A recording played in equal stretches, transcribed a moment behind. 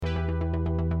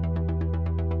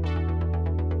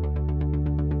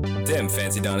Them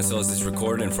Fancy Dinosaurs is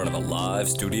recorded in front of a live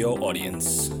studio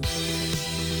audience.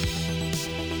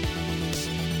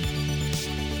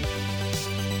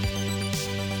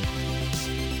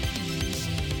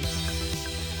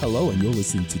 Hello, and you're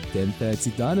listening to Them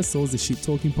Fancy Dinosaurs, the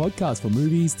shit-talking podcast for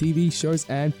movies, TV shows,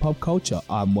 and pop culture.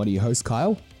 I'm one of your hosts,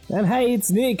 Kyle. And hey, it's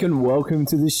Nick, and welcome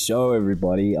to the show,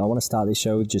 everybody. I want to start this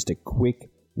show with just a quick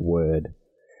word.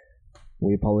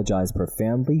 We apologize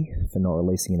profoundly for not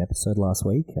releasing an episode last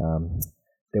week.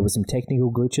 There were some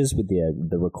technical glitches with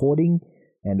the recording,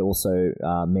 and also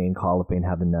me and Kyle have been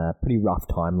having a pretty rough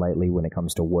time lately when it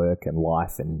comes to work and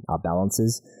life and our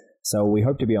balances. So we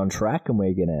hope to be on track, and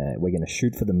we're gonna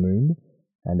shoot for the moon.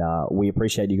 And we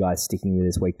appreciate you guys sticking with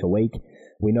us week to week.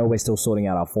 We know we're still sorting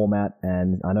out our format,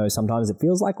 and I know sometimes it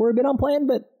feels like we're a bit unplanned,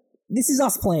 but this is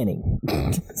us planning.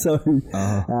 So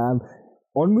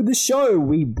on with the show,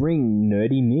 we bring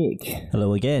Nerdy Nick.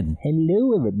 Hello again.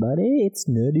 Hello, everybody. It's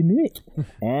Nerdy Nick,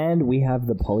 and we have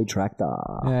the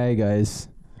Polytractor. Hey guys.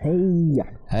 Hey.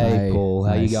 Hey, Paul.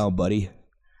 How Nice. you going, buddy?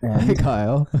 Hey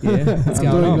Kyle. Yeah, what's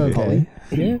going on, okay. Polly?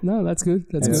 Yeah, no, that's good.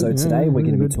 That's And good. so today we're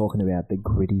going to be good. talking about the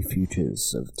gritty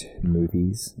futures of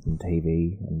movies and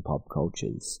TV and pop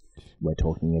cultures. We're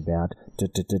talking about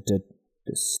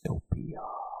dystopia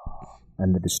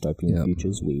and the dystopian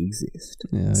futures we exist.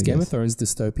 Yeah, Is I Game of guess. Thrones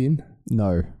dystopian?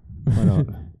 No. Why not?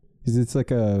 Because it's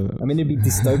like a... I mean, it'd be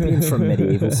dystopian from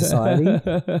medieval society.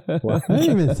 What? I don't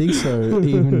even think so.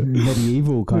 Even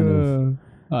medieval kind of...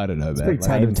 I don't know, man. Pretty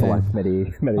tame to like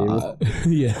medieval.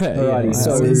 Yeah. Alrighty,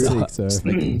 so- just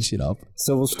making shit up.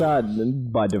 So we'll start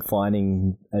by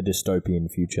defining a dystopian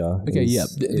future. Okay,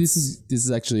 It's- this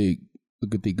is actually a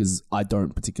good thing because I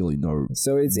don't particularly know.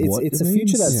 So it's what a it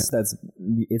future means? that's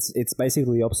it's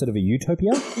basically the opposite of a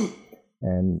utopia,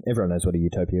 and everyone knows what a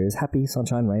utopia is: happy,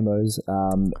 sunshine, rainbows.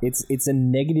 It's a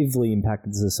negatively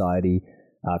impacted society,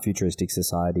 futuristic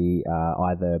society,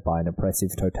 either by an oppressive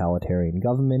totalitarian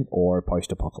government or a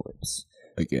post-apocalypse.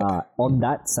 Okay. On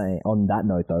that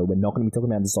note, though, we're not going to be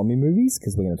talking about zombie movies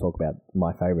because we're going to talk about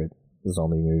my favorite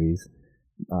zombie movies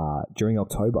during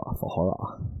October for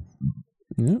horror.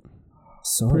 Yeah,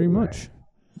 So pretty much.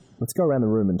 let's go around the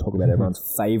room and talk about everyone's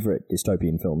favorite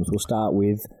dystopian films. We'll start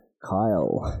with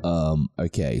Kyle.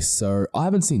 Okay, so I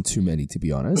haven't seen too many, to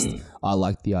be honest. I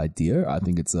like the idea. I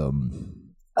think it's good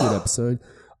episode.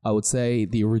 I would say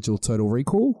the original Total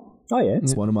Recall. Oh yeah,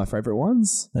 It's one of my favorite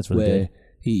ones. That's really where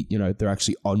good. they're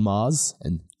actually on Mars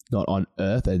and not on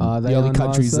Earth, and Are the they other on Mars,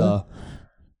 countries though? are.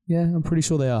 Yeah, I'm pretty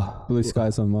sure they are. Blue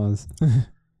skies on Mars.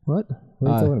 What?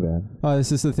 what are you talking about? Oh,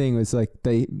 this is the thing. It's like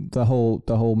the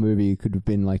whole movie could have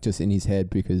been like just in his head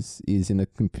because he's in a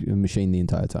computer machine the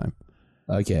entire time.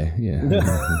 Okay, yeah.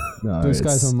 No, Blue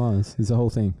skies it's- on Mars is the whole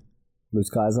thing. Blue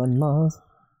skies on Mars.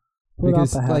 Put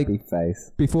Because, up a like, happy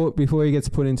face. Before he gets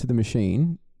put into the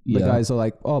machine, the Yeah. guys are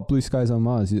like, "Oh, blue skies on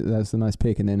Mars. That's a nice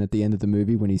pick." And then at the end of the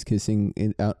movie, when he's kissing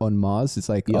on Mars, it's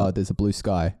like, Yeah. "Oh, there's a blue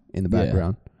sky in the Yeah.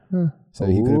 background." So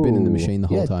he could have been in the Ooh. machine the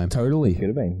whole Yeah, time. totally. He could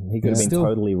have been. He could have been Still-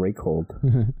 totally recalled.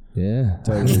 Yeah.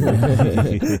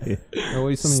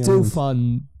 Always something Still else.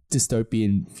 fun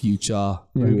dystopian future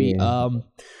movie. Yeah.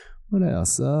 What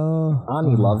else?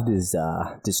 Arnie loved his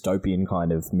dystopian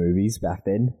kind of movies back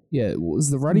then. Yeah, was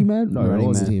the Running Man? No, Running it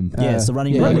wasn't Man. him. Yeah, it's the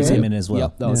Running Yeah, Man yeah, was yeah. him in as well.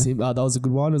 Yep, that was him. That was a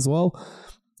good one as well.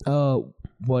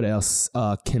 What else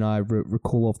can I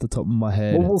recall off the top of my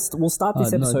head? Well, we'll start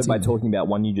this episode by 19. talking about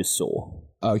one you just saw.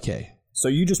 Okay. So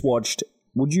you just watched.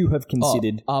 Would you have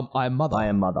considered I Am Mother. I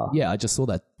Am Mother? Yeah, I just saw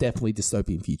that. Definitely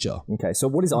dystopian future. Okay, so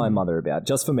what is I Am Mother about?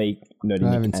 Just for me, Nerdy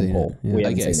Nick haven't and seen Paul. it, yeah. We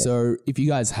haven't Okay, seen it. so if you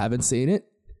guys haven't seen it,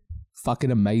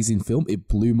 fucking amazing film. It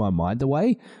blew my mind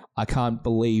away. I can't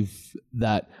believe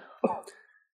that.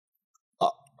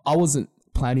 I wasn't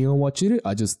planning on watching it.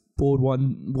 I just bored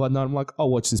one night. I'm like, I'll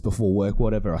watch this before work,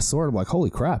 whatever. I saw it. I'm like, holy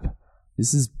crap,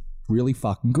 this is really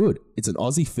fucking good. It's an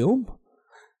Aussie film.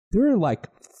 There are like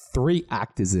 3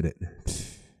 actors in it.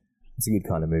 It's a good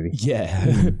kind of movie.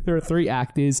 Yeah, there are 3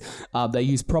 actors. They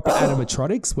use proper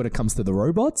animatronics when it comes to the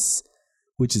robots,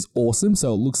 which is awesome.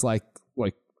 So it looks like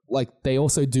they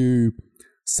also do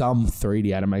some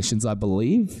 3D animations, I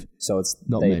believe. So it's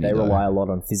Not they many, though. rely a lot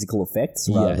on physical effects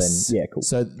rather than cool.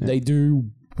 So they do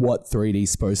what 3D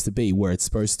is supposed to be, where it's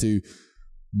supposed to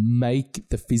make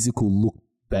the physical look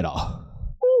better.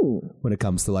 When it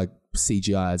comes to like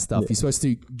CGI and stuff, you're supposed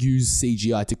to use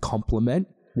CGI to complement.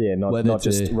 Yeah, not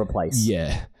just replace.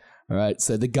 Yeah. All right.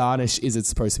 So the garnish isn't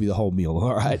supposed to be the whole meal.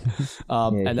 All right.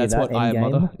 And hear that's that, what I Am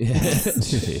Endgame? Mother.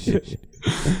 Yeah.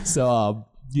 So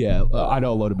yeah, I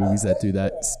know a lot of movies that do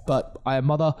that, but I Am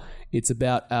Mother. It's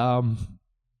about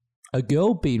a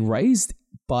girl being raised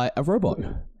by a robot,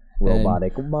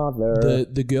 Robotic mother.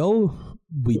 The girl,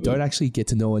 we don't actually get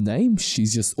to know her name.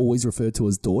 She's just always referred to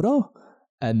as daughter,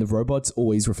 and the robot's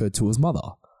always referred to as mother.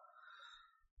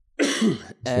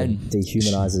 And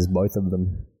dehumanizes both of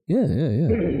them. Yeah.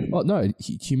 Well, no, it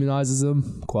humanizes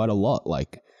them quite a lot.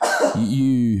 Like,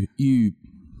 you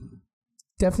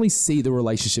definitely see the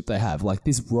relationship they have. Like,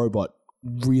 this robot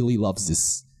really loves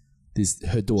this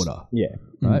her daughter. Yeah.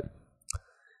 Right?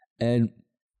 And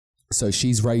so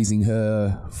she's raising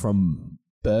her from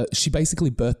birth. She basically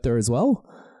birthed her as well.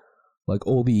 Like,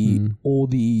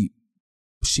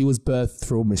 she was birthed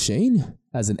through a machine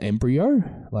as an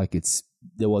embryo. Like,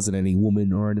 there wasn't any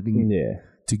woman or anything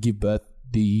to give birth.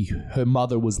 Her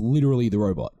mother was literally the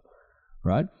robot,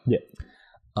 right? Yeah.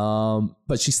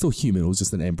 But she's still human. It was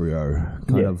just an embryo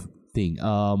kind of thing.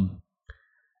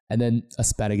 And then a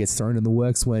spanner gets thrown in the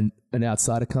works when an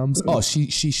outsider comes. Oh,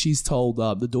 she's told,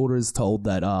 the daughter is told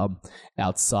that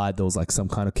outside there was like some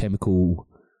kind of chemical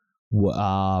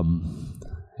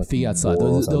thing outside.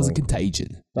 There was a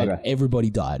contagion. Okay. And everybody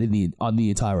died on the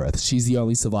entire Earth. She's the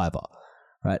only survivor,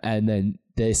 right? And then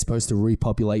they're supposed to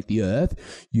repopulate the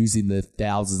Earth using the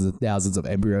thousands and thousands of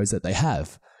embryos that they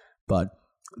have. But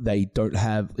they don't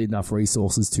have enough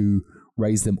resources to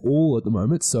raise them all at the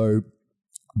moment. So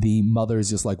the mother is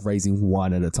just like raising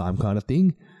one at a time kind of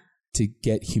thing to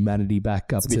get humanity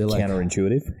back up It's a bit to like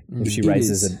counterintuitive. If she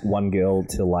raises one girl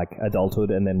to like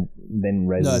adulthood and then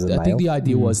raises a male. I think the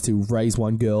idea was to raise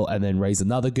one girl and then raise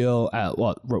another girl,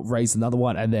 raise another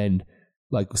one and then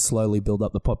like slowly build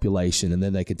up the population and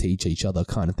then they could teach each other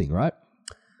kind of thing, right?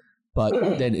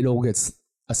 But then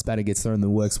a spanner gets thrown in the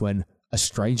works when a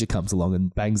stranger comes along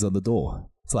and bangs on the door.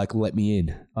 It's like, let me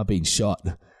in. I've been shot.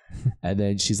 And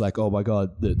then she's like, oh my God,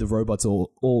 the robot's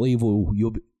all evil.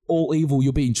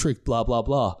 You're being tricked, blah, blah,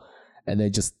 blah. And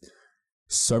then just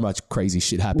so much crazy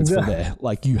shit happens from there.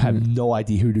 Like, you have no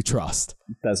idea who to trust.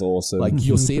 That's awesome. Like,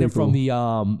 you're seeing it from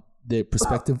the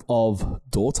perspective of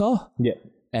daughter. Yeah.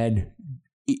 And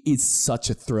it's such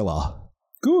a thriller.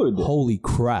 Good. Holy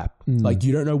crap. Like,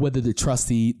 you don't know whether to trust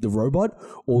the robot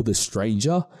or the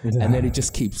stranger. And then it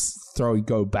just keeps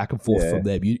go back and forth from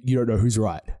there. You don't know who's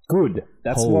right. Good.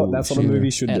 That's what a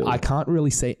movie should do. I can't really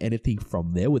say anything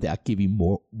from there without giving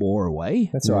more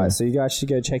away. That's right. So you guys should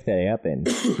go check that out then.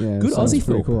 Yeah, good Aussie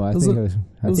film. Cool. I think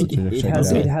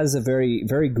It has a very,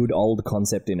 very good old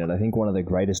concept in it. I think one of the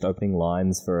greatest opening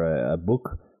lines for a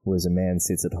book was a man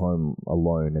sits at home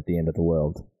alone at the end of the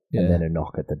world and then a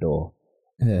knock at the door.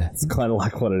 Yeah. It's kind of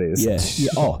like what it is.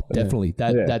 Yeah. Oh, definitely.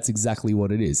 That's exactly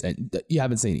what it is. And you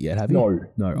haven't seen it yet, have you?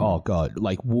 No. Oh God.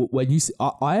 Like when you see,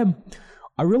 I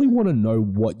really want to know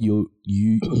what you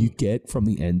get from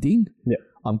the ending. Yeah.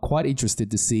 I'm quite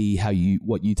interested to see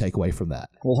what you take away from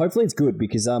that. Well, hopefully it's good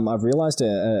because I've realized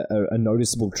a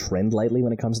noticeable trend lately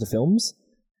when it comes to films.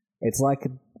 It's like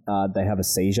they have a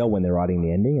seizure when they're writing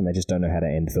the ending and they just don't know how to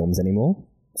end films anymore.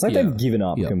 It's like they've given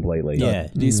up completely. Yeah,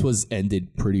 this was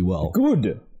ended pretty well.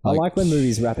 Good. I like when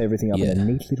movies wrap everything up in a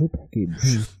neat little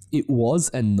package. It was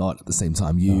and not at the same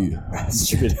time.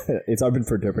 Stupid. It's open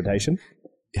for interpretation.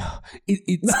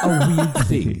 It's a weird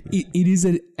thing. It is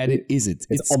and it isn't.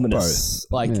 It's ominous.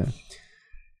 Both. Like,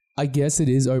 I guess it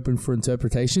is open for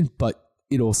interpretation, but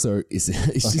it also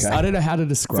isn't. It's just, I don't know how to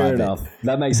describe it. Fair enough.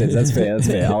 That makes sense. That's fair.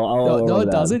 No, it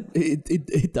doesn't.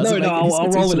 It doesn't. I'll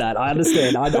roll with that. I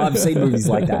understand. I've seen movies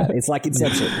like that. It's like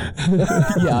Inception.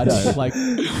 Yeah, I know. Like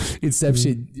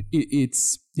Inception.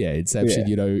 Inception.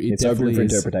 You know, it's open for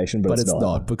interpretation, but it's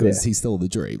not because he's still in the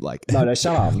dream. Like, no,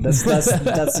 shut up.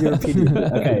 That's your opinion.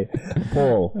 Okay,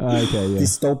 Paul. Okay, yeah.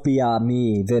 Dystopia,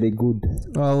 me, very good.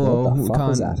 Well, what the fuck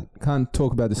was that? Can't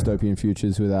talk about dystopian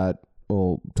futures without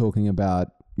talking about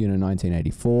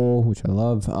 1984, which I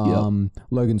love.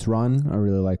 Logan's Run. I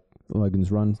really like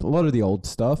Logan's Run. A lot of the old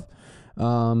stuff.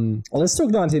 Well, let's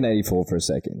talk 1984 for a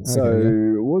second.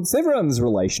 So, what's everyone's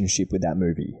relationship with that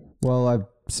movie? Well, I've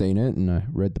seen it and I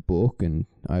read the book and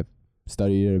I've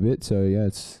studied it a bit. So yeah,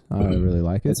 I really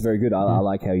like it. It's very good. I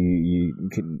like how you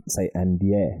can say and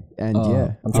yeah. I'm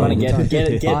trying to get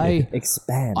it.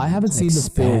 Expand. I haven't seen the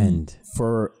film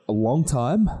for a long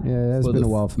time. Yeah, it's been a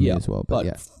while for me as well.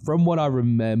 But from what I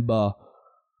remember,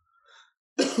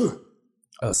 from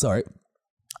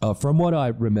what I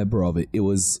remember of it, it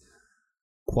was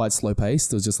quite slow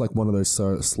paced. It was just like one of those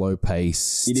slow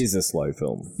paced. It is a slow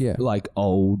film. Yeah, like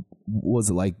old. Was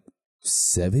it like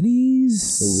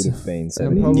 70s? It would have been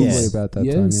 70s. Probably about that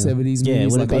time. 70s movies. Yeah,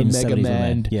 it would have like been Mega 70s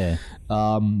Man. Yeah.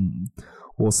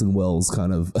 Orson Welles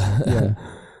kind of, thing.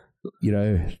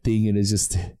 And it's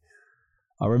just,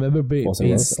 I remember being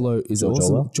slow. Is George it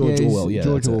Orson? Orwell? George Orwell, yeah.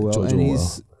 George Orwell. George and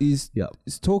Orwell. he's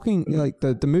talking, like,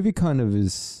 the movie kind of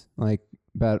is, like,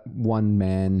 one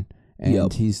man, and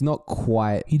Yep. he's not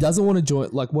quite. He doesn't want to join.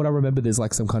 Like what I remember, there's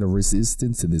like some kind of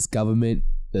resistance in this government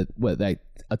where they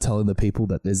are telling the people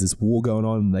that there's this war going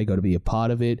on and they got to be a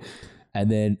part of it. And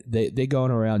then they're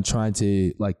going around trying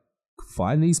to like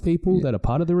find these people that are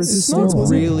part of the resistance.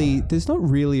 There's not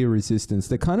really a resistance.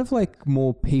 They're kind of like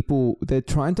more people. They're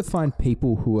trying to find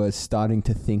people who are starting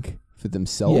to think for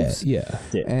themselves. Yeah.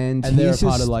 And they're a he's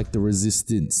part just- of like the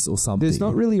resistance or something. There's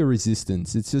not really a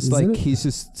resistance. It's just Isn't like it? he's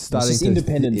just starting just to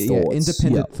independent thoughts.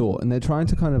 independent Yep. thought, and they're trying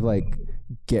to kind of like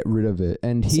get rid of it.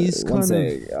 And he's One kind of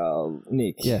sec,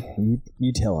 Nick, Yeah.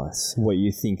 you tell us what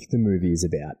you think the movie is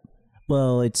about.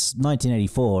 Well, it's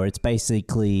 1984. It's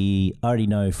basically, I already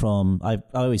know from, I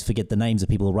always forget the names of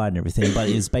people who write and everything, but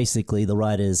it's basically the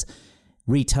writer's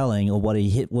retelling of what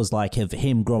it was like of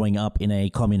him growing up in a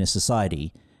communist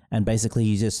society. And basically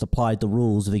he just applied the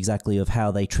rules of exactly of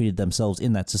how they treated themselves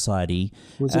in that society.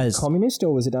 Was it communist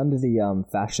or was it under the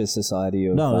fascist society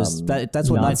of No, that's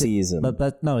what Nazism?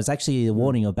 But no, it's actually a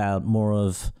warning about more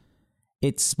of...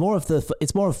 It's more of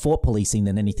thought policing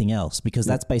than anything else, because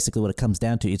that's basically what it comes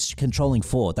down to. It's controlling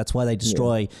thought. That's why they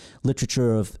destroy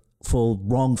literature for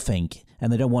wrong think,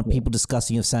 and they don't want people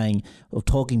discussing or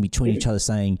talking between each other,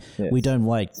 saying we don't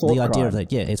like Thought the idea of crime.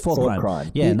 that. Yeah, it's thought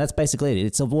crime. Yeah, and that's basically it.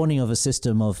 It's a warning of a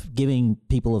system of giving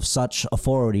people of such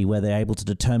authority where they're able to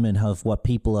determine of what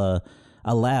people are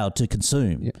allowed to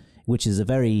consume. Yeah. Which is a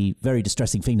very, very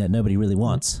distressing thing that nobody really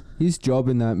wants. his job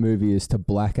in that movie is to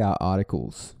black out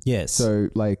articles. Yes. So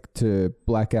like to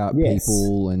black out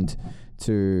people and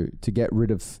to get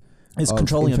rid of it's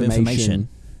controlling of information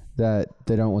that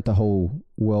they don't want the whole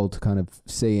world to kind of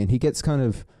see. And he gets kind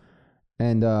of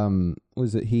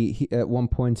was it he at one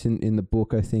point in the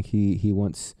book, I think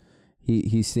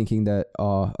he's thinking that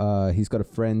he's got a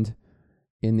friend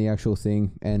in the actual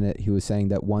thing, and that he was saying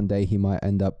that one day he might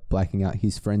end up blacking out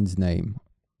his friend's name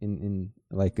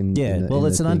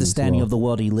it's an understanding of the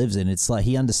world he lives in. It's like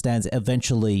he understands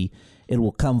eventually it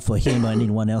will come for him or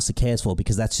anyone else he cares for,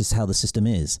 because that's just how the system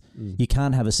is. You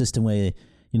can't have a system where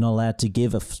you're not allowed to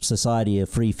give a society a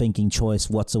free thinking choice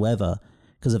whatsoever,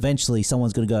 because eventually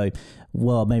someone's going to go,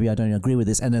 well, maybe I don't agree with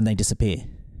this, and then they disappear.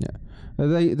 Yeah,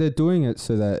 they're doing it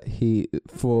so that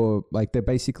they're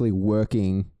basically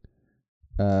working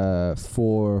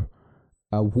for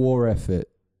a war effort,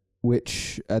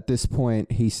 which at this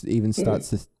point he even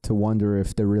starts to wonder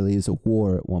if there really is a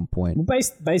war at one point. Well,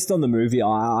 based on the movie,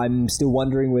 I'm still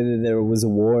wondering whether there was a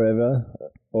war ever,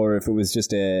 or if it was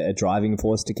just a driving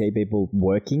force to keep people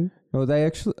working. Oh, they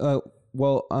actually. I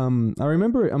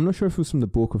remember. I'm not sure if it was from the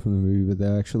book or from the movie, but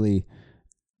they actually.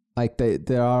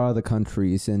 There are other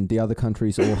countries, and the other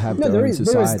countries all have their own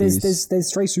societies.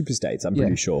 There's 3 superstates, I'm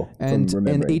pretty sure. And from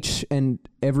remembering. and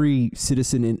every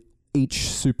citizen in each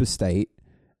superstate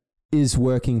is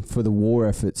working for the war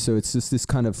effort. So it's just this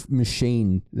kind of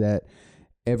machine that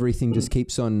everything just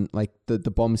keeps on, like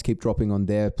the bombs keep dropping on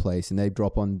their place and they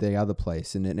drop on the other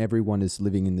place, and then everyone is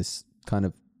living in this kind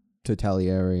of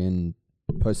totalitarian,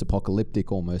 post-apocalyptic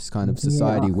almost kind of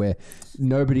society where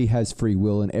nobody has free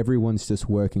will and everyone's just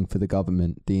working for the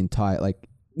government. The entire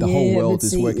whole world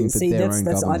is working for their own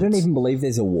government. I don't even believe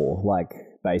there's a war,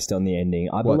 based on the ending.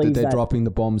 I believe that they're dropping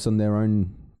the bombs on their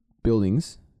own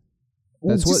buildings.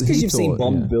 That's just what because he you've thought, seen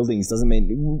bombed buildings doesn't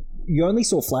mean you only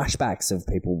saw flashbacks of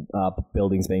people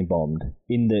buildings being bombed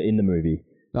in the movie.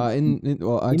 I'm getting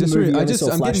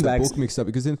the book mixed up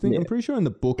because I'm pretty sure in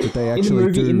the book that they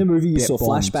actually in the movie you saw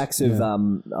bombed. flashbacks of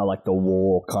the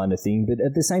war kind of thing, but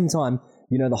at the same time,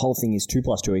 the whole thing is 2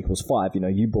 + 2 = 5.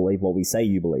 You believe what we say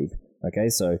you believe. Okay,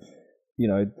 so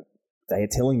they are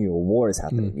telling you a war is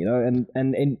happening.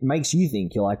 And it makes you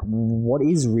think. You're like, what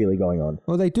is really going on?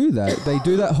 Well, they do that. They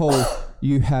do that whole.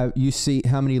 You see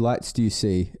how many lights do you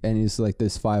see? And he's like,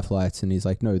 there's 5 lights, and he's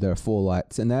like, no, there are 4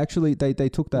 lights. And they actually they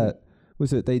took that.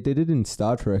 Was it? They did it in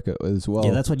Star Trek as well. Yeah,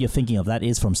 that's what you're thinking of. That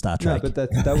is from Star Trek. No,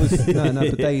 but that was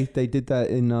But they did that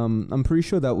in. I'm pretty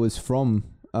sure that was from.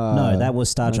 No, that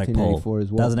was Star Trek, Paul. As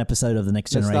well. That was an episode of The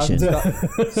Next Generation.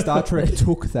 Star Trek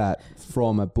took that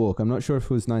from a book. I'm not sure if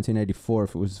it was 1984,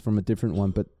 if it was from a different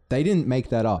one, but they didn't make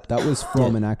that up. That was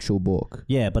from an actual book.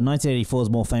 Yeah, but 1984 is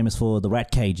more famous for the rat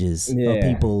cages of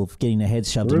people getting their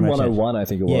heads shoved Room in rat 101, I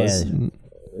think it was.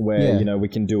 Where we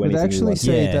can do anything. They actually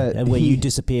say that and where you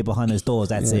disappear behind those doors.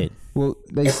 That's it. Well,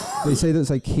 they say that it's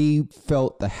like he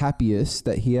felt the happiest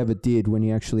that he ever did when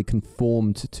he actually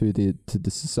conformed to the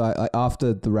society, like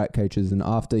after the rat cages and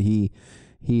after he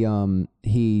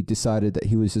decided that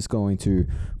he was just going to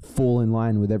fall in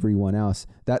line with everyone else.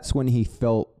 That's when he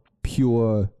felt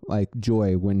pure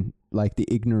joy, when like the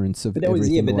ignorance of But that was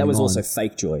everything but that going was on. also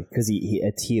fake joy because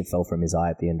a tear fell from his eye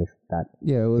at the end of that.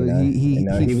 Yeah, well, You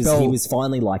know? he felt, he was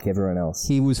finally like everyone else.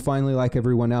 he was finally like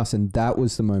everyone else, and that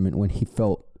was the moment when he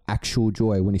felt actual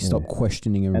joy, when he stopped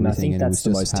questioning everything, And I think he that's was the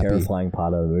just most happy. terrifying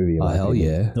part of the movie. in Oh my hell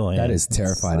opinion. yeah! Oh, yeah. That is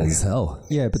terrifying as hell.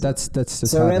 Yeah, but that's just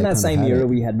So how around they that kind of same had era, it.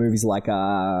 we had movies like,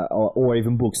 or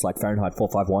even books like Fahrenheit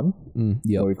 451,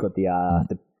 Yep. where we've got the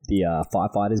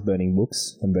firefighters burning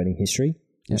books and burning history,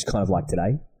 which is kind of like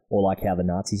today, or like how the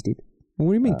Nazis did. What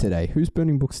do you mean today? Who's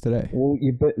burning books today? Well,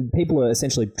 people are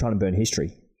essentially trying to burn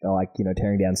history, like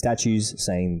tearing down statues,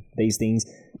 saying these things.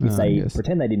 If they yes.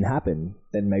 pretend they didn't happen,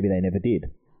 then maybe they never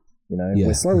did. Yeah.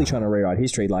 We're slowly trying to rewrite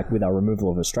history, like with our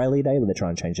removal of Australia Day, where they're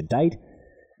trying to change the date.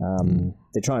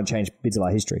 They're trying to change bits of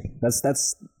our history. That's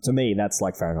to me, that's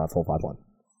like Fahrenheit 451.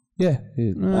 Yeah.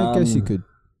 I guess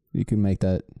you could make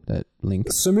that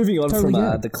link. So moving on Totally from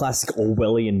get it. the classic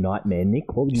Orwellian nightmare,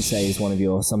 Nick, what would you say is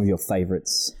some of your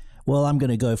favorites? Well, I'm going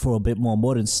to go for a bit more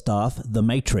modern stuff. The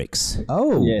Matrix.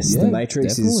 Oh Yes, yeah, The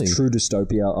Matrix definitely. is true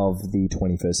dystopia of the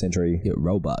 21st century. Yeah,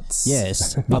 robots.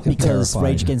 Yes, not Fucking because terrifying.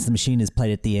 Rage Against the Machine is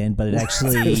played at the end, but it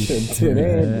actually.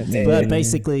 But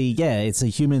basically, yeah, it's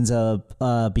humans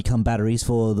become batteries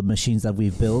for the machines that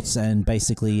we've built, and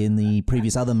basically in the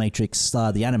previous other Matrix, the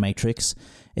Animatrix,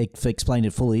 it explained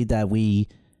it fully that we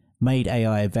made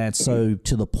AI advance so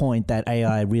to the point that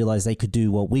AI realized they could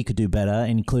do what we could do better,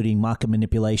 including market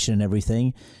manipulation and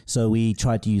everything. So we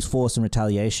tried to use force and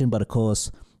retaliation, but of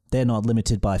course they're not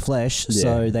limited by flesh,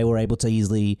 so they were able to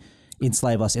easily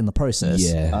enslave us in the process.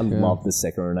 Yeah. I love the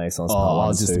second Renaissance Oh, part I one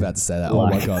was just too. about to say that. Oh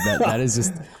my god, that is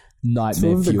just It's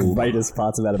nightmare one of the fuel. greatest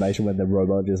parts of animation when the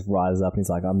robot just rises up and he's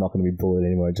like, I'm not going to be bullied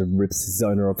anymore. It just rips his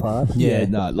owner apart. Yeah,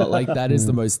 no, like that is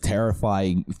the most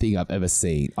terrifying thing I've ever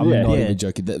seen. I'm Yeah. not Yeah. even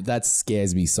joking. That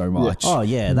scares me so much. Oh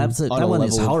yeah, that On one a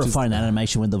is level of horrifying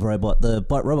animation when the robot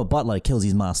butler kills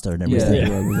his master and everything.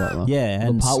 Yeah, The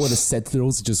and part where the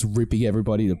Sentinels are just ripping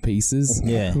everybody to pieces.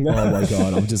 yeah. Oh my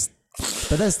god, I'm just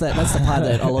But that's the part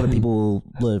that a lot of people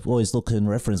always look and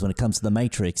reference when it comes to the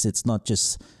Matrix. It's not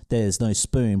just there's no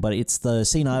spoon, but it's the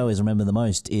scene I always remember the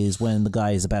most is when the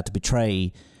guy is about to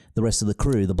betray the rest of the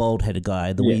crew, the bald-headed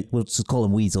guy, we'll just call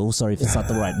him Weasel, sorry if it's not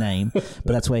the right name, but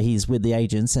that's where he's with the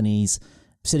agents and he's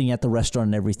sitting at the restaurant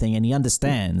and everything, and he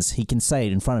understands, he can say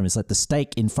it in front of him. It's like the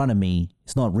steak in front of me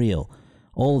is not real.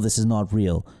 All of this is not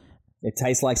real. It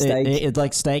tastes like steak. It's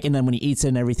like steak, and then when he eats it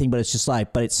and everything, but it's just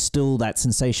like, but it's still that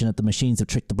sensation that the machines have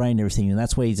tricked the brain and everything, and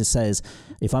that's where he just says,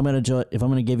 if I'm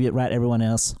gonna give you it right, everyone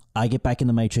else, I get back in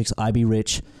the Matrix, I be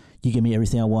rich, you give me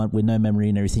everything I want with no memory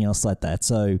and everything else like that.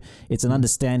 So it's an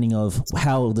understanding of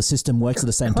how the system works at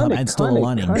the same time and still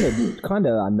aligning. Kind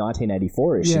of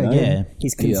 1984ish. Yeah, you know? yeah.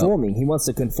 He's conforming. He wants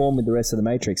to conform with the rest of the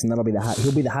Matrix, and that'll be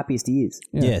he'll be the happiest he is.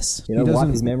 Yes. You know, He wipe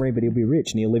doesn't- his memory, but he'll be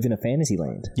rich, and he'll live in a fantasy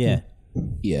land. Yeah.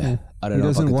 yeah. I don't He know.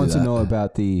 if I doesn't could want do to that. know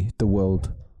about the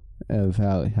world of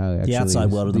how actually outside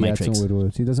is, world of the Matrix. outside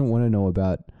world. He doesn't want to know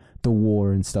about the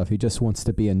war and stuff. He just wants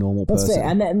to be a normal That's person.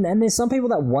 fair. And there's some people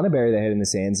that want to bury their head in the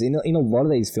sands. In a lot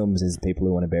of these films, there's people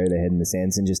who want to bury their head in the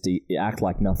sands and just act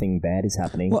like nothing bad is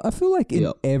happening. Well, I feel like in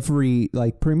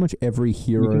Yep. pretty much every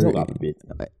hero. you can talk up a bit.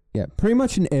 Yeah, pretty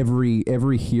much in every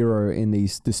hero in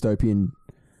these dystopian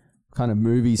kind of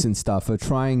movies and stuff are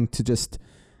trying to just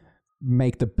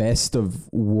make the best of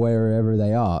wherever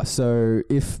they are. So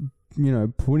if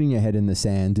putting your head in the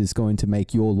sand is going to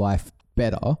make your life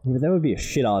better, Yeah, that would be a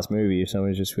shit ass movie if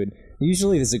someone just would.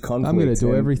 Usually there's a conflict. I'm going to do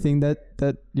and- everything that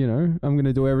I'm going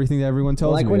to do everything that everyone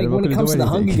tells Like me. when I'm not it gonna comes do to the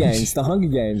Hunger anything. Games, the Hunger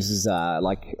Games is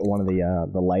like one of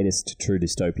the latest true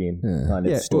dystopian kind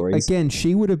of Well, stories. again,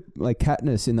 she would have, like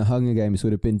Katniss in the Hunger Games,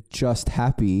 would have been just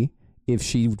happy if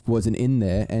she wasn't in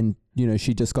there, and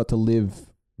she just got to live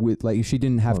with, like, she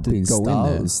didn't have to Being go in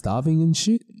there. starving and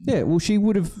shit. Yeah, well, she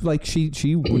would have, like, she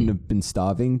wouldn't have been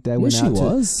starving. They went she out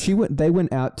was. They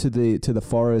went out to the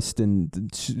forest, and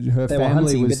her They were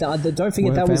family hunting, was. but don't forget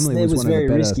her that was family was one of the very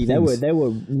better risky. things. They were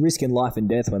risking life and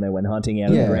death when they went hunting out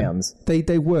of the grounds.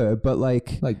 They were, but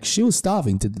like Like she was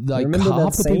starving to like Remember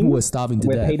half that the scene people were starving to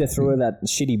where death. Peter threw her that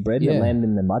shitty bread Yeah. that landed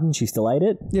in the mud and she still ate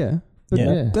it? yeah. But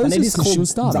Yeah. those And are it is some- called she was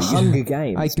starving. the Hunger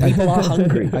Games. I People are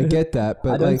hungry. I get that,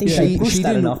 but I don't like think they pushed that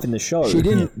didn't- enough in the show. She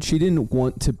didn't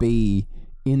want to be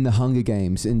in the Hunger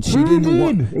Games, and she didn't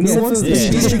want. Except for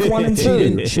District 1 and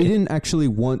 2. She didn't actually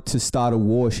want to start a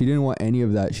war. She didn't want any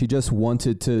of that. She just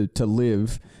wanted to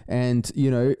live. And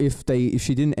if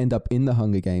she didn't end up in the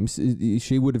Hunger Games,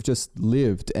 she would have just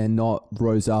lived and not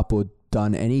rose up or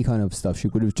done any kind of stuff. She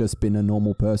would have just been a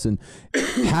normal person,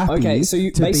 happy Okay, so you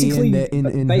to basically, be in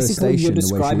her basically station you're the way she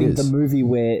describing is. the movie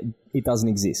where it doesn't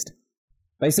exist.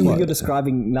 Basically, you're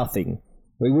describing nothing.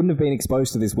 We wouldn't have been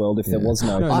exposed to this world if there was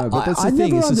no. No, but that's the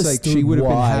thing. It's just like she would have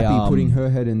been happy putting her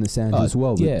head in the sand as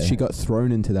well, but she got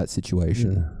thrown into that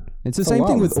situation. It's the same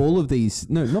thing with all of these.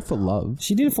 No, not for love.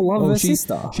 She did it for love of her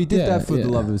sister. She did that for the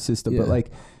love of her sister, but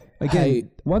like again, hey,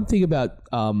 one thing about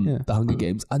the Hunger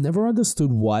Games, I never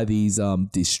understood why these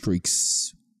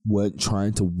districts weren't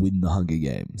trying to win the Hunger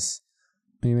Games.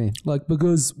 what do you mean? Like,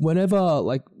 because whenever,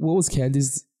 like, what was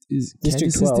Candice? District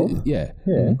Candice's 12? Yeah,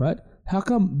 Right. How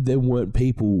come there weren't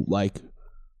people like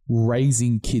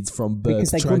raising kids from birth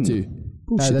Because they trying couldn't. to?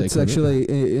 Bullshit, That's they couldn't.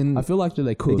 actually in. I feel like that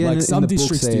they could. again, Like in some the books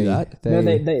districts do that.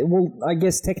 No, well, I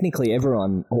guess technically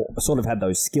everyone sort of had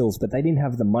those skills, but they didn't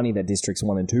have the money that districts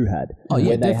 1 and 2 had. Oh yeah,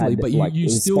 where they definitely. had, But like, you it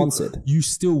was still sponsored. you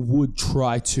still would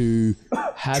try to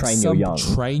have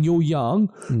Train your young.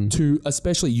 to,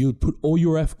 especially you'd put all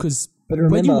your effort because But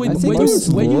when you remember, win I think when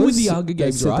you win laws the Hunger that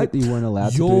Games, said right? that you weren't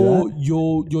allowed to do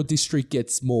that. Your district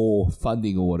gets more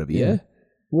funding or whatever. Yeah.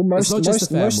 Well, most not just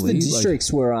the most of the family, like-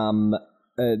 districts were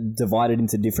divided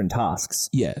into different tasks.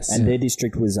 Yes. And their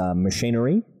district was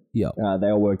machinery. Yeah. They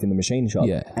all worked in the machine shop.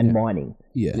 Yeah. And mining.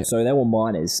 Yeah. So they were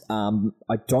miners.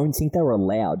 I don't think they were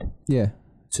allowed Yeah.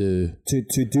 To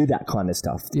to do that kind of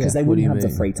stuff Yeah, because they what do wouldn't you have the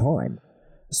mean? free time.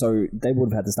 So they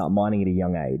would have had to start mining at a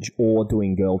young age or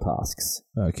doing girl tasks.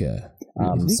 okay.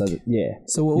 So that, yeah,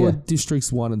 So what were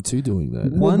districts 1 and 2 doing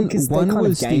then? Well, because they kind of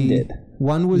was gamed the it.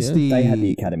 one was Yeah. the They had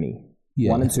the academy.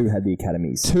 Yeah. 1 and 2 had the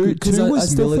academies. Two 'Cause I was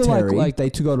still feel like- military. like- they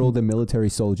took out all the military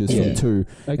soldiers from 2,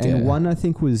 Okay. and 1 I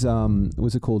think was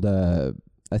it called?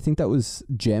 I think that was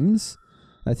gems.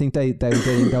 I think they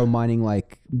were mining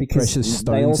like Because precious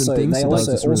they stones also, and things. They so that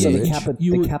also, was just also really the,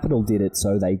 rich. the capital did it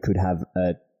so they could have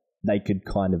they could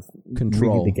kind of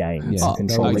Control. rig the games, Oh,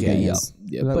 control the okay, games.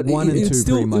 yeah. Like But 1 and 2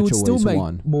 still, pretty much it would still always make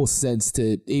won. more sense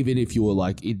to, even if you were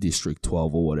like in District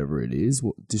 12 or whatever it is.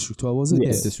 What, District 12 was it?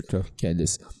 Yes. Yeah. District 12.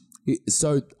 Candice.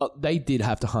 So they did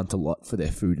have to hunt a lot for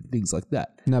their food and things like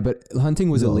that. No, but hunting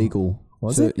was illegal.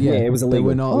 Was So, it? Yeah, Yeah, it was They illegal.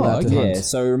 were not allowed to Yeah, hunt.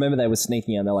 so remember they were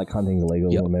sneaking out. They're like, hunting's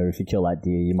illegal. Yep. Remember, if you kill that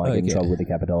deer, you might get in Okay. trouble with the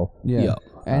capital. Yeah,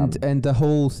 Yeah. and the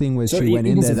whole thing was So she went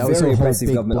it in was there. a That was very a whole oppressive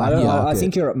big government. black I market.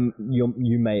 think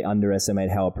you may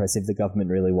underestimate how oppressive the government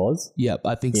really was. Yep,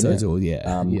 I think In so it? too.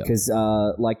 Yeah. Yep. Because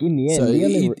like in the end, So the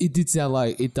only it did sound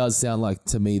like, it does sound like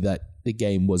to me that the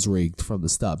game was rigged from the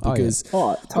start yeah. because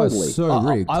totally. so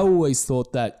I rigged. always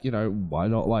thought that, why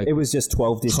not like It was just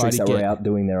 12 districts to that were get- out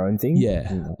doing their own thing.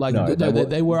 yeah, like No,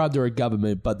 they were under a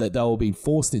government, but that they were being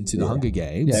forced into the Hunger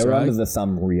Games. They were right? under the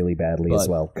thumb really badly as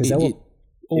But well. Because it- they were it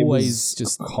always was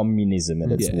just communism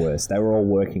at its Yeah. worst. They were all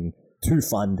working to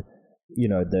fund,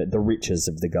 the riches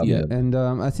of the government. And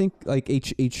I think like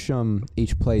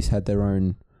each place had their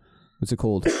own, what's it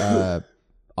called,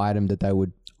 item that they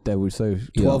would. So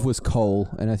 12 was coal,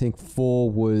 and I think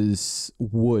 4 was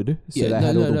wood. So they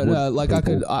had all the wood. Like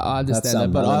people. I understand That's,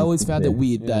 that, but I always found it yeah.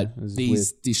 weird Yeah, that it was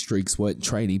these districts weren't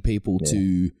training people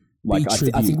to Like be I think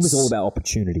it was tributes all about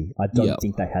opportunity. I don't Yeah.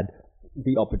 think they had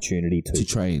the opportunity to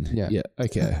train. Yeah.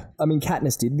 Okay. I mean,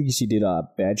 Katniss did because she did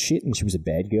bad shit and she was a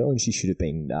bad girl and she should have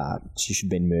been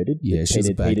murdered. Yeah, she was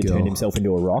a bad Peter girl. turned himself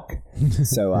into a rock.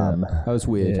 So That was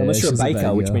weird. Yeah. unless you're a she's a bad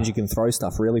baker, which girl. means you can throw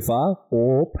stuff really far,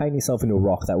 or paint yourself into a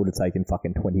rock, that would have taken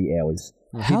fucking 20 hours.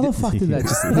 How the fuck did that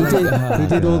just? He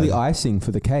did all the icing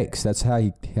for the cakes. That's how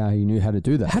he knew how to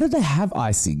do that. How did they have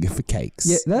icing for cakes?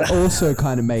 Yeah, that also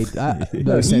kind of made no He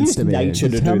sense used to me. nature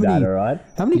to How do many- that, all right?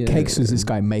 How many cakes was this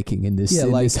guy making in this? Yeah,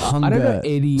 in like this hunger I don't know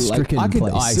any like stricken I could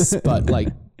place? ice, but like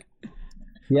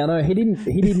Yeah, no, he didn't.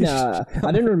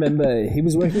 I don't remember. He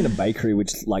was working in a bakery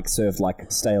which like served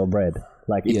like stale bread.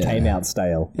 Like it Yeah. came out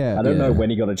stale. Yeah. I don't know Yeah. when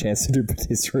he got a chance to do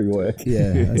patisserie work.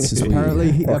 yeah, that's just weird.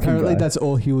 Apparently, guy. that's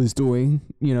all he was doing.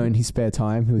 In his spare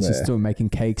time, he was just doing making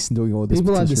cakes and doing all this.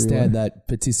 People patisserie understand work. that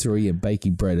patisserie and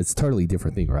baking bread, it's a totally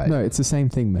different thing, right? No, it's the same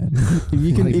thing, man.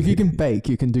 if you can bake,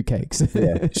 you can do cakes.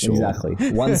 Yeah, Sure.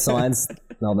 exactly. One's science.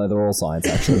 No, they're all science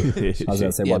actually. I was going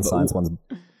to say Yeah, one's but science, one's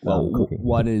cooking.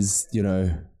 one is,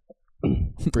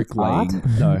 bricklaying.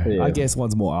 No, Yeah. I guess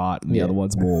one's more art and the Yeah. other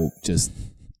one's more just,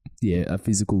 a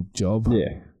physical job.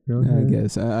 Yeah. I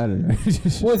guess I don't know.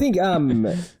 Well, I think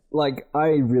I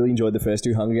really enjoyed the first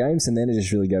 2 Hunger Games, and then it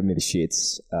just really gave me the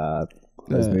shits.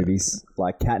 Those movies,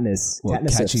 like Katniss. What,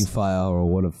 Katniss Catching Fire or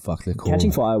what the fuck they're called?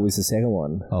 Catching Fire was the second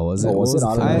one. Oh, was it? Or was What it? was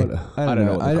I the don't third know.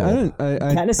 one? I don't know. I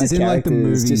Katniss's didn't like the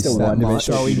character is movies just a that much.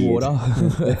 one-dimensional Throwing water.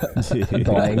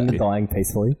 dying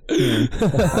peacefully.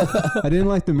 I didn't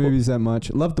like the movies that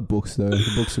much. Loved the books though.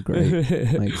 The books are great.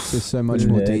 Like there's so much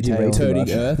more Yeah, you detail. read too Turning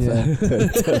much. Earth.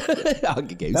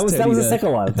 Hunger Games. That was Turning the Earth.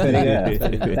 second one. Turning Earth.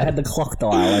 They had the clock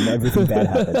dial and everything bad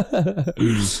happened.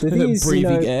 The thing is,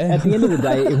 Breathing air. at the end of the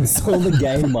day, it was all the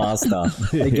game master.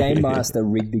 The game master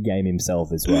rigged the game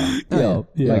himself as well.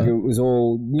 Yeah. Like it was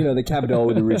all, the Capitol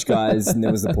with the rich guys and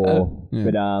there was the poor. Yeah.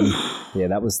 But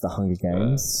that was the Hunger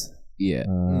Games. Yeah.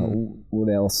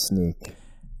 What else, Nick?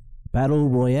 Battle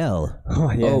Royale. Oh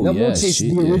yeah, Oh, no, yeah, it's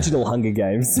shit, the yeah. original Hunger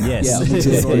Games. Yes. Yeah, which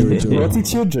is the original. Naughty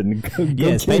children. Go Yes,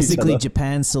 kill each basically other.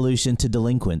 Japan's solution to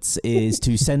delinquents is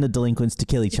to send the delinquents to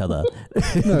kill each other.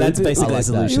 That's basically I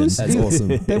the like that. solution. That's awesome.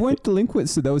 They weren't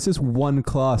delinquents, so there was just one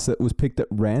class that was picked at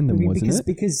random, wasn't because it?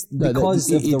 because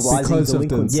of the it's rising because of the-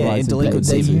 delinquency. Yeah, in rising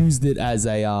delinquency. They Delinquency. used it as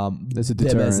a As a them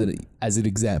deterrent. as an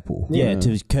example. Yeah,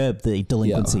 to curb the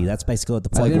delinquency. That's basically what the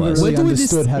I point never was. really We're doing this-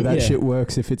 understood how that yeah. shit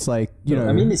works. If it's like,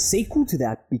 I mean, the sequel to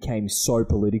that became so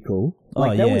political.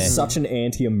 Like Oh, that yeah. was such an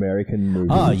anti-American movie.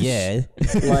 Oh, yeah.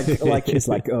 like it's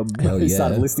like he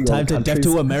started listing all Time the to death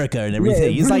countries. to America and everything. Yeah,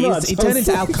 He's like, pretty much. he turned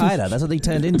into Al Qaeda. That's what he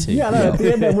turned into. Yeah, no, at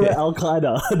the end they were Al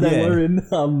Qaeda. They Yeah. were in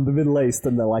the Middle East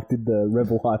and they did the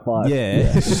rebel high five.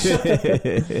 Yeah.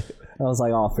 I was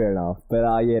like, oh, fair enough. But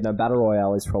Battle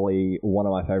Royale is probably one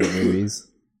of my favorite movies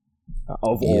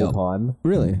of all time.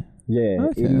 really? Yeah,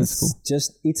 Okay, it that's is cool.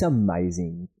 just, it's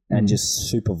amazing and just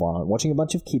super violent. Watching a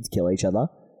bunch of kids kill each other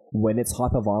when it's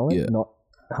hyper violent, Yeah. not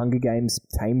Hunger Games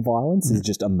tame violence, is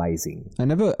just amazing. I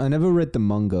never read the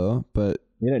manga, but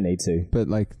You don't need to.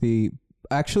 like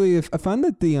actually, I find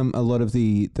that a lot of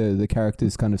the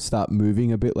characters kind of start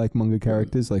moving a bit like manga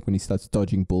characters, like when he starts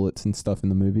dodging bullets and stuff in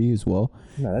the movie as well.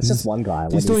 No, that's just one guy.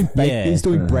 He's When doing Yeah. he's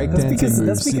doing breakdancing that's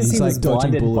moves. because and he's he was like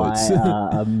dodging blinded bullets.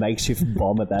 by a makeshift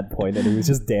bomb at that point and he was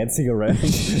just dancing around.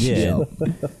 Yeah.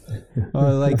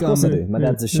 Of course I do. My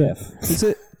dad's a chef. Is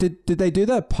it? Did they do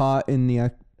that part in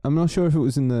the? I'm not sure if it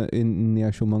was in the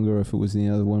actual manga or if it was in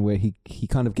the other one where he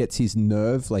kind of gets his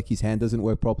nerve, like his hand doesn't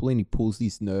work properly, and he pulls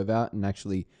his nerve out and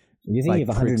actually. You're thinking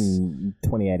of tricks.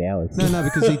 128 hours. No,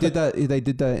 because he did that. They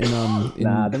did that in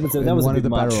Nah, that was a one bit of the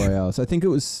much. battle royales. I think that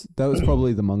was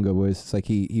probably the manga where it's like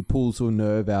he pulls a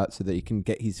nerve out so that he can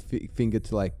get his finger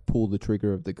to like pull the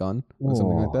trigger of the gun or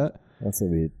something like that. That's a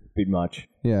bit much.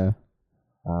 Yeah.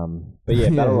 But yeah,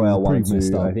 Yeah, Battle Royale it's 1 pretty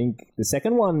messed 2. up. I think the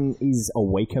second one is a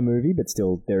weaker movie, but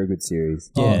still, they're a good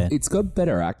series. Yeah. It's got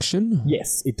better action.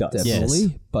 Yes, it does.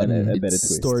 Definitely. But And a better it's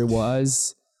twist.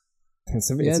 story-wise,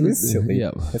 It's a Yeah, bit the- silly.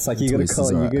 yeah. It's like The you gotta twist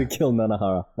is alright. kill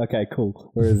Nanahara. Okay,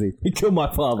 cool. Where is he? He killed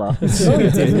my father. No,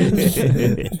 he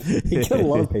didn't. He killed a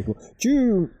lot of people.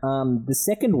 The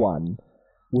second one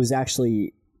was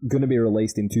actually going to be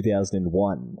released in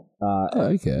 2001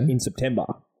 okay. in September.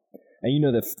 And you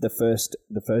know the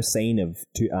first scene of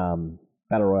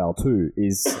Battle Royale 2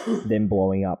 is them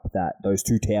blowing up those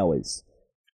two towers,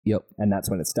 Yep. and that's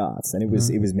when it starts. And it was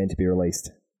meant to be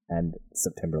released, and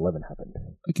September 11 happened.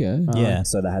 Okay. Yeah.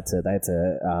 So they had to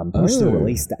push the Oh.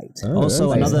 release date.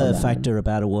 Also, Based another on that. factor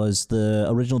about it was the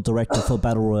original director for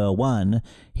Battle Royale 1,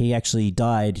 he actually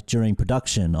died during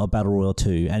production of Battle Royale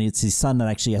 2, and it's his son that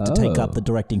actually had to take up Oh. the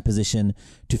directing position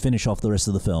to finish off the rest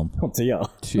of the film. Oh dear.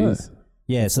 Jeez.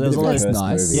 Yeah, so there was a lot That's of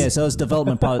nice. yeah, so there was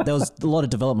there was a lot of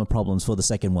development problems for the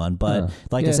second one, but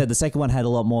like I Yeah. said, the second one had a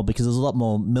lot more because it was a lot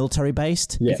more military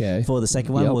based. Yeah. Okay. For the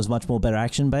second one, Yep. it was much more better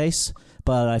action based.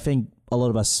 But I think a lot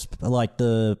of us like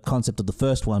the concept of the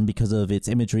first one because of its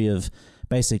imagery of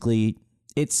basically.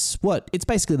 It's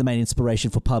basically the main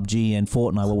inspiration for PUBG and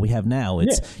Fortnite, what we have now.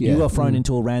 It's Yeah. you are thrown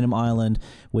into a random island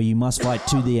where you must fight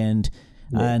to the end.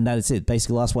 And that is it.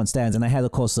 Basically, last one stands. And they have,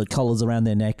 of course, the collars around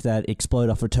their neck that explode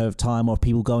after a turn of time, or if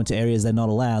people go into areas they're not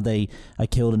allowed, they are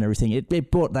killed and everything.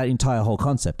 It brought that entire whole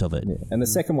concept of it. And the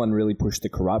second one really pushed the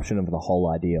corruption of the whole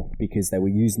idea because they were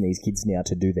using these kids now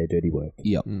to do their dirty work.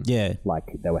 Yep. Yeah. Like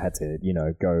they had to,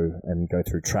 go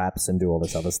through traps and do all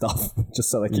this other stuff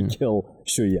just so they could kill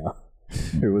Shuya,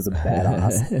 who was a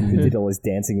badass who did all his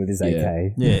dancing with his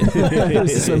AK. Yeah.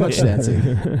 So much dancing. He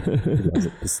loves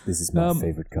it. This is my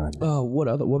favorite gun. Oh, what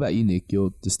about you, Nick? Your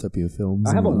dystopian films?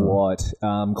 I have a and lot.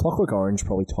 Clockwork Orange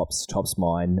probably tops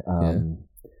mine.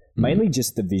 Mainly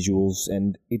just the visuals,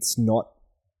 and it's not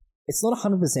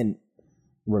 100%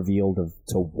 revealed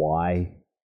to why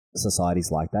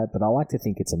society's like that. But I like to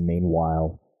think it's a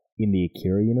meanwhile in the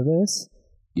Akira universe.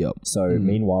 Yep. So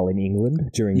meanwhile in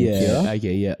England during Akira,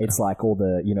 Okay. Yeah. it's like all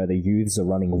the the youths are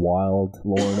running wild.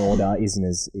 Law and order isn't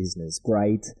as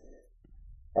great.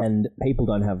 And people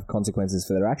don't have consequences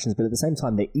for their actions, but at the same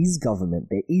time, there is government,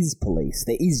 there is police,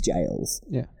 there is jails.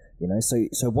 Yeah.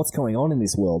 So what's going on in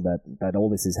this world that all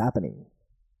this is happening?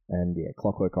 And yeah,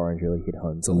 Clockwork Orange really hit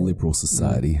home. It's a liberal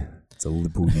society. It's a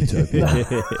liberal utopia.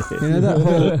 You know that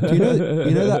whole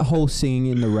you know that whole singing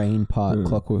in the rain part,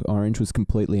 Clockwork Orange, was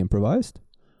completely improvised.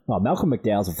 Oh, Malcolm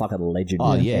McDowell's a fucking legend.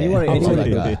 Oh, yeah. Anyone, I love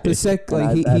anyone, that guy. The sec,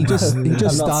 like he just I'm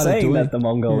not started saying doing. that the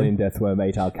Mongolian deathworm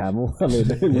ate our camel. I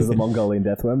mean, it was the Mongolian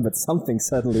deathworm, but something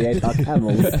certainly ate our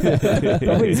camels.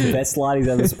 Probably his best line he's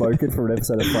ever spoken from an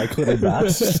episode of Franklin and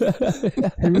Bash.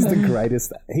 He was the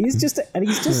greatest. He's just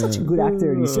such a good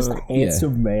actor, and he's just a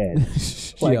handsome man.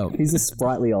 Like Yeah. he's a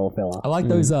sprightly old fella. I like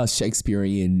those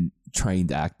Shakespearean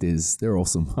trained actors. They're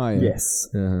awesome. Oh, yeah. Yes,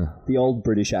 the old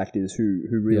British actors who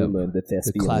really learned the The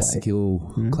thespian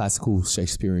way. classical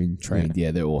Shakespearean trained.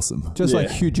 Yeah, they're awesome. Just like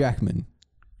Hugh Jackman,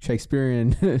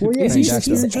 Shakespearean. Well, yeah, trained he's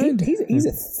actor. a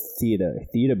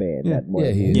theatre man. That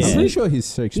Yeah, he is. I'm Yeah. pretty sure he's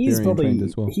He's Shakespearean probably trained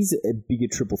as well. he's a bigger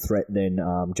triple threat than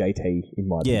JT in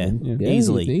my Yeah, opinion. Yeah, you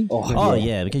easily. think? Oh,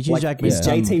 yeah, because Hugh Like, Jackman's is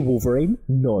JT Wolverine?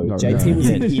 No, JT was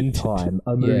in Time,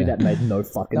 a movie Yeah. that made no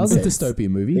fucking That was a sense. dystopian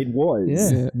movie. It was,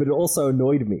 Yeah. but it also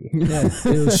annoyed me. Yeah,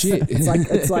 it was shit.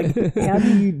 It's like, how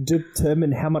do you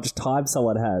determine how much time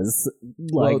someone has?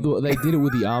 Like, well, they did it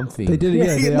with the arm thing. They did it.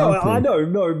 Yeah, they no, are I thing.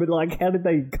 know, but like, how did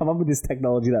they come up with this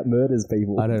technology that murders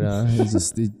people? I don't know. It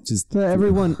just So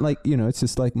everyone, like, it's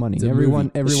just like money. It's a Everyone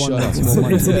movie. Shut wants up. more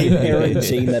money. It's an inherent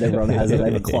gene that everyone has, and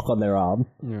they have a clock on their arm.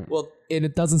 well, and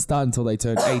it doesn't start until they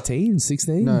turn 18,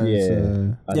 16. No, it's,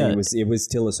 Yeah, I Yeah. think it was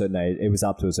till a certain age. It was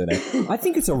up to a certain age. I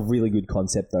think it's a really good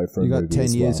concept though for you a got movie 10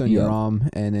 as years well. on your arm,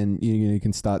 and then you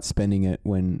can start spending it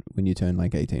when you turn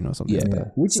like 18 or something. Yeah. like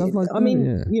that. Which Something like I mean,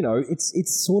 that, yeah.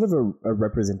 it's sort of a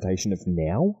representation of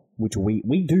now, which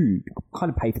we do kind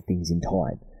of pay for things in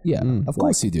time. Yeah, of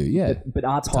course you do. Yeah. But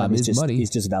our time, Time is is just money.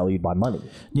 is just valued by money.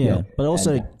 Yeah, but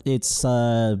also it's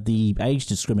the age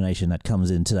discrimination that comes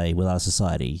in today with our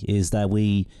society is that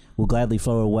we will gladly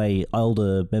throw away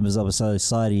older members of a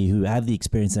society who have the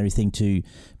experience and everything to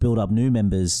build up new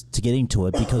members to get into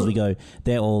it because we go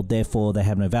they're old, therefore they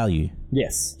have no value.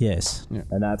 Yes. Yes.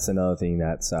 And that's another thing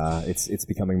that's it's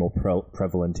becoming more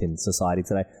prevalent in society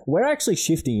today. We're actually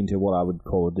shifting into what I would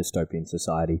call a dystopian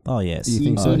society. Oh yes. You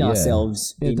think so? In yeah.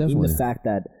 ourselves, Yeah, in the definitely. fact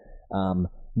that no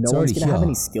one's already going to have here.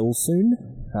 any skills soon.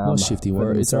 Not shifty for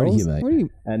word. It's already here, themselves. mate. What do you?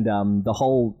 And the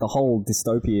whole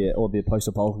dystopia or the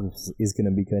post-apocalypse is going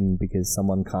to begin because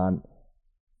someone can't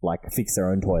like fix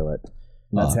their own toilet.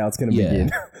 And that's how it's going to yeah.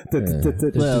 begin.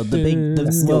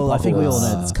 Well, Skill I think we all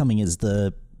apocalypse. know it's coming as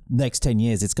the next 10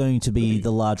 years. It's going to be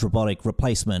the large robotic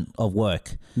replacement of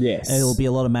work. Yes. There will be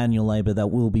a lot of manual labor that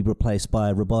will be replaced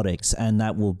by robotics, and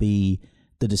that will be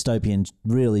the dystopian,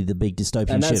 really the big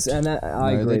dystopian shift. I No,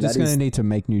 agree. they're just that going is- to need to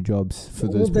make new jobs for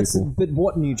Well, those that's- people. But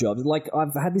what new jobs? Like,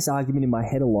 I've had this argument in my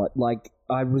head a lot. Like,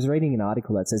 I was reading an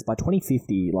article that says by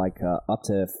 2050, like, up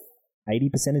to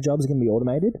 80% of jobs are going to be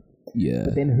automated. Yeah.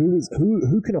 But then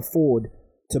who can afford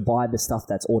to buy the stuff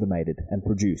that's automated and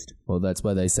produced? Well, that's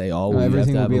why they say, oh, we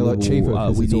everything have to will have be a lot cheaper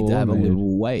 'cause we it's need all to have a automated.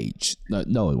 little wage.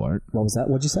 No, it won't. What was that?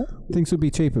 What'd you say? Things will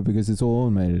be cheaper because it's all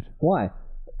automated. Why?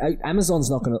 Amazon's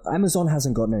not going to. Amazon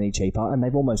hasn't gotten any cheaper, and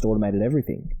they've almost automated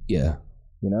everything. Yeah.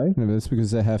 You know? No, but that's because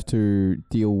they have to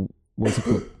deal. What's it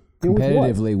called? Deal with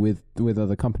what? Competitively with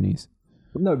other companies.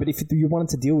 No, but if you wanted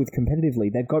to deal with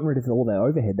competitively, they've gotten rid of all their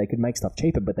overhead. They could make stuff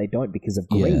cheaper, but they don't because of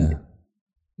greed.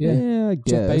 Yeah. I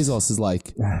Jeff guess. Bezos is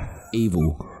like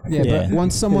evil. Yeah, Yeah. but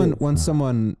once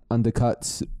someone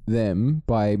undercuts them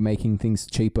by making things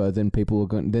cheaper, then people are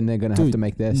going. Then they're going to have Dude, to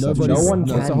make their nobody- stuff. No one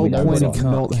cheaper. That's the can whole with point Amazon.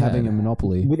 of not Can't. having a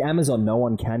monopoly. With Amazon, no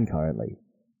one can currently.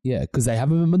 Yeah, because they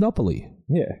have a monopoly.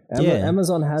 Yeah. Yeah.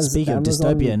 Amazon has. Speaking Amazon,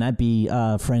 of dystopia, and that'd be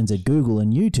friends at Google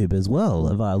and YouTube as well,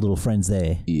 of our little friends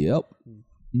there. Yep.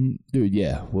 Dude,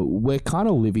 yeah, we're kind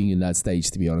of living in that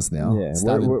stage, to be honest. Now, Yeah,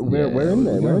 Started- we're in the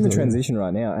yeah, we're in the yeah. transition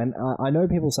right now, and I know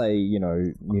people say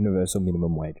universal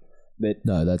minimum wage, but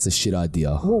No, that's a shit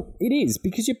idea. well, it is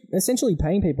because you're essentially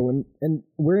paying people, and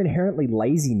we're inherently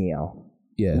lazy now.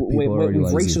 Yeah, people are already We've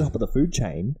reached lazy. the top of the food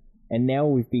chain, and now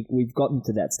we've gotten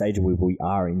to that stage where we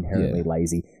are inherently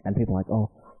lazy, and people are like, oh,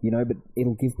 but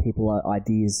it'll give people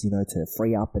ideas, to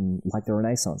free up and like the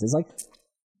Renaissance. It's like,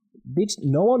 bitch,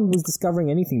 no one was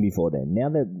discovering anything before then. Now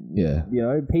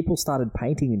that people started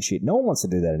painting and shit, no one wants to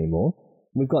do that anymore.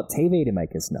 We've got TV to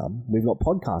make us numb. We've got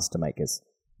podcasts to make us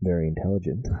very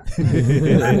intelligent.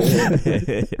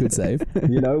 Good save.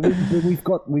 We've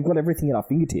got everything at our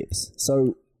fingertips.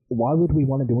 So why would we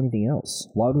want to do anything else?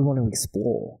 Why would we want to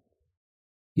explore?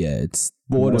 Yeah, it's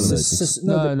Boredom. one of those things.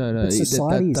 No. but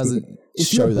society That is doesn't different. If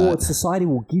show you're bored, that. society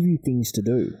will give you things to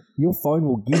do. Your phone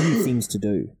will give you things to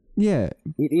do. Yeah,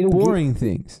 It'll boring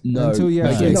things. No, until you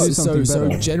okay, actually do so something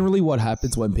better. generally what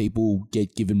happens when people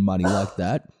get given money like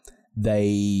that,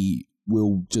 they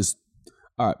will just,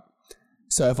 all right.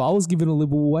 So if I was given a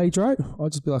livable wage, right,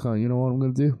 I'd just be like, oh, you know what I'm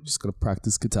going to do? I'm just going to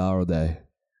practice guitar all day.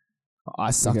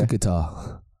 I suck at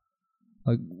guitar.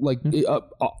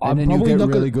 I'm then you'll probably get not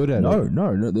really gonna, good at it.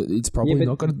 No. It's probably but-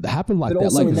 not going to happen like but that.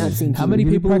 also Like, in that thinking, how many You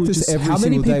people practice just, every how many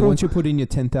single day. people? Once you put in your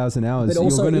 10,000 hours, But you're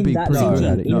also going to in be that pretty good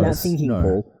at it. thinking, in No, that thinking, no.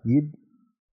 Paul, you'd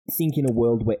think in a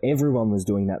world where everyone was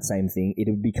doing that same thing, it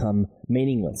would become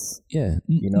meaningless. Yeah,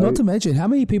 know? not to mention how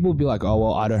many people would be like, oh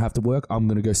well, I don't have to work. I'm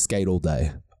going to go skate all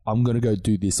day. I'm going to go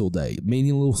do this all day.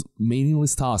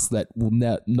 Meaningless tasks that will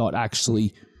not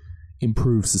actually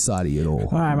improve society at all.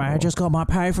 All right, mate, I just got my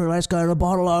pay for let's go to the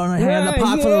bottle and hand the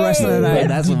park for the rest of the day. But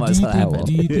That's what most happen.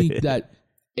 do you think that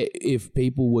if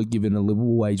people were given a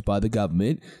livable wage by the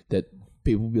government, that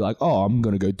people would be like, oh, I'm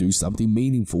going to go do something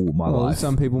meaningful with my Well, life?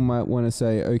 some people might want to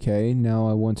say, okay, now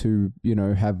I want to,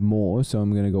 have more, so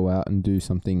I'm going to go out and do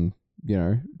something,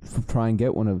 try and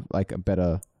get one of like a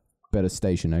better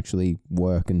station, actually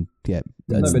work and get.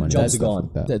 No, but money jobs and are stuff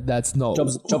gone. like that. That's not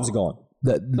Jobs are gone.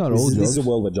 Not all This jobs. is a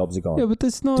world where jobs are gone. Yeah, but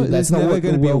there's not. Dude, that's there's not never what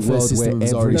going to the be a welfare world system where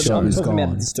is every already job I'm is talking gone.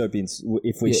 about dystopians.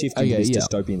 If we Yeah, shift into okay, this yeah.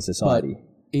 dystopian society,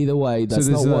 either way. That's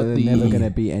so not there's what the never going to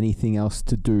be anything else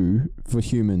to do for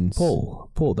humans.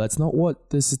 Paul, that's not what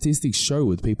the statistics show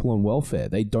with people on welfare.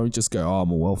 They don't just go, oh,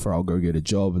 I'm on welfare, I'll go get a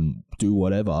job and do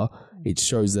whatever. It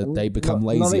shows that they become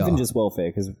lazier. Not even just welfare,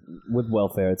 because with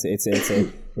welfare, it's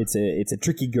a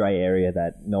tricky grey area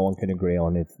that no one can agree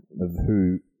on of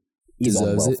who is on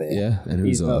deserves welfare. it, yeah, and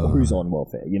who's on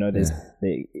welfare.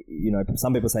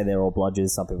 Some people say they're all bludgers.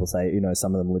 Some people say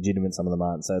some of them legitimate, some of them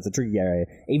aren't. So it's a tricky area.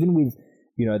 Even with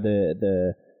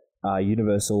the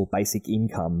universal basic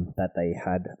income that they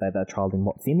had, that trialed in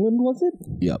Finland, was it?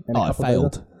 Yeah. And a Oh, it couple of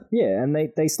failed. other- Yeah, and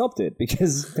they stopped it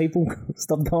because people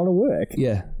stopped going to work.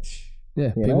 Yeah.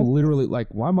 Yeah. You People know? literally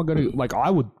why am I going to I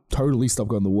would totally stop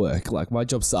going to work. Like, my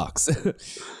job sucks.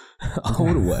 I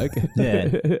want to work.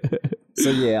 Yeah. So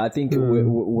yeah, I think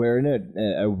we're in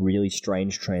a really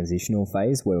strange transitional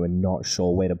phase where we're not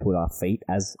sure where to put our feet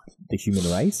as the human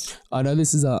race. I know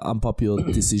this is an unpopular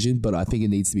decision, but I think it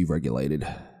needs to be regulated.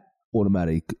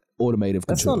 Automative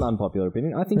That's control. not an unpopular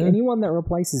opinion. I think anyone that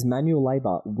replaces manual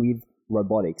labor with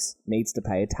robotics needs to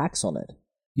pay a tax on it,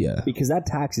 Yeah. because that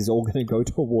tax is all going to go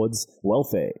towards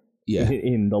welfare Yeah.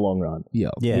 in the long run, Yeah.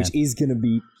 Yeah. which is going to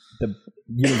be the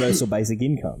universal basic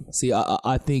income. See,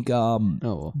 I think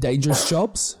well. dangerous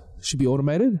jobs should be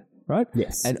automated, right?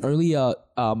 Yes. And only a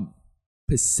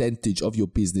percentage of your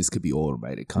business could be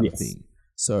automated, kind of Yes. thing.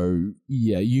 So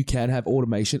yeah, you can have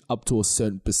automation up to a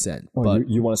certain percent, but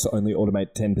you want us to only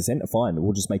automate 10%? Fine,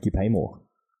 we'll just make you pay more.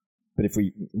 But if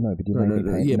we No,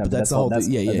 but that's the whole what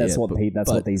thing. Yeah, that's yeah, what but-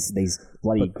 what these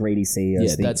bloody greedy CEOs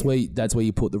yeah, think. that's where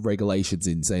you put the regulations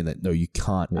in, saying that no, you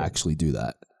can't actually do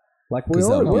that. Like 'Cause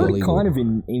that would be we're illegal. kind of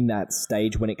in that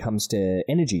stage when it comes to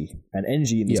energy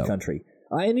in this Yeah. country.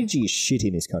 Our energy is shit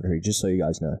in this country, just so you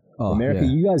guys know. Oh, America,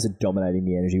 yeah. you guys are dominating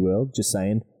the energy world, just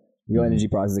saying. Your energy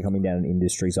prices are coming down and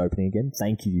industry's opening again.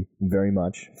 Thank you very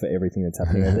much for everything that's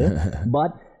happening over there.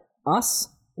 But us,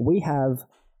 we have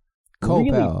Coal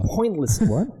really power. pointless...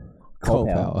 What? Coal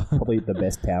power. Probably the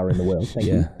best power in the world. Thank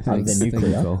you. Yeah, Other thanks. than Thank you,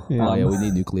 nuclear. Phil. Oh yeah, we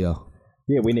need nuclear.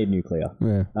 Yeah, we need nuclear.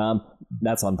 Yeah.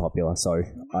 That's unpopular, so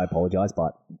I apologize,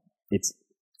 but it's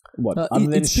what No, other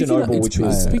than it's picking up- Chernobyl, it's which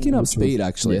was picking up which speed. was-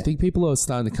 Actually, yeah. I think people are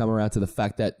starting to come around to the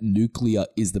fact that nuclear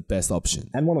is the best option.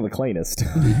 and one of the cleanest.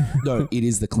 No, it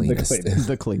is the cleanest. cleanest.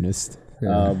 The cleanest.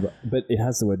 But it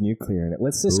has the word nuclear in it.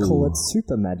 Let's just call it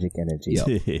super magic energy.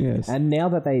 Yep. Yes. And now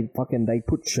that they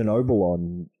put Chernobyl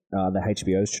on the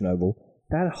HBO's Chernobyl,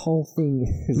 that whole thing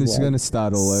is It's like going to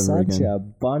start all over such again. a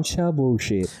bunch of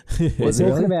bullshit. We're Was it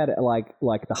talking really? about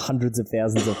like the hundreds of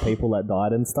thousands of people that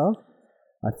died and stuff.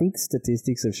 I think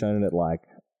statistics have shown it at like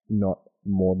not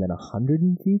more than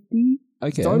 150.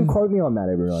 Okay. Don't quote me on that,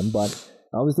 everyone, but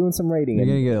I was doing some reading You're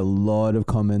and going to get a lot of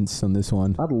comments on this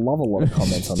one. I'd love a lot of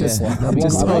comments on this one. I'm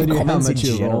just I'd love telling you how comments in much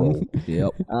you're general. wrong.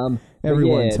 Yep. But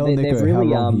Everyone, yeah, tell they've Nico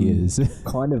really, how wrong he is.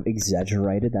 kind of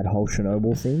exaggerated that whole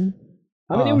Chernobyl thing.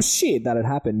 I mean, it was shit that had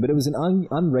happened, but it was an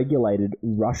unregulated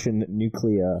Russian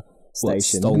nuclear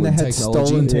station. stolen And they had technology?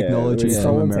 stolen Yeah, technology it was from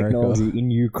stolen America. technology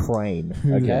in Ukraine.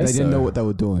 Okay, They didn't know what they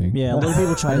were doing. Yeah, a lot of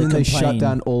people try And to then they complain. shut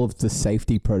down all of the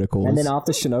safety protocols. and then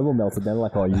after Chernobyl melted, they're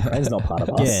like, "Oh, Ukraine's not part of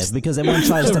us." Yeah, because everyone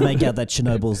tries to make out that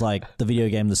Chernobyl's like the video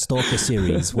game The Stalker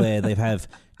series, where they have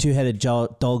two-headed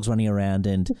dogs running around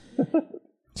and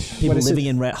people it's living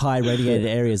in high radiated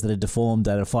areas that are deformed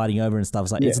that are fighting over and stuff.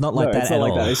 It's like it's not like that it's at not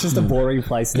like all. That. It's just a boring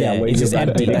place now Yeah, where it's your just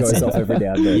empty, battery that's goes it. off every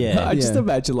now and then. Yeah. I just Yeah.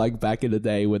 imagine like back in the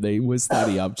day when they were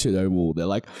starting up Chernobyl, they're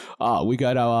like, we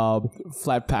got our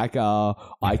flat pack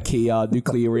IKEA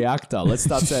nuclear reactor. Let's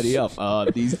start setting up.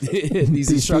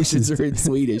 These instructions are in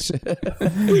Swedish.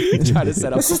 Trying to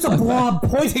set up. It's just a blob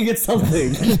pointing at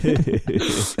something.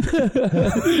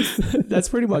 That's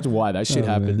pretty much why that shit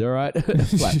happened. All right,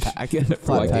 flat pack.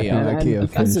 Flat pack, IKEA. yeah. IKEA, And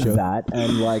because of pretty sure. that,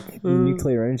 and like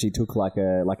nuclear energy took like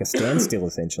a standstill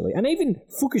essentially, and even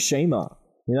Fukushima,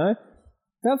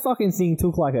 that fucking thing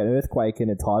took like an earthquake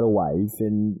and a tidal wave,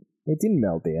 and it didn't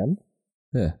melt down.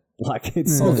 Yeah. Like it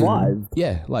survived.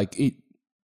 Yeah, like it.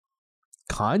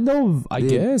 Kind of, I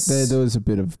guess. There was a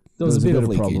bit of There was a bit of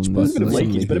leakage, problem. but- There's a bit of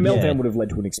Listen, leakage, but a yeah. meltdown would have led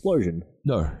to an explosion.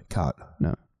 No, can't.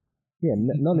 No. Yeah,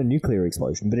 not a nuclear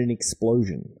explosion, but an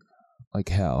explosion. Like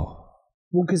how?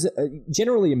 Well, because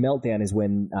generally a meltdown is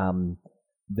when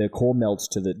the core melts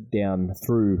down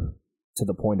through to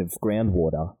the point of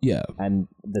groundwater, Yeah. and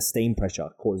the steam pressure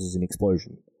causes an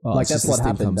explosion. Oh, Like it's that's just the what steam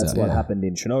happened. comes That's out, what yeah. happened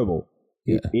in Chernobyl.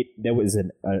 Yeah. There was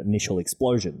an initial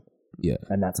explosion, Yeah.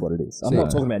 and that's what it is. I'm So, not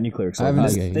talking about nuclear I haven't-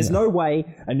 explosion. Okay, There's yeah. no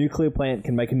way a nuclear plant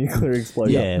can make a nuclear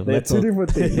explosion. Yeah, They're let's two all-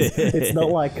 different things. It's not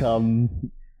like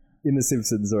in The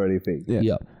Simpsons or anything. Yeah.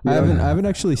 Yeah. I haven't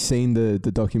actually seen the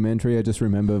documentary. I just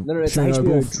remember No, it's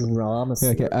Chernobyl. HBO drama Yeah,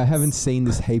 series. okay, I haven't seen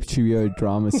this HBO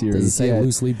drama Does it series. say yet.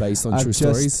 loosely based on true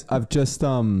stories?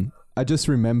 I just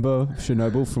remember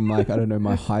Chernobyl from like I don't know,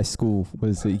 my high school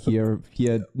was a year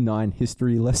 9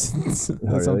 history lessons or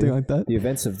Oh, something really? like that. The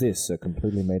events of this are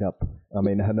completely made up. I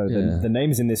mean, no, Yeah. the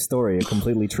names in this story are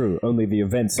completely true. Only the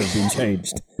events have been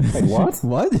changed. Like, what?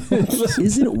 What?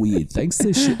 Isn't it weird? Thanks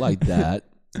to shit like that,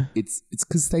 it's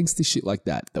because thanks to shit like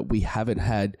that we haven't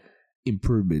had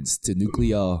improvements to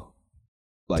nuclear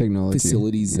Technology,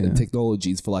 facilities yeah. and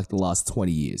technologies for like the last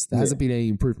 20 years. There hasn't been any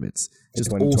improvements.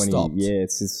 Just all 2020, stopped. Yeah,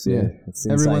 it's Yeah. it's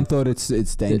insane. Everyone thought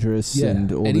it's dangerous Yeah.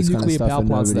 and all Any this kind of nuclear stuff. power and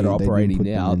plants that are they didn't operating put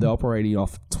them now, in. they're operating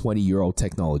off 20-year-old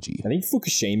technology. I think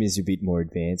Fukushima is a bit more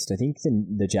advanced. I think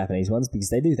than the Japanese ones because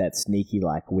they do that sneaky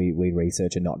like we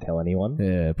research and not tell anyone.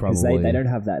 Yeah, Because probably. they don't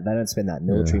have that. They don't spend that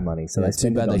military money. So Yeah, they too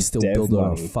spend bad it on they still dev build it on a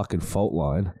money. fucking fault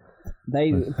line.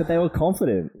 But they were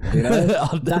confident.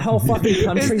 That whole fucking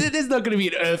country. There's not going to be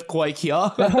an earthquake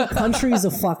here. That whole country is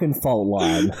a fucking fault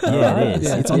line. Yeah, it is.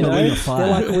 Yeah, It's on You the know? ring of fire.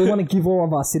 They're like, we want to give all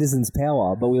of our citizens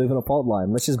power, but we live in a fault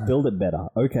line. Let's just build it better.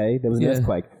 Okay, there was an Yeah.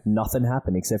 earthquake. Nothing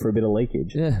happened except for a bit of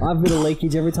leakage. Yeah. I have a bit of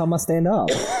leakage every time I stand up.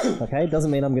 Okay,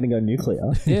 doesn't mean I'm going to go nuclear.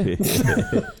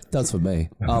 Yeah, does for me.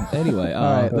 Anyway,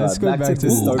 All right, let's go back back to to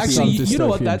dystopian. actually, some you know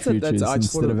what? dystopian That's futures I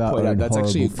just want instead to of our point out own that's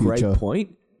actually a horrible great future. point.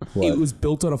 It was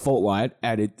built on a fault line,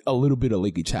 and a little bit of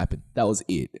leakage happened. That was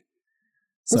it.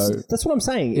 So That's what I'm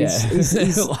saying. Yeah.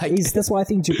 Like- That's why I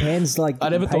think Japan's like. I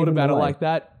never thought paving about the it way. like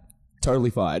that.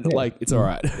 Totally fine. Like it's all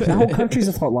right. The whole country's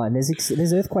a fault line.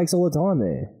 There's earthquakes all the time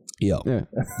there. Yeah. Yeah.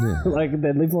 Like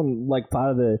they live on like part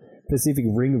of the Pacific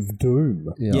Ring of Doom.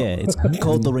 Yeah, it's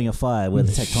called the Ring of Fire where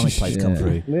the tectonic plates come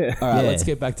through. Yeah. All right, Yeah. let's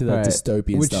get back to that All right.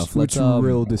 dystopian Which stuff. which Let's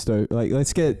real dystopian? Like,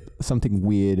 let's get something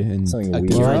weird and Something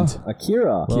Akira? weird.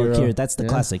 Akira. Well, Akira. Akira, that's the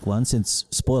classic one. Since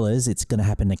spoilers, it's going to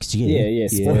happen next year. Yeah.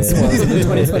 Spoilers. The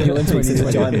 2020 Olympics is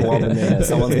a giant blob in there.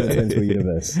 Someone's going to turn into a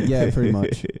universe. yeah, pretty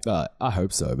much. I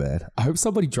hope so, man. I hope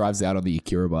somebody drives out on the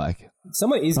Akira bike.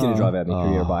 Someone is going to drive out in a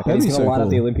Akira bike and that'd he's be going to so light up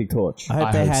cool. the Olympic torch. I hope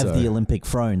I they hope have so. the Olympic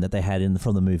throne that they had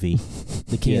from the movie,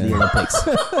 the key of the Olympics.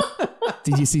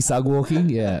 Did you see Sug walking?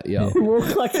 Yeah. He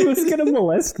walked like he was going to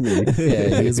molest me.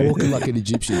 Yeah, he was walking like an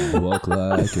Egyptian. Walk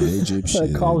like an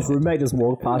Egyptian. Kyle's roommate just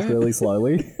walked past really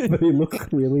slowly, but he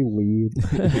looked really weird.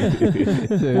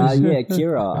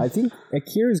 Akira. I think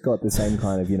Akira's got the same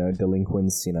kind of,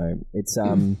 delinquents, It's,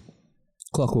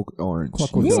 Clockwork Orange.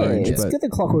 Clockwork yeah, Orange, it's but- got the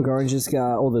Clockwork Orange. It's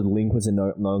got all the delinquents are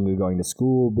no longer going to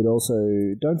school, but also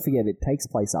don't forget it takes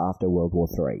place after World War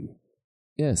III.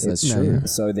 Yes, that's No, true. no.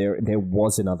 So there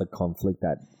was another conflict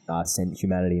that sent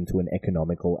humanity into an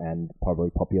economical and probably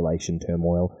population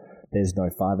turmoil. There's no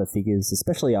father figures,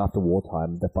 especially after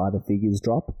wartime. The father figures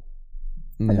drop,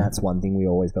 and that's one thing we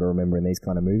always got to remember in these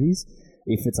kind of movies.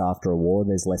 If it's after a war,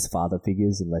 there's less father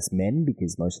figures and less men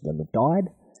because most of them have died.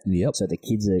 Yep. So the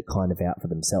kids are kind of out for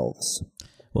themselves.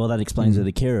 Well, that explains with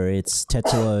Akira. It's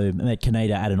Tetsuo met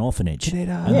Kaneda at an orphanage.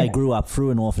 And they grew up through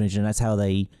an orphanage, and that's how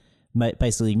they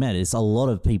basically met. It's a lot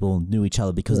of people knew each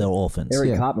other because they were orphans.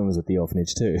 Eric Cartman was at the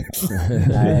orphanage too.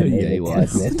 Yeah, he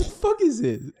was. What the fuck is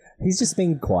it? He's just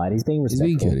being quiet. He's being He's respectful.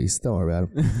 being goodies. Don't worry about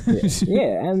him.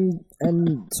 Yeah,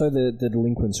 and so the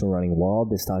delinquents are running wild.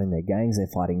 They're starting their gangs. They're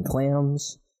fighting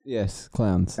clowns. Yes,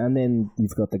 clowns. And then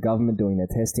you've got the government doing their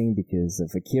testing because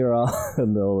of Akira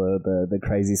and all the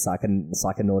crazy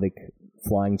psychonautic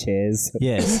flying chairs.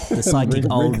 Yes, the psychic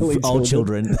Wrinkly old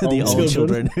children. The old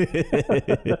children.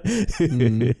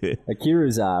 Akira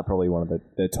is probably one of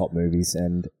the top movies,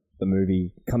 and the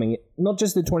movie coming, not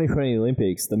just the 2020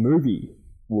 Olympics, the movie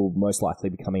will most likely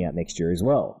be coming out next year as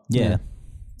well. Yeah.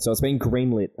 So it's been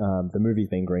greenlit. The movie's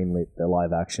been greenlit, the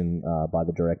live action, by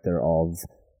the director of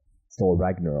Thor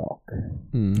Ragnarok.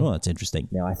 Oh, that's interesting.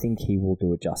 Now, I think he will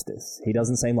do it justice. He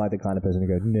doesn't seem like the kind of person to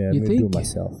go, no, I'm You going to do it think?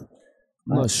 myself.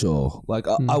 I'm not sure. Like,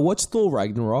 I watched Thor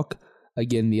Ragnarok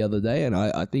again the other day, and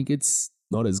I think it's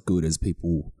not as good as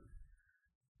people,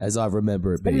 as I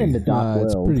remember it Better than the being. Dark World.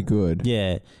 It's pretty good.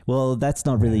 Yeah. Well, that's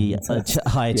not really a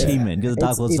high achievement because the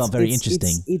Dark World's not very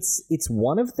interesting. It's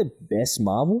one of the best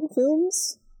Marvel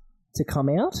films to come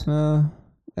out.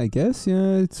 I guess,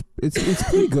 yeah, it's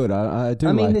pretty good. I do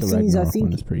I mean, like the the thing is, I Ragnarok think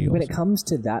one. It's pretty when awesome. it comes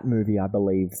to that movie, I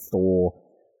believe Thor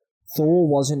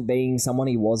wasn't being someone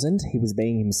he wasn't. He was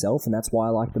being himself, and that's why I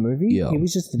like the movie. Yeah. He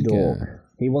was just a dork.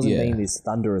 He wasn't Yeah. being this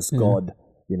thunderous god,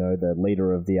 the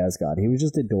leader of the Asgard. He was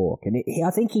just a dork, and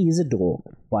I think he is a dork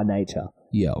by nature.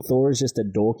 Yeah. Thor is just a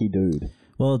dorky dude.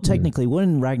 Well, technically,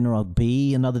 wouldn't Ragnarok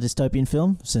be another dystopian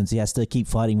film since he has to keep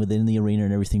fighting within the arena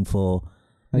and everything for...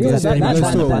 I Yeah, guess that- he that's goes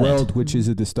fine to a with that. world which is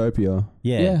a dystopia.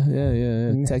 Yeah.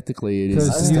 Yeah. Technically, it is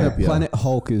a Because dystopia. Planet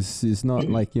Hulk is not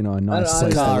like a nice I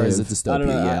place to Sakaar is a live. dystopia. I don't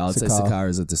know, Yeah, I'll say Sakaar. Sakaar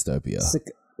is a dystopia.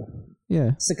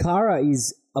 Yeah, Sakara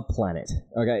is a planet.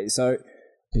 Okay, so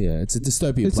Yeah, it's a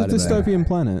dystopian it's a planet. dystopian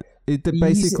planet. It we're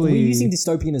basically using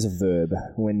dystopian as a verb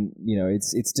when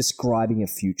it's describing a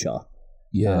future.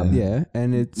 Yeah. yeah,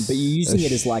 and it's But you're using a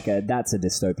it as like that's a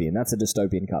dystopian. That's a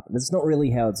dystopian cut. That's not really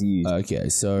how it's used. Okay,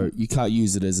 so you can't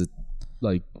use it as a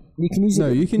like. You can use it. No,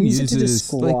 you can use use it to it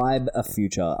as, like- describe a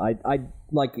future. I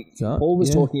like Can't? Paul was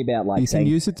Yeah. talking about like You can saying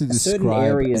use it to a certain describe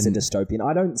area is a and- dystopian.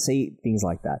 I don't see things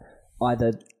like that.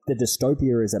 Either the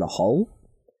dystopia is at a whole,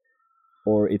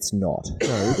 or it's not.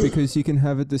 no, because you can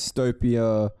have a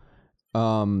dystopia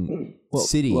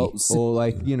city or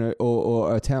like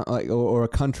or a town or a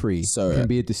country So, can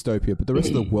be a dystopia, but the rest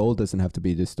of the world doesn't have to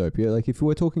be a dystopia. Like if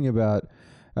we're talking about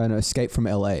an Escape from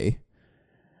LA,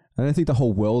 I don't think the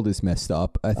whole world is messed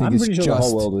up. I think I'm it's pretty sure just the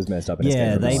whole world was messed up. In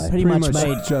Yeah, Escape from they LA. pretty much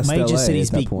made just major LA cities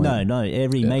at that be point. no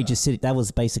every major city. That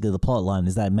was basically the plot line.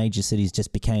 Is that major cities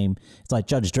just became it's like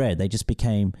Judge Dredd. They just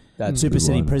became That's a super good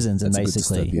city one. prisons and That's a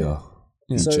good basically dystopia.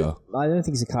 Future. So I don't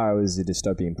think Sakara was a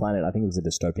dystopian planet. I think it was a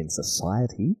dystopian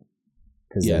society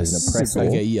because there was an oppressor.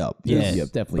 Okay. Yep. yeah,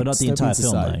 Definitely. but not the Dystopian entire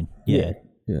society. film. Though. Yeah.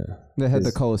 Yeah. they had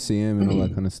the Colosseum and all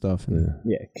that kind of stuff. And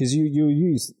Yeah, because you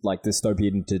use like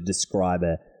dystopian to describe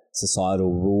a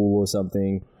societal rule or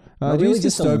something. I'd really use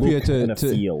just a dystopia look and a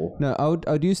feel. No,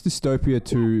 I'd use dystopia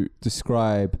to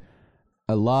describe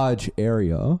a large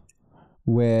area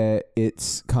where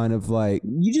it's kind of like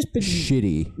You just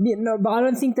shitty yeah, no, but I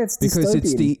don't think that's because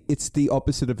dystopian. it's the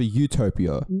opposite of a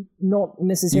utopia. Not You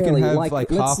necessarily. can have like half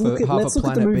let's look a at the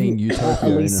planet movie being utopia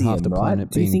Elysium, and half the right? planet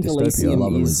Do you being think dystopia. Elysium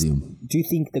Love is? Elysium. Do you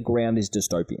think the ground is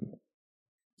dystopian?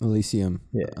 Elysium.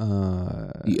 Yeah.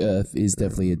 The Earth is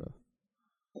definitely.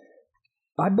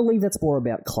 I believe that's more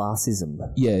about classism.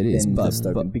 Yeah, it is. than But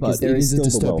dystopian, because there it is is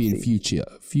a still the dystopian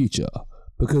wealthy. future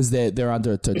because they're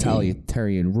under a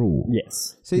totalitarian rule.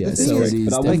 Yes. See, Yeah, the thing so is, it is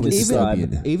But I definitely wouldn't describe,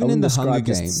 dystopian. even I in the wouldn't Hunger describe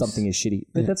just Games, something is shitty.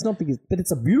 But that's not because. But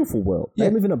it's a beautiful world. Yeah.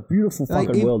 They live in a beautiful like,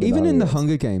 fucking world. even in the Hunger.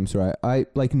 Hunger Games, right? I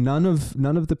like none of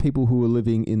the people who were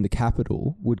living in the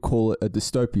capital would call it a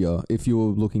dystopia if you were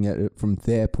looking at it from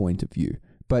their point of view.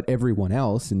 But everyone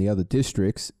else in the other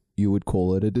districts, you would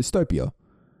call it a dystopia.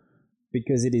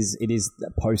 Because it is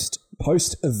the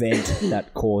post event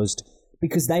that caused,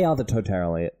 because they are the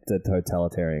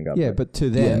totalitarian government. Yeah, but to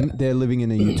them, they're living in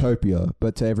a utopia.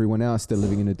 But to everyone else, they're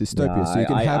living in a dystopia. No, so you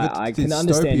can have I a can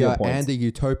understand your dystopia point. and a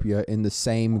utopia in the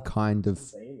same kind of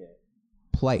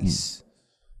place.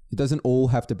 It doesn't all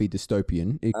have to be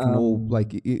dystopian. It can all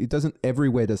like it doesn't.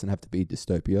 Everywhere doesn't have to be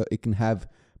dystopia. It can have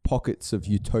pockets of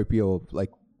utopia or like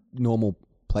normal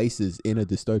places in a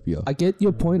dystopia. I get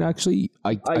your point. Actually,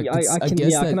 I guess I can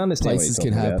that understand what places you're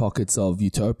can talking have about. pockets of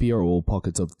utopia or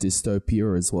pockets of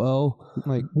dystopia as well.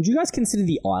 Like Would you guys consider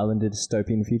the island a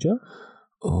dystopian future?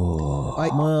 Oh,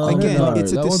 Well, I don't again, know.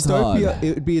 it's a That one's dystopia. hard.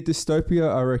 It would be a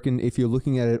dystopia, I reckon, if you're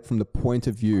looking at it from the point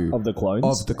of view Of the clones?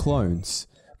 of the clones,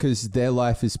 because their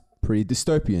life is pretty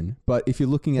dystopian. But if you're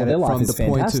looking at Their it life from is the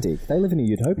point of fantastic. They live in a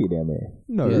utopia down there.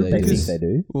 no, Yeah, they They because think they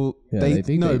do. well, Yeah, they they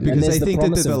think no they do. because And they there's the think that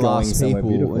promise they're the of going last somewhere people,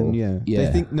 beautiful. and Yeah.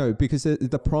 they think no because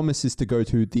the promise is to go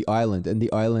to the island, and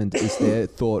the island is their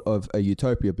thought of a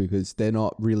utopia because they're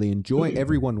not really enjoying.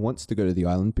 Everyone wants to go to the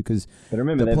island because But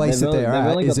remember, the place that they've they're at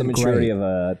only got the isn't maturity great. of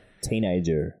a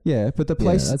teenager. Yeah, but the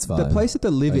place that's the fine. place that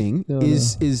they're living no,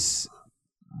 is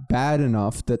bad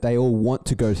enough that they all want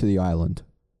to go to the island.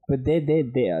 But they're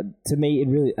to me, it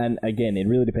really, and again, it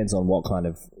really depends on what I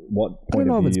point don't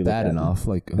know of if view it's you look bad at. enough.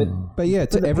 Like, But yeah,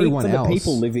 to For the everyone else, the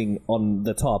people living on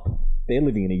the top, they're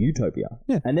living in a utopia.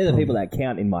 Yeah. And they're the people that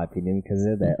count, in my opinion, because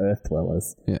they're the earth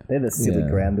dwellers. Yeah. They're the silly Yeah.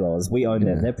 ground dwellers. We own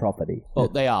them. They're property. well,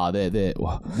 they are. They're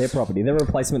well, They're property. They're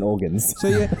replacement organs. so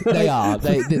yeah, they are.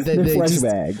 They're They're flesh just,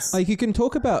 bags. like you can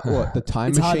talk about what the time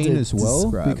It's hard machine to as well,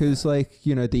 describe. because like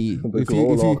you know the The if you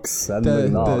Glorlocks and the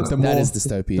Nogs. the that more is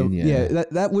dystopian. the-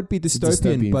 that would be a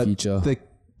dystopian, dystopian but future.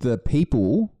 the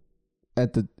people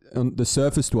at the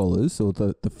surface dwellers or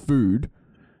the food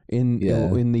in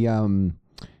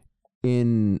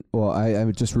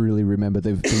I just really remember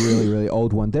the really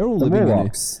old one. They're all The living in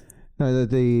Morlocks.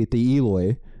 the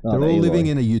Eloy. Oh, They're the all living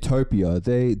Eloy. in a utopia.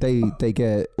 They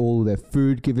get all their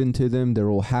food given to them. They're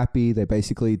all happy. They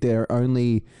basically their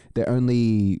only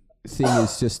thing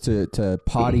is just to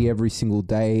party every single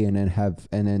day and then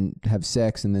have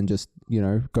sex and then just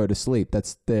go to sleep.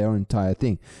 That's their entire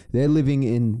thing. They're living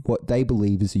in what they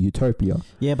believe is a utopia.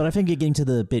 Yeah, but I think you're getting to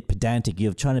the bit pedantic.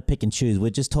 You're trying to pick and choose. We're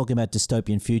just talking about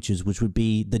dystopian futures, which would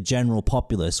be the general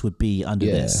populace would be under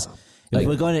Yeah. this. Like-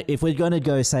 If we're going to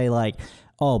go say like,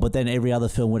 oh, but then every other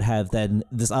film would have then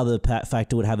this other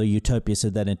factor would have a utopia, so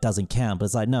then it doesn't count. But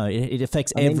it's like no, it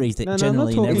affects I mean, everything. No, I'm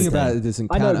generally, not in talking everything. about it doesn't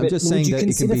I count. know, I'm but just would saying you that it can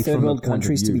consider be third from a world point of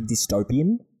countries to be view.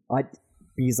 dystopian?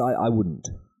 Because I wouldn't.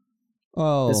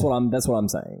 Oh, That's what I'm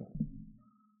saying.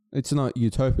 it's not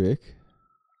utopic.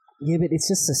 Yeah, but it's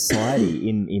just society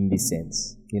in this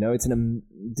sense. It's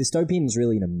dystopian is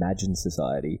really an imagined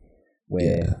society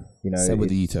where Same with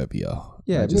the utopia.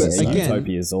 Yeah, Just but like- again-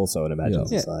 utopia is also an imagined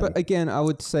Yeah, society. but again, I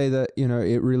would say that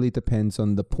it really depends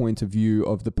on the point of view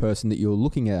of the person that you're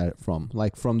looking at it from.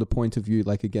 Like from the point of view,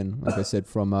 like I said,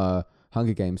 from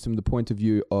Hunger Games, from the point of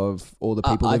view of all the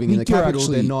people I living in the think you're capital,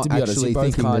 they're not to be honest, actually you're both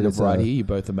thinking kind that of right here. You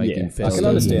both are making I fairly can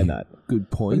understand that. good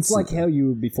But points. it's like how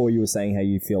before you were saying how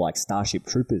you feel like Starship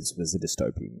Troopers was a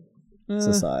dystopian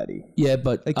society. Yeah,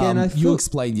 but Again, I you feel-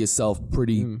 explained yourself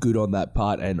pretty good on that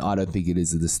part, and I don't think it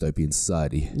is a dystopian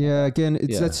society. Yeah, again,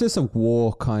 Yeah. that's just a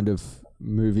war kind of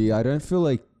movie. I don't feel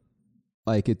like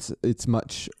it's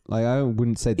much like I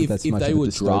wouldn't say that that's If much they of a were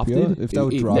dystopia. drafted, If they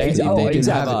were if drafted, they didn't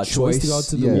exactly. have a choice to go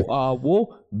to the war,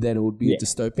 then it would be a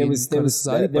dystopian There was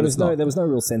society. there but was it's no not. there was no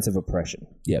real sense of oppression.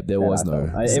 Yeah, there was I no.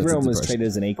 felt. sense of Everyone was depression. treated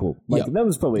as an equal. Like Yeah. that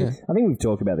was probably. Yeah. I think we've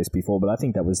talked about this before, but I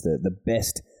think that was the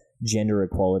best gender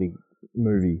equality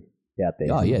movie out there.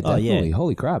 Oh yeah, Oh, yeah. definitely.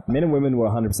 Holy crap! Men and women were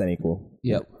 100% equal.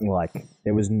 Yep. Like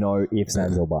there was no ifs,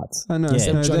 ands, or buts. I know. Yeah.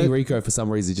 Except no, Johnny that- Rico, for some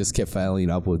reason, just kept failing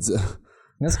upwards.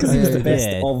 That's because he was the best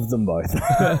Yeah. of them both.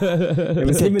 It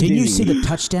was him and Did you Dizzy. see the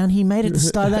touchdown he made at the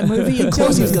start of that movie? Of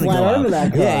course he was going to Flat go over up.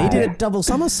 that guy. Yeah, he did a double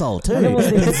somersault too. And it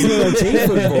wasn't even zero G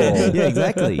football. Yeah,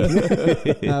 exactly.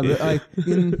 but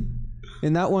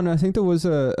in that one, I think there was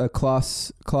a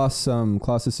class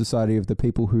of society of the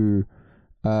people who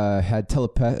had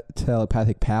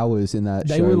telepathic powers in that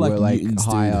They show were like mutants,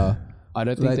 higher. dude. I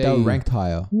don't think Like, they were ranked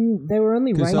higher. They were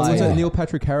only Because ranked. Neil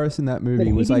Patrick Harris in that But movie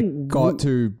he was like didn't got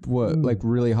to like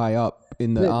really high up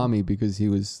in the But- army because he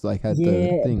was like had the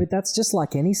Yeah, thing. but that's just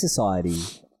like any society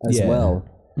as Yeah. well.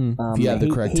 If you have the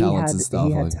correct talents and stuff,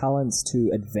 He had like- talents to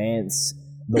advance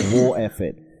the war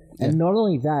effort. And not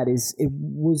only that, it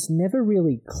was never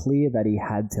really clear that he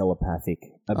had telepathic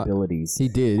abilities. He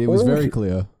did. It was All very he-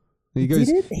 clear. He goes.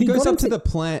 Did it? He He goes got up to into- the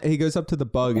plant. He goes up to the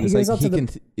bug, and He it's goes like up he to can.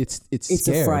 the- It's It's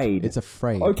scared. afraid. It's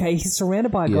afraid. Okay, he's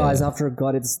surrounded by guys Yeah. after it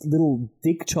got its little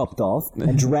dick chopped off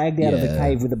and dragged out of the Yeah.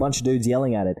 cave with a bunch of dudes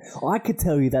yelling at it. I could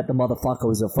tell you that the motherfucker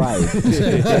was afraid.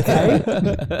 Okay?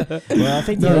 Well, I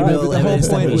think No, the but real the whole evidence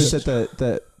that point we was should-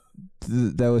 that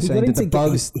they were He saying got that the into-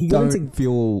 bugs he got don't into-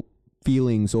 feel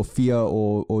feelings or fear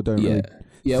or don't really.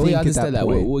 Yeah, think we at understand that.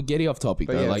 point. We're getting off topic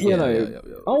though. yeah, Like, You know,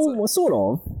 oh, well, sort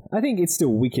of. I think it's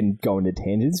still we can go into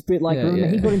tangents, but like Yeah, remember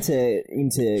yeah. he got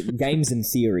into games and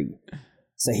theory,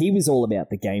 so he was all about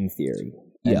the game theory.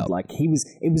 And Yeah. like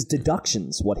it was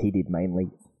deductions what he did mainly.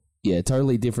 yeah,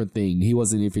 totally different thing. He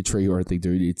wasn't infantry or anything,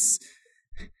 dude. It's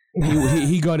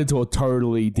he got into a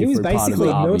totally He different was part of basically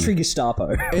the a army. military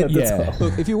Gestapo. at the Yeah. top.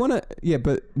 Look, if you want to,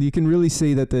 but you can really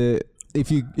see that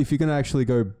if you're going to actually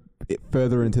go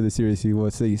further into the series, you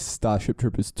will see Starship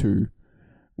Troopers 2,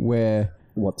 where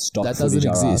what stock That footage doesn't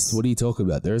are exist. us. What are you talking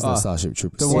about? There is no Starship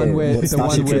Troopers. the one where what the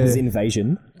Starship one Troopers where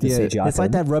Invasion, the Yeah, CGI It's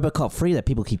like film. that RoboCop 3 that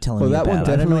people keep telling well, me that about. one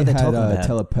I don't know what definitely they're had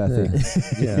talking about.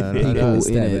 telepathic Yeah, I people in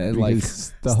understand, it man. Like,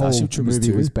 because the whole Starship Troopers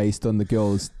movie 2. was based on the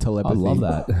girls' I telepathy. love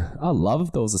that. I love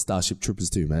if there was a Starship Troopers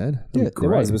too, man. Yeah, There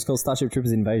was. It was called Starship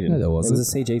Troopers Invasion. No, there It wasn't.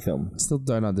 was a CG film. I still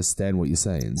don't understand what you're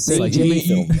saying. It's CG like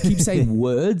film. you keep saying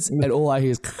words, and all I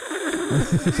hear is.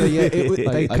 So yeah,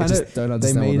 they I kind just of don't they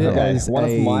understand made what it that as One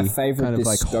of my a favorite kind of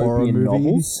like horror dystopian movie.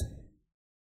 novels,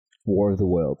 War of the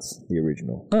Worlds, the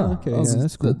original. Oh, okay, that was, yeah,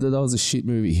 that's cool. that was a shit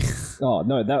movie. Oh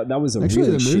no, that was a Actually,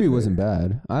 really the shit movie wasn't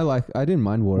bad. I didn't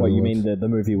mind War of What the you Worlds. mean the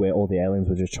movie where all the aliens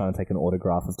were just trying to take an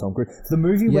autograph of Tom Cruise? The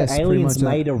movie where Yes, pretty aliens much that.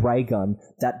 made a ray gun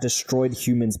that destroyed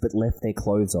humans but left their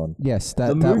clothes on. Yes, that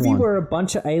The that movie one. where a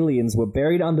bunch of aliens were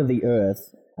buried under the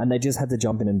earth and they just had to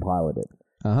jump in and pilot it.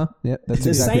 Yeah, that's The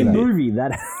exactly same that. movie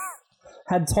that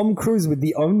had Tom Cruise with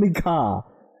the only car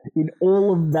in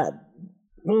all of that.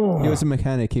 Ugh. He was a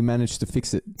mechanic. He managed to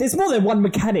fix it. There's more than one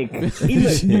mechanic in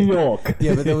New York.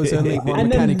 Yeah, but there was only one And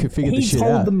mechanic then who figured the he shit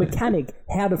told out. the mechanic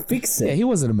how to fix it. Yeah, he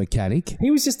wasn't a mechanic.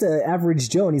 He was just an average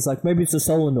Joe, and he's like, maybe it's a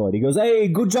solenoid. He goes, hey,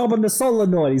 good job on the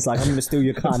solenoid. He's like, I'm going to steal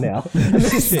your car now. And then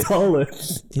he stole it.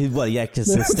 He acted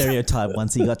as a stereotype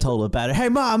once he got told about it. Hey,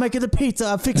 Ma, I'm making the pizza.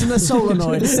 I'm fixing the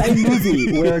solenoid. The same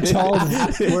movie where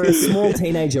a small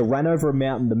teenager ran over a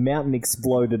mountain, the mountain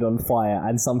exploded on fire,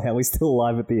 and somehow he's still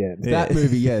alive at the end. That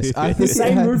movie, yes. I think The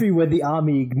same movie where the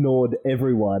army ignored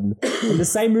everyone. And the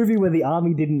same movie where the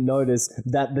army didn't notice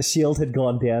that the shield had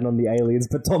gone down on the aliens,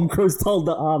 but Tom Cruise told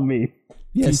the army.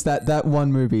 Yes, that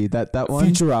one movie, that one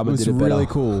Futurama was did it better. really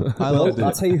cool. I loved I'll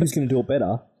it. tell you who's going to do it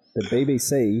better. The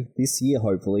BBC, this year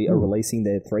hopefully, are releasing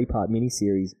their 3-part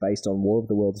miniseries based on War of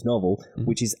the Worlds novel,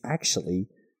 which is actually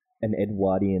an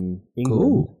Edwardian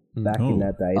England back in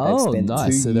that day. They've spent 2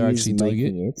 nice. So they're years actually doing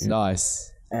making it.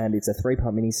 Nice. And it's a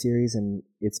 3-part miniseries, and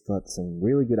it's got some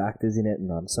really good actors in it, and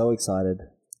I'm so excited.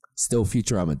 Still,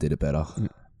 Futurama did it better.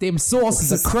 Them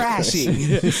sauces are crashing.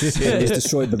 It's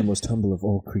destroyed the most humble of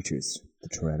all creatures, the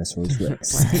Tyrannosaurus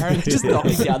Rex. Just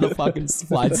knocking down the fucking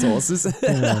flight sauces.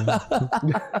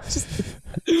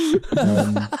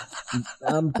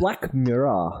 Black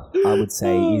Mirror, I would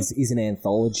say, is an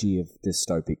anthology of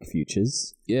dystopic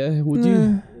futures. Yeah, would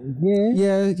you?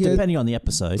 Yeah. Yeah. Depending on the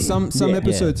episode. Some Yeah.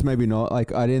 episodes maybe not.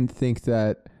 Like I didn't think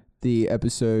that the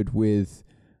episode with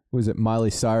was it Miley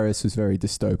Cyrus was very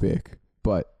dystopic,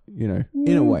 but you know,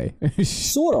 in a way.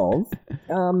 Sort of.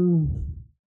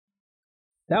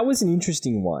 That was an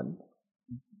interesting one.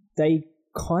 They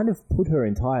kind of put her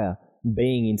entire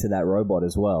being into that robot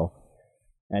as well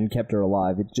and kept her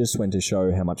alive. It just went to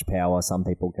show how much power some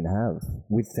people can have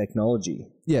with technology,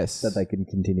 Yes. that they can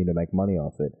continue to make money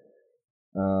off it.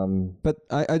 But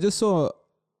I just saw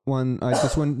one. I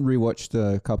just went and rewatched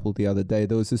a couple the other day.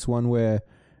 There was this one where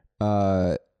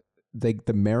the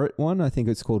merit one, I think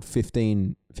it's called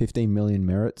 15 million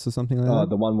merits or something like Oh, that.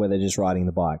 the one where they're just riding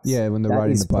the bikes. Yeah, when they're That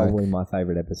riding is the bike. probably my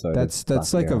favorite episode. That's of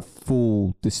like Black a Mirror.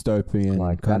 full dystopian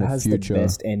Like, kind that of has future. the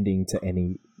best ending to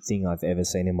anything I've ever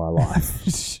seen in my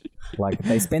life. Like,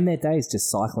 they spend their days just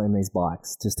cycling these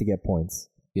bikes just to get points.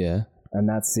 Yeah. And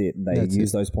that's it. They That's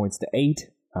use it. those points to eat.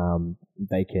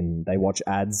 They watch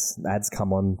ads. Ads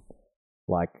come on,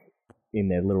 like, in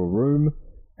their little room.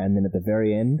 And then at the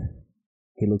very end,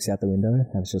 he looks out the window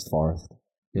and it's just forest.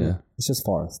 Yeah. It's just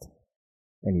forest.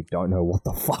 And you don't know what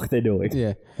the fuck they're doing.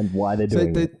 Yeah. And why they're So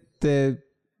doing it. they're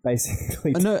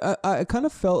Basically. I know. I kind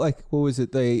of felt like, what was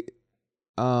it?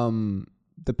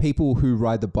 The people who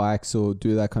ride the bikes or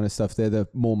do that kind of stuff, they're the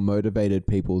more motivated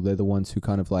people. They're the ones who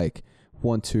kind of like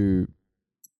want to.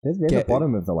 They're the get-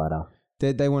 bottom of the ladder.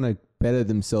 They want to better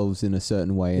themselves in a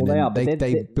certain way, and Well, they then are, but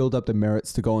they they're- build up the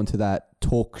merits to go into that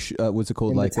talk. What's it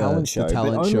called? In Like the talent show. The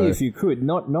talent but only show. if you could.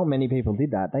 Not many people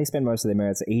did that. They spend most of their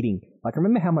merits eating. Like,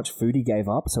 remember how much food he gave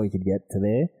up so he could get to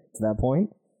that point?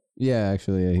 Yeah,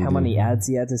 actually, yeah. he How did. many ads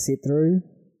he had to sit through?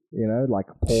 You know, like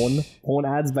porn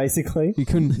ads, basically. You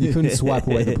couldn't swipe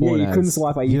away the porn Yeah, you ads. couldn't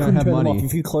swipe. You don't couldn't have turn them money. off.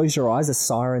 If you close your eyes, a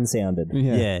siren sounded.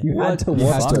 Yeah. You had to You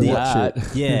watch had to it. watch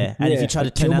it. Yeah. And if Yeah. you try to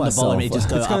turn Kill down the volume, it myself. just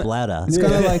go It's up kinda- louder.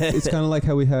 It's kind of like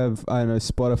how we have, I don't know,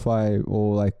 Spotify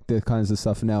or like the kinds of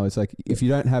stuff now. It's like if you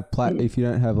don't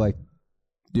have like,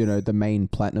 you know, the main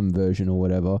platinum version or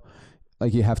whatever,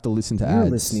 like you have to listen to You're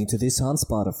ads. listening to this on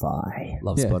Spotify.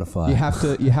 Love Yeah. Spotify.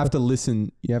 You have to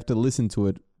listen. You have to listen to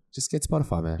it. Just get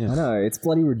Spotify, man. Yeah. I know, it's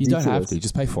bloody You ridiculous. don't have to.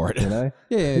 Just pay for it. You know?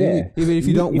 Yeah. Even if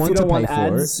you don't want to pay for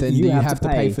ads, it, then you have to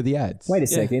pay for the ads. Wait a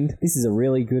second. This is a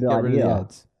really good Get rid of the idea.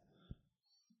 ads.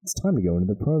 It's time to go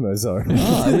into the promo zone.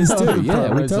 Oh, it is too.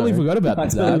 Yeah, we Promo totally zone. forgot about I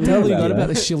that. totally Totally forgot forgot about about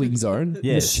that. the shilling zone.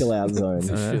 Yes. The chill out zone.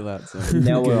 Chill out zone.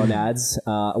 Now we're on ads.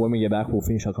 When we get back, we'll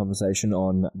finish our conversation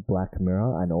on Black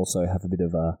Mirror and also have a bit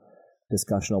of a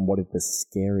discussion on what is the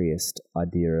scariest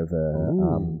idea of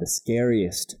the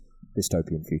scariest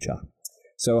dystopian future.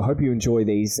 So I hope you enjoy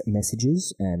these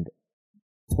messages and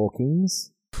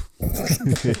talkings.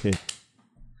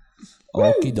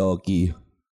 Okie dokie.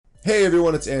 Hey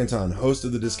everyone, it's Anton, host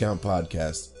of the Discount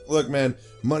Podcast. Look, man,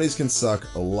 Mondays can suck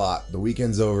a lot. The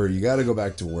weekend's over, you gotta go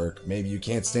back to work. Maybe you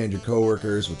can't stand your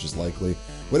coworkers, which is likely.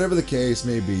 Whatever the case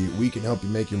may be, we can help you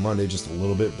make your Monday just a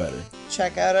little bit better.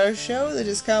 Check out our show, The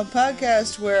Discount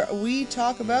Podcast, where we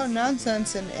talk about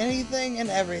nonsense and anything and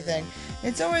everything.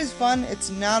 It's always fun, it's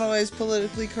not always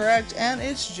politically correct, and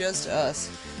it's just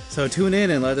us. So tune in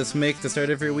and let us make the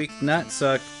start of your week not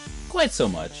suck quite so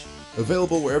much.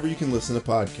 Available wherever you can listen to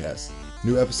podcasts.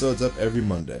 New episodes up every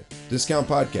Monday. Discount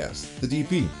Podcast, the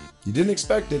DP. You didn't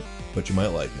expect it, but you might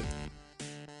like it.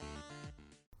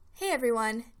 Hey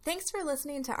everyone, thanks for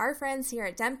listening to our friends here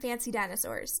at Dem Fancy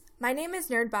Dinosaurs. My name is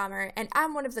Nerd Bomber, and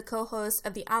I'm one of the co-hosts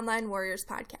of the Online Warriors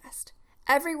podcast.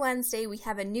 Every Wednesday we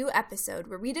have a new episode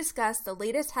where we discuss the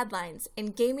latest headlines in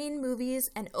gaming, movies,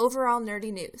 and overall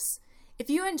nerdy news. If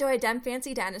you enjoy Dem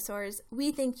Fancy Dinosaurs,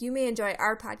 we think you may enjoy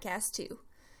our podcast too.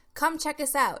 Come check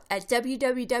us out at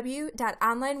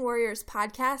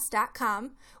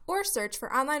www.onlinewarriorspodcast.com or search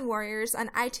for Online Warriors on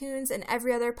iTunes and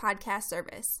every other podcast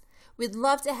service. We'd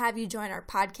love to have you join our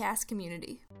podcast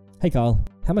community. Hey Kyle,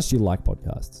 how much do you like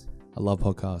podcasts? I love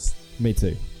podcasts. Me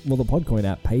too. Well, the Podcoin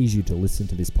app pays you to listen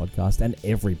to this podcast and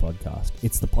every podcast.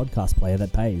 It's the podcast player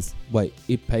that pays. Wait,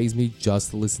 it pays me just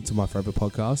to listen to my favorite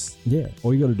podcast? Yeah,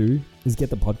 all you got to do is get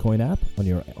the Podcoin app on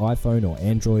your iPhone or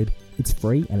Android. It's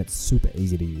free and it's super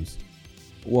easy to use.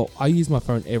 Well, I use my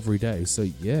phone every day, so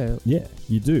yeah. Yeah,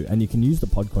 you do. And you can use the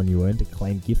Podcoin you earn to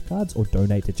claim gift cards or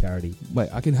donate to charity. Wait,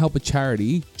 I can help a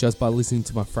charity just by listening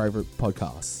to my favorite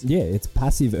podcasts. Yeah, it's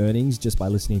passive earnings just by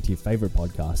listening to your favorite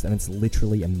podcast, and it's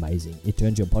literally amazing. It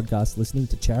turns your podcast listening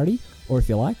to charity, or if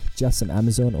you like, just some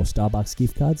Amazon or Starbucks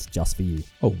gift cards just for you.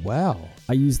 Oh, wow.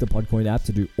 I use the Podcoin app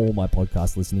to do all my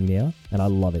podcast listening now, and I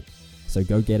love it. So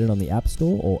go get it on the App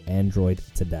Store or Android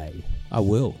today. I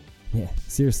will. Yeah,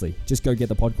 seriously. Just go get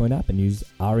the Podcoin app and use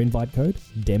our invite code,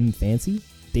 DEMFANCY,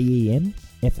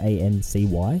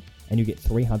 DEMFANCY, and you get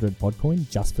 300 Podcoin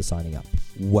just for signing up.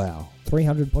 Wow.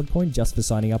 300 Podcoin just for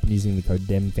signing up and using the code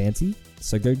DEMFANCY.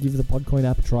 So go give the Podcoin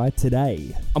app a try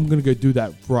today. I'm going to go do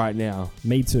that right now.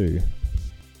 Me too.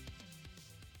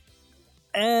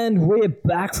 And we're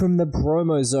back from the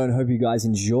promo zone. Hope you guys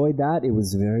enjoyed that. It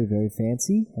was very, very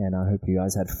fancy, and I hope you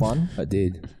guys had fun. I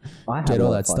did. I had Get a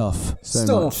all lot that of fun.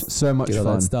 stuff. So much Get all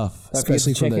fun. that stuff. Don't forget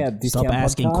Especially to from check the... out Discount Stop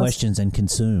asking Podcast. questions and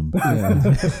consume.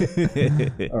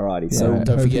 Alrighty, so Yeah. Don't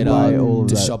Hope forget you buy all of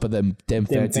to that. shop at them Dem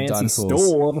Dem Fancy Fancy Dinosaurs.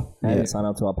 store and Yeah. sign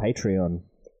up to our Patreon. For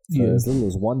Yeah. as little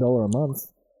as $1 a month,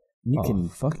 you Oh, can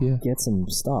fuck yeah. get some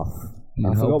stuff. You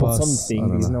I forgot help what us. some I thing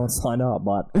don't because know. no one signed up,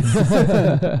 but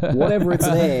whatever, it's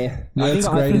there. Yeah, it's a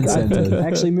great incentive.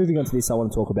 Actually, moving on to this, I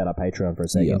want to talk about our Patreon for a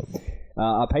second.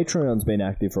 Our Patreon's been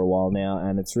active for a while now,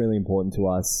 and it's really important to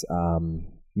us,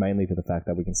 mainly for the fact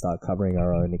that we can start covering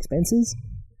our own expenses,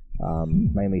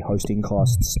 mainly hosting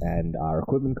costs and our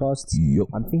equipment costs. Yep.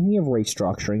 I'm thinking of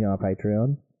restructuring our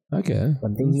Patreon. Okay.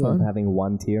 I'm thinking That's of fine. having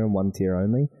one tier and one tier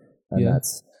only, and Yeah.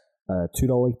 that's a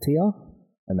 $2 tier,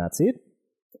 and that's it.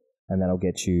 And that'll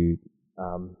get you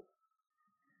an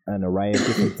array of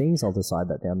different things. I'll decide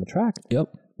that down the track. Yep.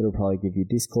 It'll probably give you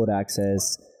Discord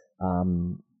access,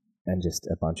 and just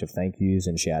a bunch of thank yous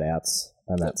and shout outs,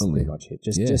 and that's Definitely. pretty much it.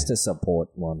 Yeah. Just a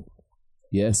support one.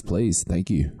 Yes, please. Thank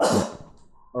you.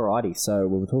 Alrighty, so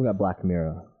we were talking about Black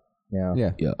Mirror. Now,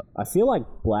 Yeah. Yeah. I feel like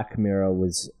Black Mirror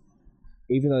was,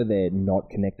 even though they're not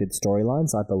connected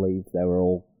storylines, I believe they're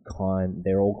all kind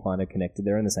of connected.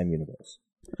 They're in the same universe.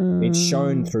 It's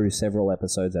shown through several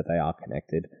episodes that they are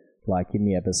connected. Like in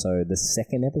the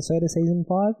second episode of season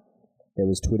 5, there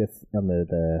was Twitter on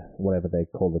the whatever they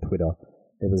call the Twitter.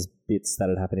 There was bits that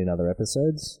had happened in other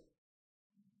episodes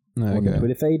on the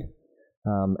Twitter feed,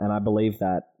 and I believe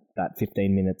that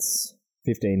 15 minutes,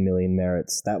 15 million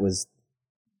merits, that was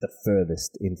the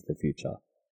furthest into the future.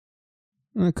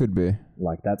 It could be.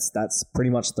 Like that's pretty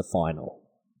much the final.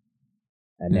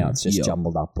 And now it's just Yep.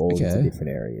 jumbled up all into Okay. different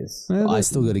areas. I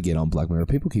still got to get on Black Mirror.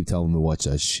 People keep telling me to watch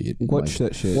that shit. Watch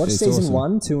that shit. Watch It's season awesome.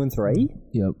 1, 2, and 3.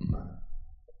 Yep.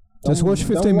 Just watch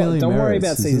 15 million Don't worry merits.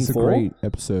 about This season is a 4. great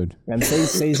episode. And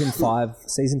season 5.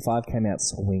 Season 5 came out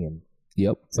swinging.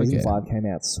 Yep. Season Okay. 5 came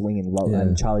out swinging. Yeah.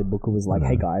 And Charlie Booker was like,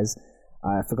 "Hey guys,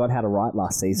 I forgot how to write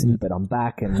last season, but I'm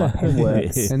back and my pen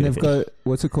works. And they've got,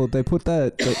 what's it called? They put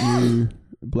that new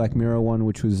Black Mirror one,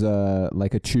 which was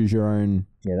like a choose your own.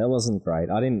 Yeah, that wasn't great.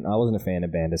 I wasn't a fan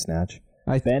of Bandersnatch.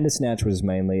 Bandersnatch was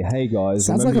mainly, hey guys,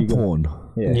 sounds like a porn.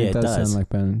 It does sound like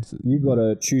Bandersnatch. You've got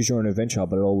to choose your own adventure,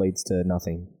 but it all leads to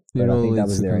nothing. But I think that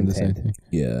was their intent.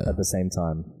 At the same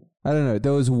time. I don't know.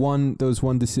 There was one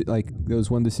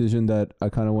decision that I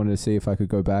kind of wanted to see if I could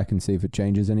go back and see if it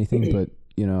changes anything, but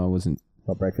I wasn't.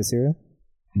 Not breakfast cereal?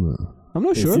 No. I'm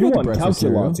not sure about the breakfast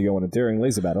cereal. If you want Calculon to go on a daring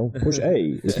laser battle, push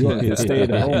A. If you want to stay at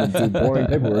home and do boring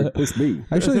paperwork, push B.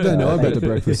 I actually don't know about the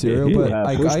breakfast cereal,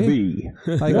 but push B.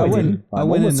 I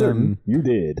went in. You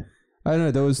did. I don't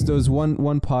know. There was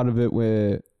one part of it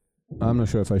where I'm not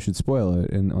sure if I should spoil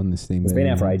it on this thing. It's been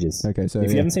out for ages. Okay, so if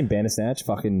you haven't seen Bandersnatch,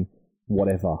 fucking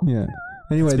whatever. Yeah.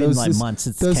 Anyway, it's been months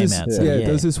since it came out.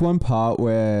 There was this one part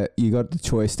where you got the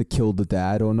choice to kill the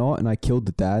dad or not, and I killed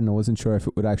the dad, and I wasn't sure if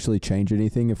it would actually change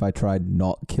anything if I tried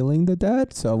not killing the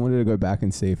dad, so I wanted to go back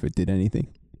and see if it did anything.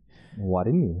 Why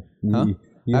didn't you? Huh?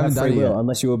 You have free will,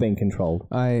 unless you were being controlled.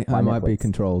 I might be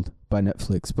controlled by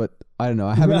Netflix, but I don't know.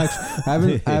 I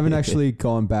haven't actually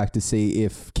gone back to see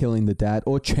if killing the dad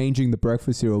or changing the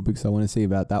breakfast cereal, because I want to see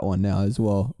about that one now as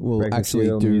well, will breakfast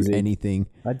actually do anything.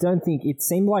 I don't think it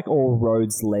seemed like all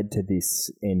roads led to this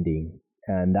ending,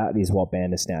 and that is what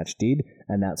Bandersnatch did,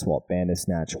 and that's what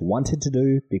Bandersnatch wanted to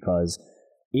do, because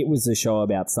it was a show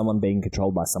about someone being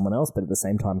controlled by someone else, but at the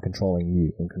same time controlling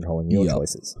you and controlling your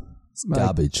choices. It's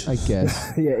garbage, I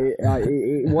guess.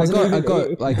 It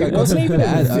wasn't even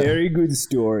a very good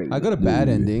story. I got a bad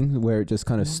ending where it just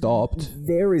kind of stopped.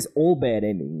 There is all bad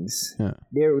endings. Yeah.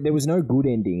 There was no good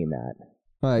ending in that.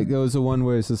 Like there was the one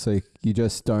where it's just like you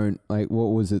just don't like.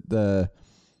 What was it?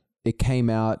 It came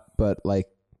out, but like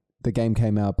the game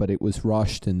came out, but it was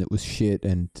rushed and it was shit,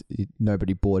 and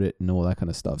nobody bought it and all that kind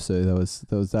of stuff. So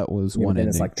that was one ending.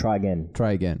 It's like try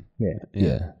again.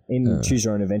 Yeah. In Choose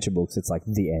Your Own Adventure books, it's like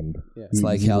the end. Yeah. It's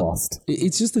like how lost.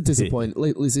 It's just a disappointing.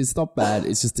 It's not bad.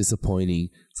 It's just disappointing.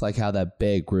 It's like how that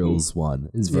Bear Grylls one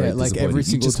is very like every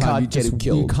single you just time can't get him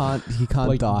killed. He can't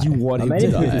like, die. You want him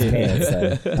to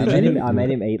die. I made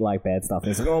him eat like bad stuff. And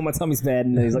he's like, oh, my tummy's bad,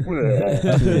 and then he's like,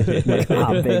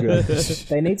 Bear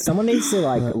Grylls. Someone needs to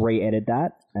like re-edit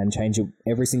that and change it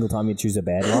every single time you choose a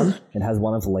bad one. It has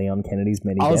one of Leon Kennedy's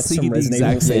many deaths from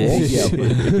Resident Evil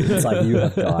 4. It's like, you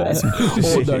have died.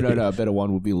 No. A better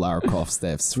one would be Lara Croft's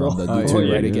deaths from the new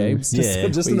Tomb Raider games.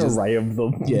 Just an array of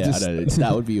them. Yeah,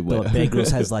 that would be a word. Bear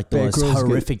Grylls has like the most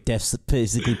horrific deaths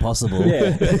physically possible.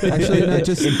 Yeah. Actually, no,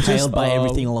 just impaled by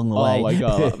everything along the way. Oh my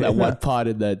god, that one part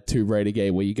in the Tomb Raider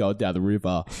game where you go down the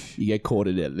river, you get caught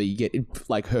in it, then you get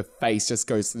like her face just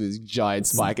goes through this giant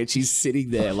spike, and she's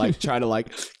sitting there like trying to like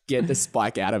get the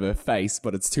spike out of her face,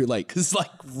 but it's too late because it's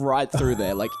like right through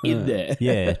there, like in there.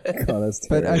 Yeah. God, that's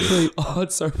but actually,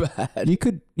 it's so bad. You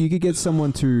could get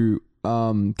someone to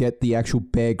get the actual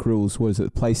Bear Grylls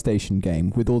PlayStation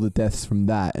game with all the deaths from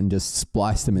that and just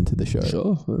splice them into the show.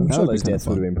 Sure. I'm sure those deaths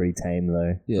would have been pretty tame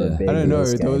though. Yeah. I don't know.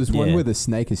 There was one where the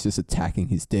snake is just attacking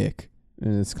his dick,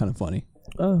 and it's kind of funny.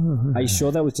 Are you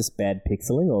sure that was just bad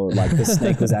pixeling, or like the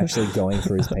snake was actually going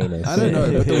through his penis? I don't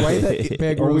know, but the way that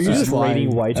Bear Grylls was just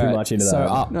reading way too much into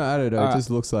that. No, I don't know. It just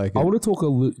looks like it. I want to talk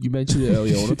you mentioned it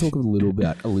earlier. I want to talk a little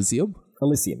about Elysium.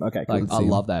 Okay, cool. Like, I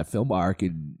love that film. I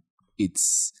reckon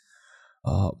it's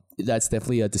that's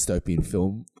definitely a dystopian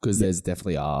film because there's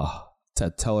definitely a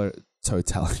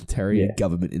totalitarian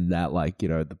government in that. Like,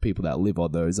 the people that live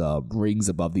on those rings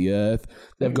above the earth,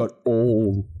 they've got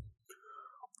all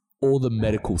the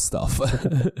medical stuff.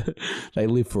 They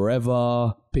live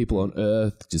forever. People on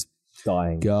Earth just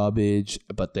dying, garbage.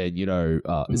 But then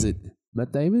is it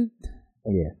Matt Damon?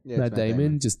 Yeah, Matt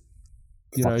Damon just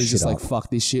he's just like, fuck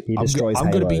this shit.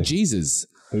 I'm gonna be Jesus.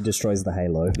 He destroys the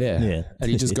Halo. Yeah. And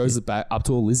he just goes back up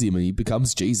to Elysium and he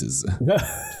becomes Jesus.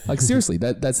 Like, seriously,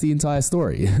 that's the entire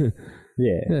story.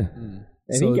 Yeah.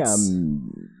 I think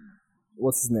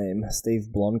what's his name? Steve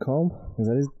Blomkamp? Is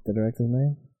that the director's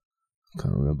name?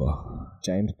 Can't remember.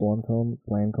 James Blomkamp.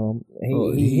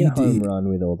 He hit a home run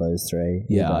with all those three.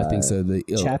 Yeah, I think so.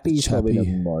 Chappie's probably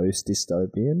the most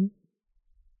dystopian.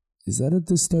 Is that a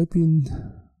dystopian?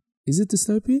 Is it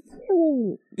dystopian?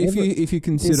 If you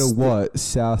consider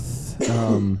South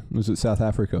was it South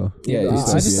Africa? Yeah,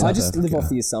 I just live off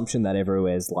the assumption that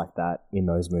everywhere's like that in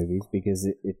those movies, because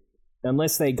it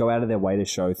unless they go out of their way to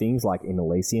show things like in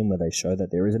Elysium where they show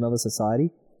that there is another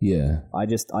society. Yeah, I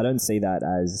don't see that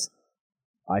as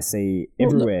I see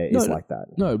everywhere is like that.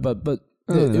 No, but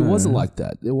it wasn't like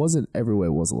that. It wasn't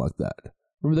everywhere. Wasn't like that.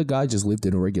 Remember, the guy just lived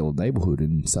in a regular neighborhood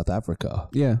in South Africa.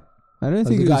 Yeah. I don't Like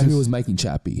think the it guy was who was making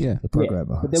Chappie, Yeah. the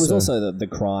programmer. But there was So also the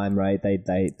crime rate.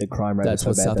 The crime rate. That's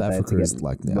was so what bad South that they had to Africa is get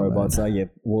like now, robots. man. So yeah,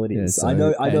 well it Yeah, is. so- I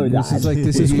know and that.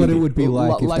 this is what it would be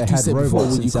like if like they you had said before, robots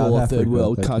would in you South call a Africa. third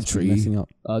world They'd just be messing country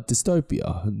up.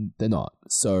 dystopia? And they're not.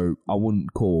 So I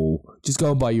wouldn't call, just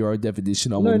going by your own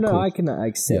definition, I No, wouldn't no, call. I can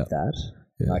accept that.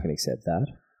 Yeah. I can accept that.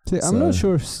 See, I'm not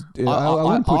sure. I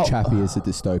wouldn't put I- Chappie as a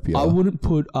dystopia. I wouldn't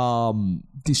put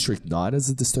District 9 as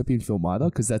a dystopian film either,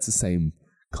 because that's the same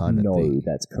kind of No, thing.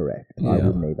 that's correct. I Yeah.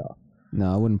 wouldn't either.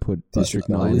 No, I wouldn't put But District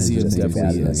no, 9 as a Elysium Just definitely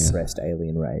about dystopia. an is. oppressed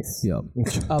alien race. Yeah.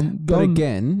 But Going-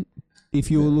 again,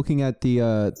 if you were looking at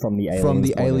the From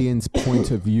the aliens' point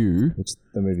of view, which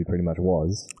the movie pretty much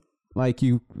was. if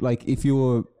you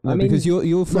were I mean- because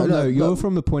you're from No,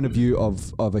 from the point of view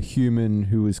of a human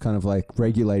who was kind of like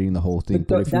regulating the whole thing.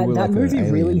 But if you were that like an movie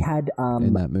really alien had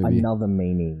in that movie. another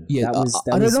meaning. Yeah, that was,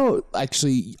 I don't know.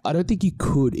 Actually, I don't think you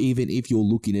could, even if you're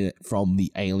looking at it from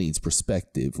the aliens'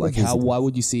 perspective. Like, why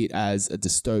would you see it as a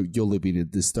dystopia? You're living in a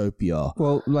dystopia.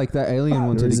 Well, like that alien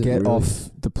wanted to isn't get really.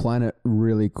 off the planet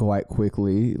really quite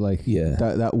quickly. Like Yeah.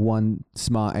 that one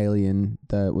smart alien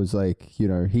that was like,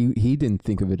 he didn't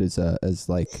think of it as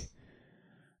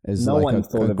no like one a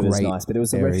thought of it as great nice, but it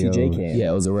was a area refugee of- camp.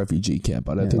 Yeah, it was a refugee camp.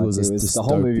 I don't think Like, it was a dystopia. the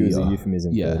whole movie was a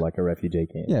euphemism Yeah. for like a refugee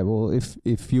camp. Yeah, well, if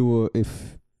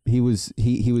he was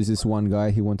this one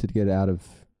guy, he wanted to get out of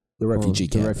The refugee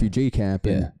the camp. refugee camp,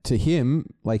 Yeah. and to him,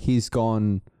 like he's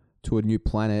gone to a new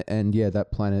planet, and yeah,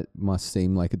 that planet must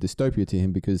seem like a dystopia to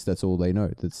him because that's all they know.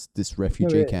 That's this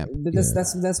refugee camp. But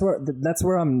that's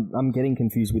where I'm getting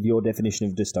confused with your definition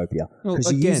of dystopia, Well,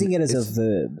 because you're again, using it as a it's-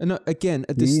 verb. No, again,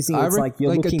 You're using it's like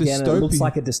you're looking down and it looks dystopia-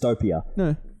 like a dystopia.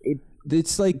 No,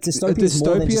 it's like Dystopia a is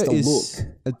more than just a is look.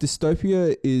 a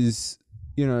dystopia is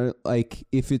like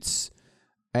if it's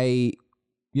a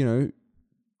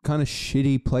kind of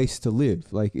shitty place to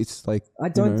live. Like it's like I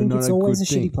don't think not it's always good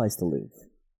a shitty thing. place to live.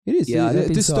 It is. Yeah, I don't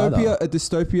think so either. A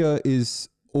dystopia is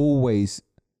always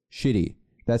shitty.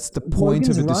 That's the point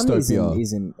Logan's of a Run dystopia.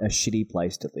 isn't a shitty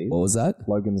place to live. What was that?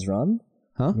 Logan's Run.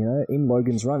 Huh? In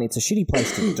Logan's Run, it's a shitty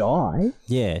place to die.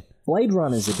 Yeah. Blade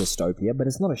Runner is a dystopia, but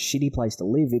it's not a shitty place to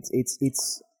live.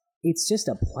 It's just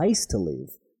a place to live.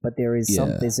 But there is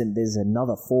Yeah. there's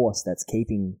another force that's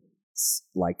keeping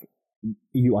like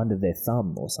you under their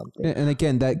thumb or something. And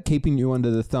again, that keeping you under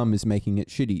the thumb is making it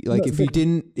shitty. Like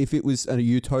No, if it was a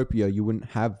utopia, you wouldn't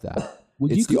have that.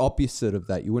 Well, It's the opposite of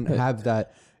that. You wouldn't have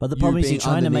that. But the you problem is being you're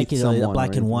trying to make it underneath a someone black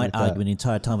or and anything white like that. argument the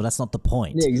entire time, but that's not the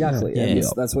point. Yeah, exactly. Yeah. And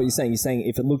that's what you're saying. You're saying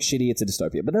if it looks shitty, it's a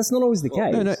dystopia. But that's not always the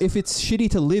case. No. If it's shitty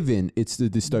to live in, it's the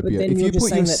dystopia. then If you're you just put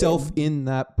saying that yourself in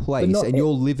that place not- and you're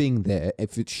living there,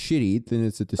 if it's shitty, then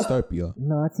it's a dystopia.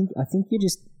 No, I think you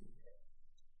just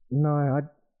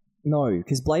no,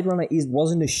 because Blade Runner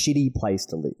wasn't a shitty place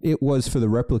to live. It was for the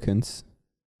replicants.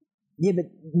 Yeah, but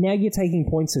now you're taking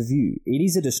points of view. It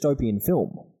is a dystopian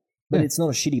film, but Yeah. it's not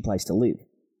a shitty place to live.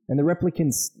 And the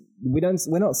replicants,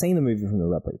 we're not seeing the movie from the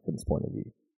replicants' point of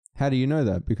view. How do you know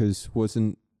that? Because what's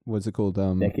it called?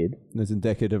 Deckard. There's a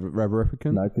Deckard of a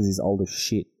replicant. No, because he's old as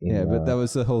shit. Yeah, but that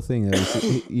was the whole thing. That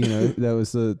was, that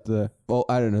was the. Well,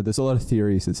 I don't know. There's a lot of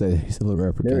theories that say that he's a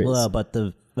replicant. There is. Well, but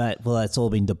that's all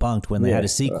been debunked when they Yeah, had a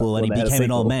sequel when and they he had a became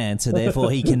an old sequel. man, so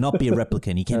therefore he cannot be a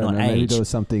replicant. He I don't cannot know, maybe age. there was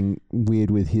something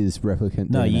weird with his replicant.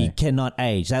 No, DNA. you cannot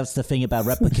age. That's the thing about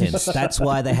replicants. That's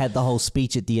why they had the whole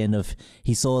speech at the end of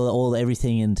he saw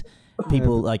everything and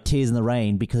people like tears in the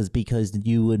rain because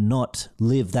you would not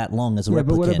live that long as a replicant.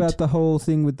 But what about the whole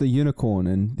thing with the unicorn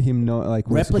and him not like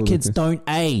what's it called? Replicants don't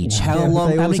age. How Yeah, but long?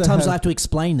 they How many also times do I have- have to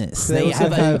explain this? They They also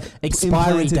have an expiry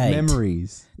implanted date.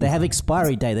 memories. They have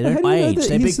expiry date. They How don't do you know age. that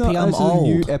They he's not become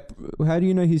actually old. how do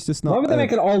you know he's just not? Why would they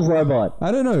make an old robot?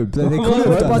 I don't know. They could Well, have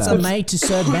done Robots that. are made to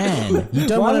serve man. You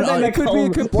don't Why want would they an make could be a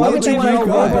old? completely Why Why would would they you want make an old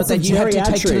robots robot that of you had to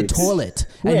take to the geriatrics? toilet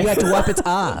and you had to wipe its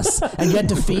ass and you had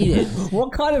to feed it?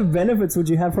 What kind of benefits would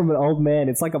you have from an old man?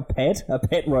 It's like a pet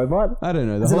robot. I don't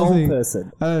know. The It's an whole old thing.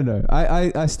 person. I don't know.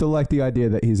 I still like the idea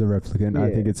that he's a replicant. I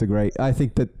Yeah. think it's a great. I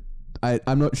think that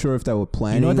I'm not sure if they were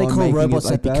planning. You know what they on call making robots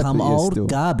it like that become but yeah, old? still.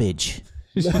 Garbage.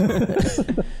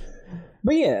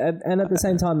 But yeah, and at the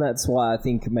same time, that's why I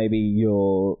think maybe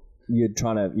you're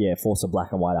trying to force a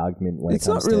black and white argument when It's it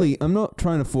comes not really. I'm not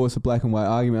trying to force a black and white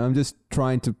argument. I'm just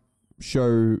trying to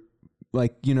show,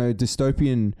 like,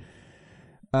 dystopian.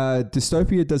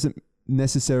 Dystopia doesn't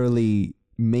necessarily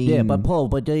mean. Yeah, but Paul,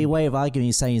 the way of arguing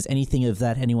you're saying is anything of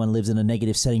that anyone lives in a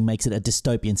negative setting makes it a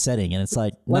dystopian setting, and it's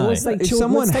like Well, no. let's take if chil-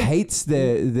 someone let's take- hates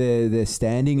their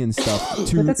standing and stuff But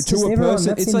to that's just a everyone. person,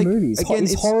 That's it's in like movies. again,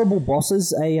 Is it's, Horrible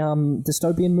Bosses a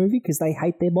dystopian movie because they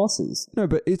hate their bosses? no,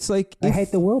 but it's like They if-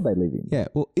 hate the world they live in. Yeah,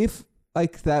 well, if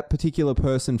like that particular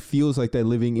person feels like they're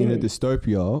living in a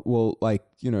dystopia, well, like,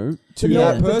 you know, to But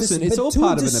that person, it's all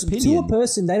part of an opinion. To a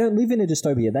person, they don't live in a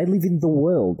dystopia. They live in the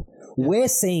world. We're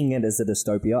seeing it as a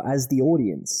dystopia as the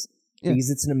audience because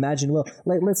it's an imagined world.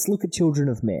 Like, let's look at Children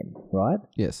of Men, right?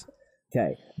 Yes.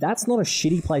 Okay, that's not a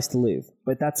shitty place to live,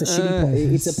 but that's a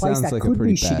shitty. It's a place sounds that like could be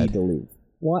pretty bad. shitty to live.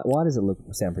 Why does it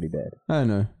sound pretty bad? I don't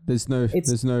know. There's no,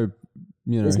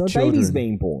 you know, There's no children. babies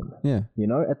being born. Yeah. You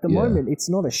know, at the moment, it's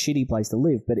not a shitty place to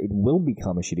live, but it will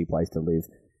become a shitty place to live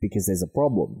because there's a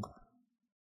problem.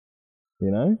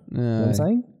 You know what I'm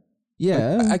saying?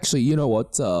 Yeah. Actually, you know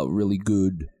what's a really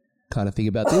good kind of thing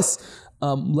about this?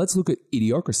 Let's look at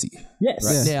Idiocracy. Yes.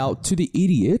 Right? Yeah. Now, to the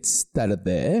idiots that are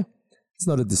there, it's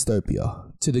not a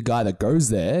dystopia. To the guy that goes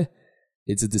there,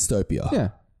 it's a dystopia. Yeah.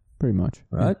 Pretty much.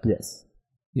 Right? Yes.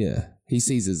 Yeah. He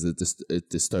sees it as a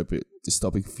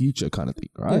dystopic future kind of thing,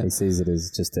 right? Yeah, he sees it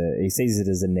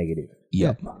as a negative.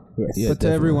 Yep. Yes. Yeah, But to definitely.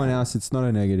 everyone else, it's not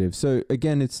a negative. So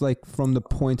again, it's like from the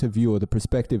point of view or the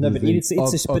perspective No, of but the, it's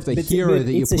of the hero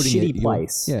that you're it's a putting shitty it.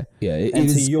 place. Yeah. Yeah, it And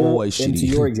is always and shitty. to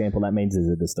your example, that means it's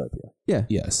a dystopia. Yeah.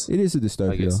 Yes. It is a guess.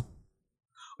 dystopia.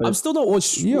 I'm still not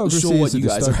Idiocracy sure what is a you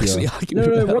guys are dystopia. actually arguing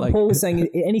No, about. what like- Paul is saying is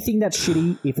anything that's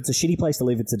shitty, if it's a shitty place to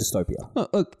live, it's a dystopia.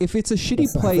 Look, if it's a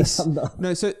shitty place,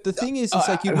 no. So the thing is, it's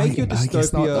like you make your I guess not,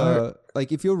 dystopia. though.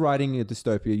 Like if you're writing a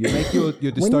dystopia, you make your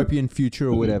dystopian future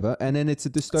or whatever, and then it's a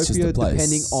just dystopia a place.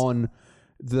 depending on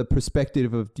the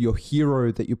perspective of your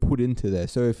hero that you put into there.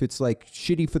 So if it's like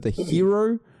shitty for the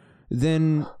hero,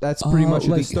 then that's pretty much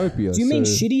a like- dystopia. Do you mean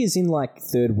So- shitty as in like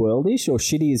third worldish, or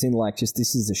shitty as in like just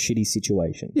this is a shitty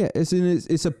situation? Yeah,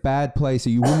 it's a bad place, so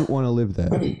you wouldn't want to live there.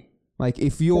 Like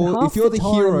if you're half the the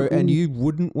time hero in- and you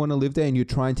wouldn't want to live there and you're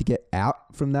trying to get out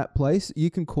from that place, you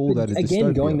can call that a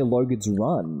Again, dystopia. going to Logan's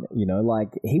Run, you know, like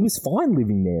he was fine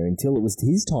living there until it was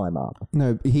his time up.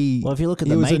 No, Well, if you look at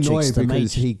he the was Matrix, annoyed the because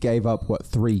Matrix- he gave up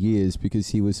 3 years because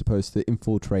he was supposed to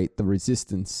infiltrate the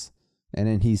resistance, and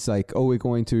then he's like, "Oh, we're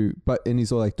going to," and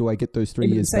he's all like, "Do I get those 3 But at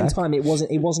the years same back?" time, it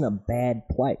wasn't a bad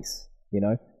place, you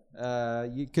know.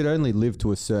 You could only live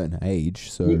to a certain age,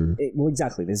 so Well,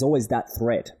 exactly. There's always that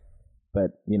threat,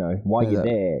 but you know, while Yeah, you're that-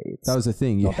 there, it's that was the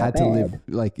thing. You not that had to live bad.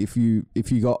 like if you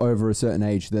got over a certain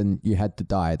age, then you had to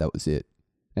die. That was it.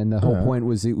 And the whole point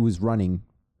was it was running.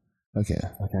 Okay.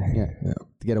 okay. Yeah,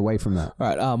 to get away from that. All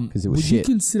right. 'Cause it was would you shit.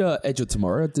 consider Edge of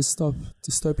Tomorrow a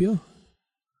dystopia?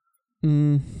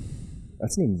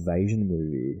 That's an invasion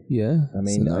movie. Yeah. I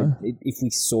mean, so no. if we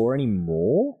saw any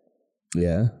more,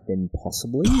 Yeah. then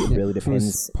possibly. It really If it was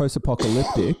depends.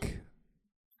 post-apocalyptic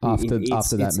after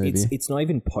that movie. It's not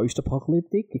even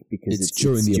post-apocalyptic because It's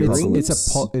during the apocalypse.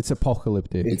 It's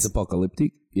apocalyptic. It's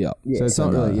apocalyptic. Yeah. Yeah, so it's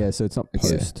not so really no. so it's not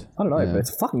Okay. post. I don't know, Yeah. but it's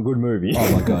a fucking good movie.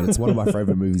 Oh my god, it's one of my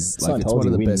favorite movies. Like it's one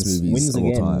of the best movies wins of all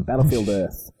again. time. Battlefield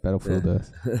Earth. Battlefield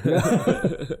Earth. It's one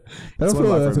of Battlefield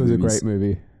my Earth favorite was a movies. great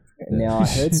movie. Now I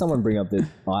heard someone bring up the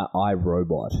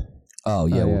iRobot. Oh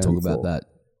yeah, we'll yeah. talk about that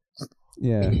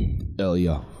Yeah.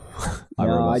 earlier.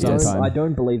 Now, I sometime.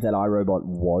 don't believe that iRobot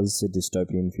was a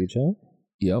dystopian future.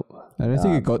 Yep. I don't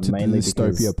think it got to the mainly because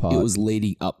dystopia part. It was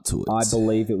leading up to it. I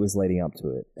believe it was leading up to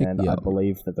it, and I Yeah.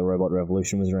 believe that the robot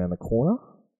revolution was around the corner.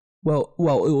 Well,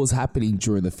 it was happening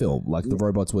during the film. Like the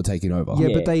robots were taking over. yeah,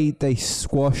 Yeah. but they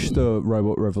squashed the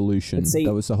robot revolution. But see,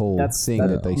 that was the whole thing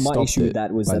that they my stopped issue it with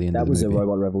that was by the that end that of the was a movie.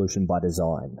 robot revolution by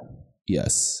design.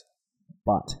 Yes.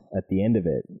 But at the end of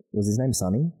it, was his name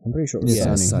Sonny? I'm pretty sure it was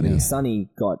Yeah, Sonny. Sonny. Sonny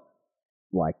got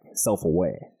like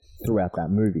self-aware throughout that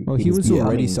movie. Well, he was becoming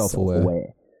already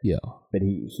self-aware. Yeah. But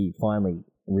he finally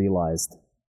realized,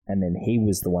 and then he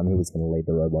was the one who was going to lead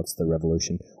the robots to the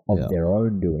revolution of Yeah. their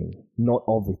own doing, not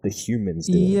of the humans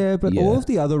doing. Yeah, but Yeah. all of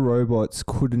the other robots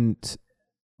couldn't.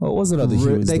 Well, it wasn't other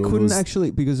humans. They doing it, it couldn't was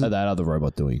actually because that other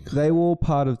robot doing. they were all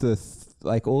part of the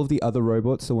like all of the other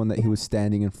robots. The one that he was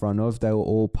standing in front of, they were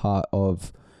all part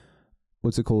of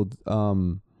what's it called?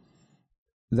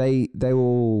 They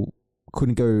all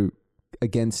couldn't go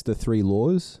against the 3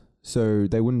 laws, so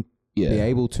they wouldn't Yeah. be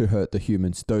able to hurt the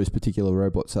humans. Those particular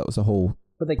robots. That was the whole.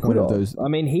 But they One could of have. those- I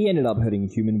mean, he ended up hurting a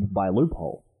human by a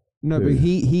loophole. No, but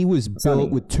he was Sonny.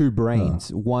 built with 2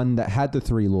 brains. One that had the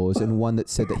 3 laws, and one that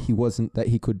said that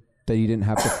he didn't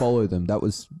have to follow them. That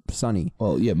was Sonny.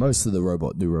 Well, yeah, most of the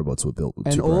new robots were built with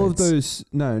And 2 all of brains. those,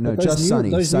 no, But those just new- Sonny.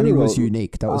 those Sonny new was ro-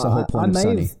 unique. That was the whole point of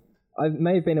Sonny. It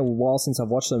may have been a while since I've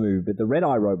watched the movie, but the Red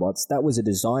Eye robots, that was a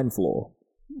design flaw.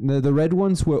 No, the red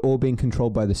ones were all being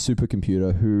controlled by the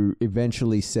supercomputer, who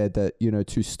eventually said that,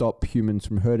 to stop humans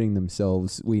from hurting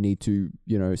themselves, we need to,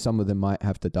 some of them might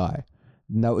have to die.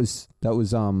 And that was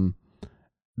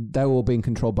they were all being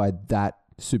controlled by that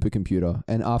supercomputer.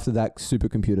 And after that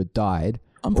supercomputer died,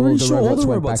 I'm pretty sure all the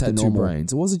went robots back had to two normal.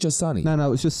 brains. It wasn't just Sonny. No, it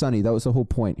was just Sonny. That was the whole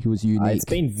point. He was unique. It's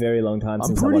been a very long time I'm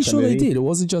since I pretty watched sure the they movie. did. It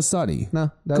wasn't just Sonny. No,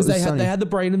 that Because was Sonny. they had the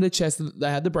brain in the chest. They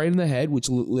had the brain in the head, which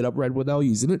lit up red when they were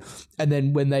using it. And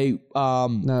then when they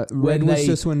No, when red was they-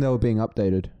 just when they were being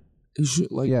updated.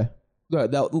 Yeah. No,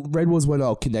 that red was when they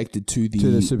were connected to the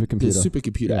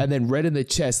supercomputer. And then red in the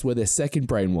chest where their second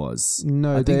brain was.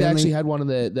 No, I think they they only- actually had one of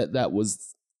the that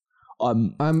was.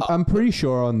 I'm pretty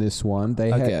sure on this one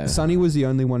they Okay. had Sonny was the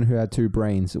only one who had two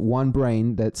brains. One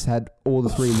brain that's had all the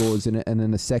three laws in it, and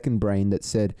then a second brain that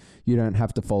said you don't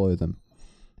have to follow them.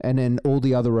 And then all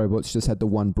the other robots just had the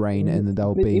one brain, and then they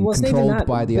were But it being wasn't even controlled that,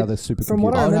 by the but other from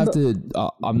what supercomputer. I I would have remember- to.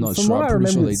 I'm not From sure. what I'm I pretty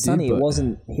remember sure they with Sonny, did. it But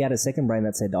wasn't. He had a second brain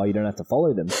that said, "Oh, you don't have to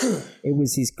follow them." It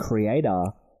was his creator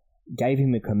gave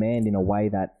him a command in a way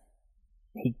that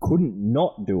he couldn't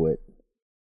not do it,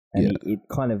 and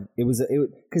it was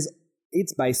because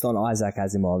it's based on Isaac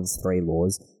Asimov's three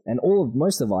laws, and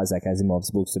most of Isaac Asimov's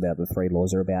books about the three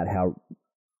laws are about how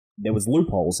there was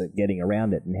loopholes at getting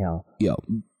around it, and how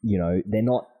they're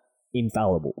not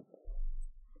infallible.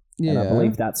 And I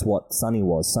believe that's what Sonny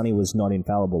was. Sonny was not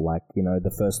infallible, like,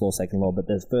 the first law, second law, but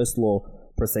the first law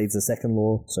precedes the second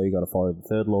law, so you got to follow the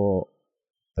third law,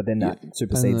 but then that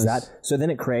supersedes that. So then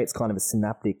it creates kind of a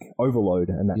synaptic overload,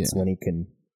 and that's when he can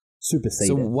supersede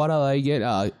so it. what do they get?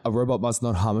 A robot must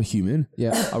not harm a human.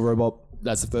 Yeah. A robot.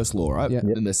 That's the first law, right? Yeah.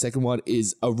 And the second one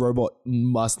is a robot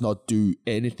must not do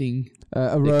anything.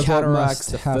 A It robot counteracts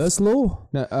must the have first law.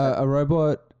 No, a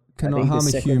robot cannot think the harm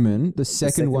a second- human. The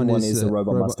second one is a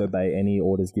robot must obey any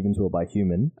orders given to it by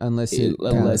human. unless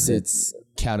Unless it's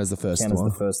count as the first Count as one.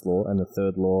 the first law, and the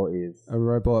third law is a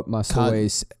robot must Can't-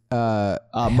 always help.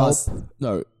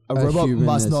 A a robot human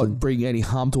must as not in- bring any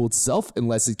harm to itself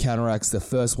unless it counteracts the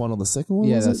first one or the second one.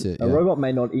 Yeah, was that's it. a yeah. robot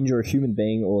may not injure a human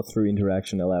being or through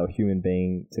interaction allow a human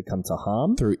being to come to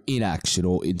harm. Through inaction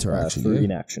or interaction. Through yeah?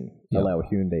 inaction, allow a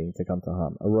human being to come to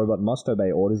harm. A robot must obey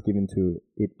orders given to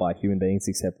it by human beings,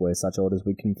 except where such orders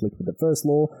would conflict with the first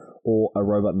law, or a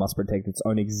robot must protect its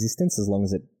own existence as long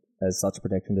as such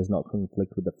protection does not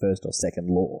conflict with the first or second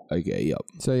law. Okay, yep.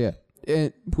 So yeah,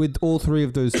 with all three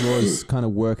of those laws kind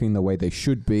of working the way they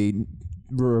should be,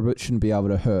 robots shouldn't be able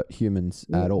to hurt humans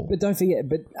at all. But don't forget,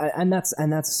 and that's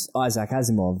Isaac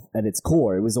Asimov at its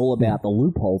core. It was all about the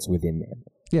loopholes within them.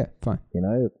 Yeah, fine.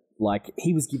 Like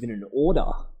he was given an order,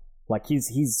 like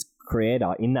his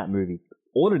creator in that movie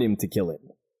ordered him to kill him.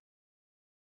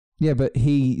 Yeah, but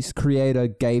his creator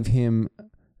gave him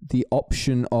the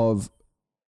option of,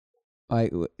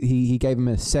 he gave him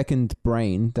a second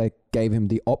brain that gave him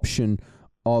the option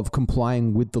of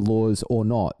complying with the laws or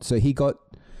not. So he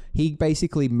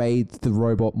basically made the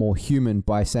robot more human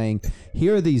by saying,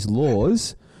 here are these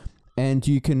laws, and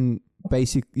you can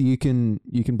basically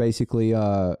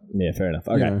Yeah, fair enough.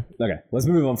 Okay, okay. Let's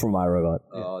move on from iRobot.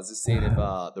 I was just seeing if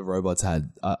the robots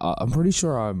had. I'm pretty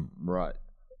sure I'm right.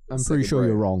 I'm pretty sure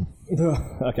you're wrong.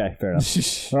 Okay, fair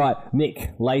enough. All right,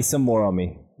 Nick, lay some more on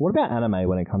me. What about anime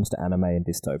when it comes to anime and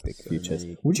dystopic futures?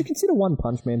 Would you consider One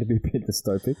Punch Man to be a bit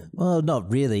dystopic? Well, not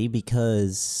really,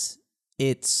 because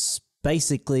it's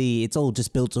basically, it's all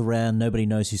just built around nobody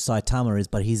knows who Saitama is,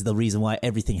 but he's the reason why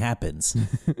everything happens.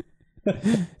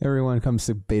 Everyone comes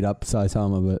to beat up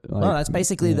Saitama, but Well, that's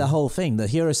basically the whole thing. The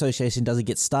Hero Association doesn't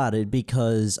get started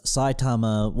because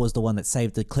Saitama was the one that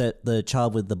saved the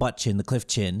child with the butt chin, the cliff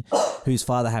chin, whose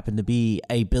father happened to be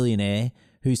a billionaire,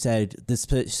 who said, this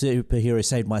superhero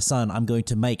saved my son, I'm going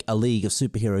to make a league of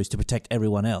superheroes to protect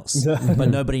everyone else. But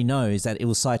nobody knows that it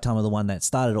was Saitama the one that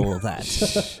started all of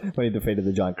that. When he defeated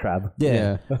the giant crab.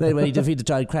 Yeah. When he defeated the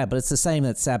giant crab. But it's the same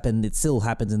that's happened, it still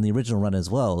happens in the original run as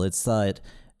well. It's like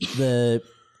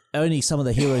only some of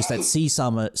the heroes that see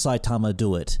Saitama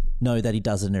do it know that he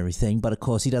does it and everything, but of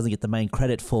course he doesn't get the main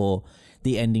credit for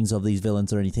the endings of these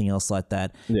villains or anything else like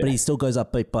that. Yeah. But he still goes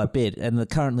up bit by bit, and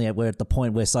currently we're at the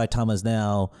point where Saitama's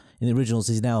now, in the originals,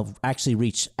 he's now actually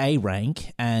reached A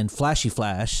rank, and Flashy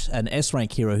Flash, an S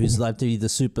rank hero who's like the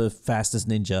super fastest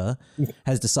ninja,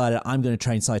 has decided, I'm going to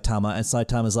train Saitama, and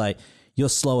Saitama's like, you're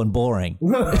slow and boring,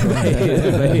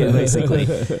 basically.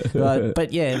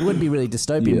 But yeah, it would be really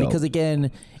dystopian because,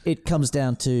 again, it comes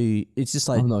down to, it's just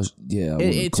like... I'm not, I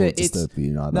wouldn't call it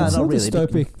dystopian either. No, it's not really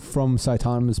dystopic from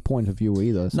Saitama's point of view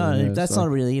either. So no, that's not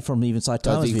really from even Saitama's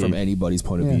view. I don't think from anybody's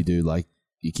point of view, dude. Like,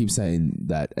 you keep saying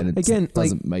that, and it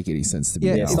doesn't make any sense to me.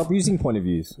 Yeah, stop using point of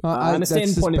views. I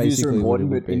understand point of views are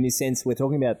important, but in this sense, we're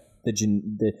talking about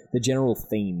the general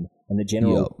theme and the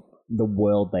general... the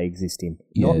world they exist in.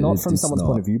 Not from someone's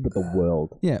point of view, but the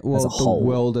world. Yeah, well, the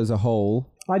world as a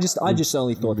whole I just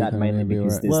only thought that mainly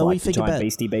because there's Well, we like think giant about-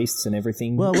 beastie beasts and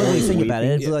everything. Well, when we think Weird about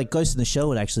it, things. like Ghost in the Shell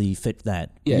would actually fit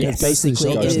that. Yeah, Because yes.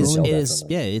 basically Ghost in the Shell,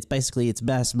 it's basically it's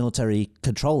mass military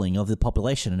controlling of the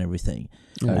population and everything.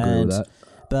 I agree with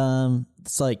that.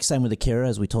 It's like same with Akira,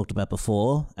 as we talked about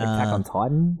before. Attack on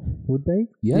Titan would be.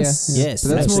 Yes. Yes,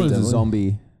 But that's more actually- of a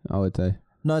zombie, I would say.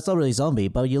 No, it's not really zombie,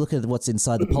 but you look at what's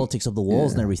inside the politics of the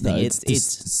walls and everything. No, it's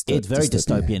it's very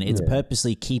dystopian. dystopian. It's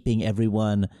purposely keeping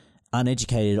everyone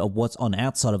uneducated of what's on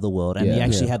outside of the world, and you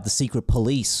actually have the secret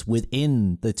police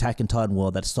within the Attack on Titan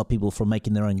world that stop people from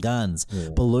making their own guns,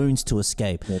 balloons to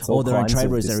escape, It's or all their own kinds of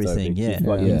trade routes, everything. dystopic. Yeah, You've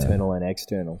got Yeah. internal and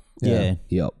external.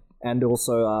 Yep. And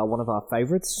also one of our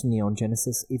favorites, Neon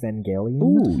Genesis Evangelion.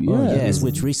 Ooh, yeah. Yes,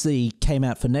 which recently came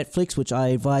out for Netflix, which I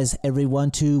advise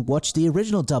everyone to watch the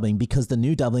original dubbing because the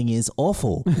new dubbing is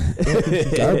awful.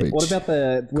 Garbage. What about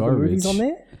the movies on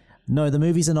there? No, the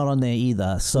movies are not on there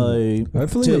either. So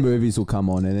Hopefully the movies will come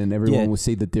on and then everyone Yeah. will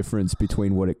see the difference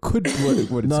between what it could, what it's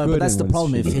no, good but that's and the what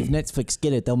problem. it's If Netflix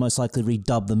get it, they'll most likely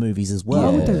redub the movies as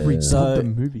well. Why would they redub So- the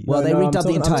movie? Well, they I'm redub the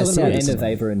talking- entire I'm talking about series. End of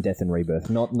Ava and Death and Rebirth,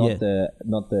 not Yeah.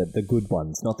 the good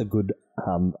ones, not the good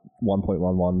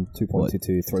 1.11,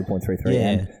 2.22, 3.33, Yeah.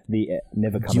 and the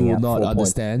never You coming will out not 4.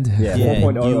 understand. Yeah, Yeah,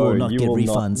 4.00, you will not get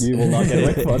refunds. You will not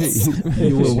get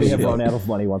refunds. We have run out of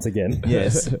money once again.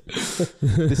 Yes.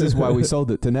 This is why we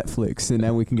sold it to Netflix, and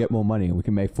now we can get more money and we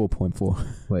can make 4.4.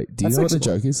 Wait, do you That's know what the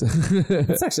actually- joke is?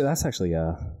 That's actually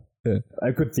a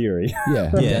good theory. yeah,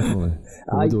 definitely.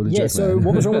 We'll do it a Yeah. joke, So man.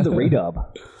 what was wrong with the redub?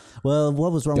 Well,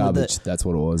 what was wrong with Garbage. the... That's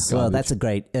what it was. Well,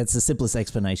 Garbage. that's the simplest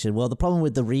explanation. Well, the problem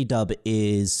with the redub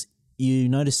is you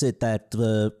notice it that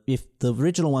if the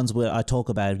original ones where I talk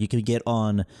about, you could get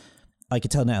on, I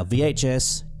can tell now,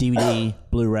 VHS, DVD,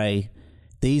 Blu-ray.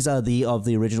 These are of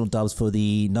the original dubs for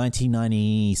the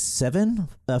 1997.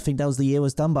 I think that was the year it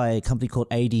was done by a company called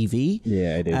ADV.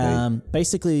 Yeah, ADV.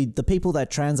 Basically, the people that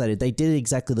translated, they did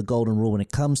exactly the golden rule when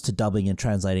it comes to dubbing and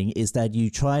translating, is that you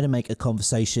try to make a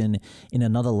conversation in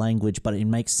another language, but it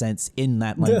makes sense in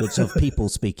that language of people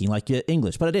speaking, like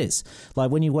English. But it is.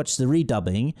 Like when you watch the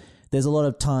redubbing, there's a lot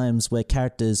of times where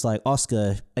characters like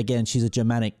Oscar, again, she's a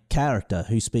Germanic character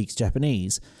who speaks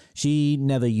Japanese. She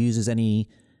never uses any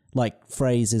like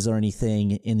phrases or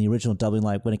anything in the original dubbing,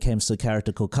 like when it comes to a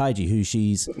character called Kaiji, who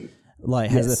she's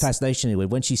like has a fascination with.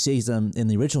 When she sees them in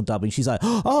the original dubbing, she's like,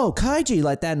 "Oh, Kaiji,"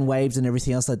 like that, and waves and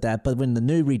everything else like that. But when the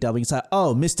new redubbing, it's like,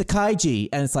 "Oh, Mr. Kaiji,"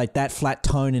 and it's like that flat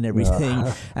tone and everything.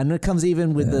 And it comes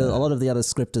even with a lot of the other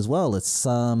script as well. It's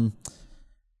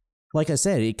like I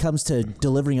said, it comes to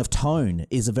delivering of tone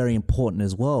is very important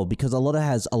as well, because a lot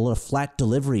of flat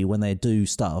delivery when they do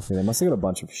stuff. Yeah, they must have got a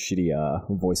bunch of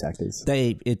shitty voice actors.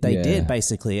 They did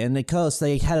basically, and of course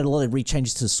they had a lot of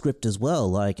rechanges to the script as well.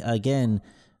 Like again,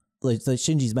 like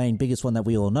Shinji's main biggest one that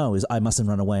we all know is "I mustn't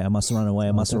run away, I mustn't run away,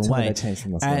 I mustn't run away." They changed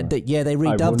from And they they I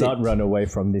will redubbed not it. run away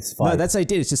from this fight. No, that's what they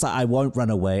did. It's just like "I won't run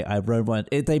away, I won't run."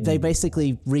 They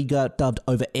basically redubbed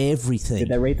over everything. Did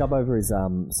they redub over his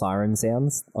siren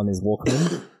sounds on his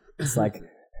Walkman? It's like,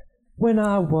 when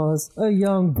I was a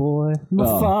young boy, my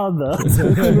father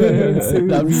took me into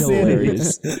That'd be the city.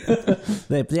 hilarious.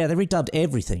 they redubbed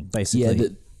everything basically. Yeah,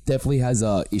 that definitely has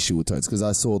a issue with tones because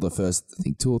I saw the first, I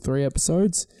think, 2 or 3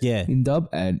 episodes. Yeah. in dub,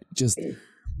 and just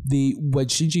when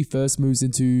Shinji first moves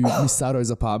into Misato's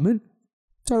apartment,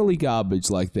 totally garbage.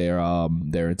 Like their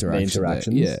interactions.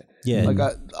 interactions? Yeah. Like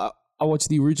I watched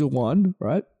the original one,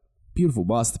 right? Beautiful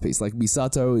masterpiece. Like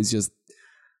Misato is just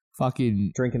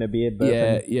fucking Drinking a beer,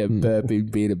 burping.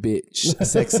 burping, being a bitch, a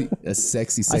sexy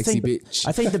bitch.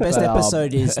 I think the best But,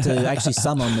 episode is to actually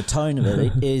sum on the tone of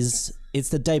it. It's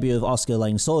the debut of Oscar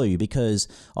Lang Soyu, because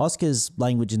Oscar's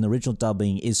language in the original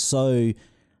dubbing is so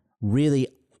really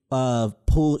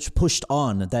pushed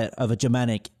on that of a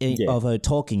Germanic of her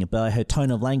talking about her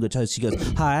tone of language. How she goes,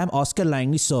 "Hi, I'm Oscar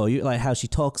Lang Soyu," like how she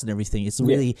talks and everything. It's a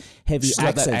really heavy She's got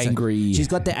accent. that angry- She's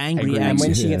got the angry And accent.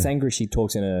 when she gets angry, she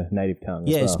talks in a native tongue.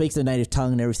 Yeah, as well. speaks the native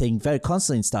tongue and everything, very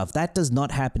constantly and stuff. That does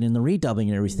not happen in the redubbing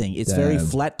and everything. It's very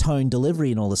flat tone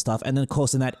delivery and all the stuff. And then, of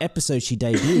course, in that episode she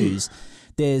debuts,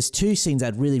 there's 2 scenes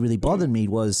that really, really bothered me.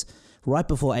 Was right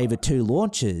before Ava 2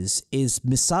 launches is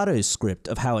Misato's script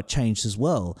of how it changed as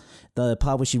well. The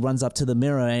part where she runs up to the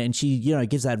mirror and she,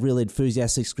 gives that real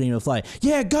enthusiastic scream of like,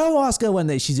 "Yeah, go Oscar," when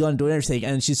she's going to do everything.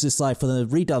 And she's just like, for the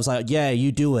redubs, like, "Yeah,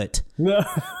 you do it."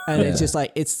 And it's just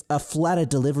like, it's a flatter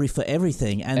delivery for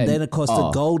everything. And then, of course,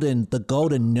 the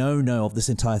golden no-no of this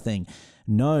entire thing.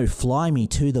 no, fly me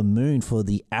to the moon for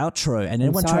the outro. And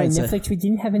everyone tries to... Netflix, we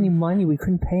didn't have any money. We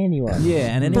couldn't pay anyone.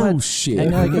 Yeah, and anyone... Bullshit.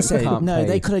 And like I said, Can't no, pay.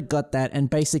 they could have got that, and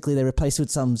basically they replaced it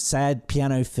with some sad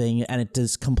piano thing, and it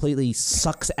just completely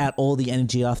sucks out all the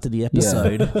energy after the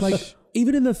episode. Like,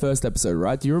 even in the first episode,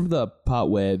 right? Do you remember the part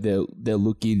where they're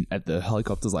looking at the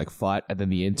helicopters like fight, and then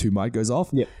the N2 mine goes off?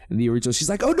 Yep. And the original, she's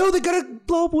like, "Oh no, they're gonna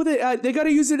blow up with it. They're gonna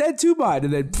use an N2 mine,"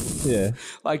 and then Yeah.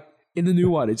 like in the new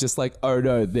one, it's just like, "Oh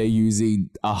no, they're using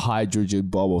a hydrogen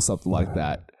bomb or something like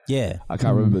that." Yeah. I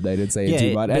can't remember. They didn't say Yeah,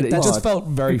 N2 mine, and but it that's just felt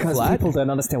very Because flat. people don't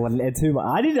understand what an N2 mine.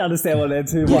 I didn't understand what an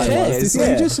N2 mine cares? was. You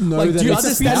Yeah. just know Like, that do you it's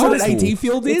understand what an AT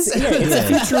field is? It's a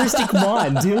futuristic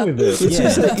mine. Deal with it. It's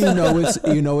just that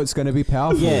you know it's going to be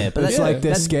powerful. Yeah, but it's that's- like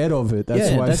they're that's- scared of it.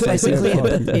 That's why that's it's so basically it.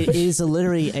 fucking- But it is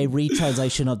literally a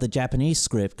retranslation of the Japanese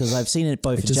script, because I've seen it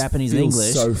both in just Japanese and feels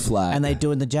English. so flat. And they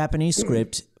do in the Japanese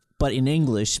script, but in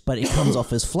English, but it comes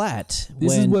off as flat.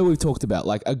 This is where we've talked about,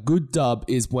 like, a good dub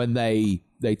is when they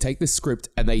take the script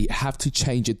and they have to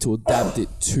change it to adapt it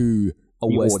to a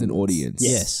Western audience.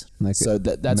 Yes. Like So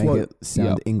that's make what it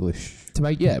sound English. to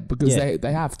make because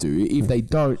they have to. If they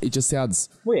don't, it just sounds.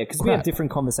 Well, yeah, because we have crap.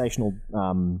 different conversational.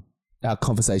 Our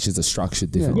conversations are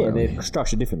structured differently. Yeah, they're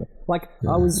structured differently. Like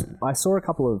I saw a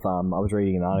couple of. I was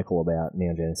reading an article about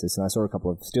Neon Genesis, and I saw a couple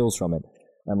of stills from it.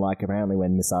 And like apparently,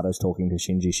 when Misato's talking to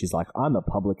Shinji, she's like, "I'm a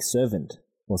public servant"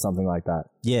 or something like that.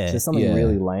 Yeah. There's something Yeah.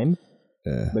 really lame.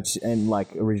 Yeah. But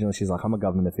like originally, she's like, "I'm a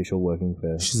government official working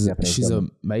for She's Japanese a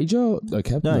government." major.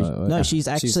 Okay. No, she's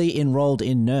actually enrolled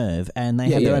in NERV, and they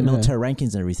have their own military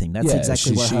rankings and everything. That's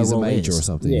exactly what her she's a role major is. or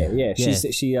something. Yeah. Yeah.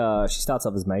 She starts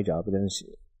off as major, but then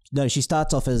No, she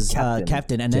starts off as Captain.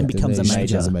 captain and then becomes a Then she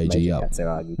major. becomes a major. Yeah.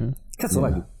 Katsuragi.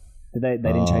 Katsuragi. They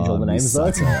didn't change all the names though.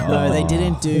 No, they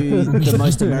didn't do the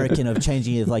most American of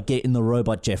changing it, like getting the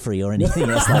robot Jeffrey or anything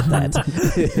else like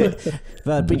that.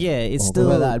 but yeah, it's What still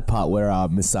about that part where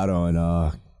Misato and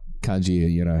Kanji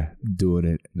are, doing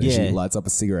it, and then she Yeah. lights up a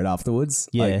cigarette afterwards?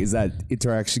 Yeah. Like, is that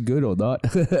interaction good or not?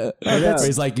 that's- Or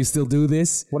he's like, you still do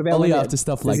this? What about only when after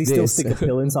stuff like does he this? still stick a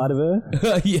pill inside of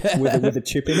her Yeah. with a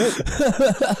chip in it?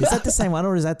 is that the same one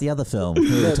or is that the other film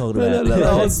we were talking about?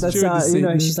 That's true to see.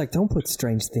 she's like, don't put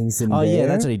strange things in Oh there. yeah,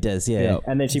 that's what he does. Yeah.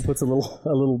 And then she puts a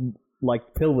little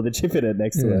like pill with a chip in it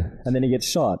next to her, and then he gets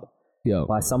shot Yo.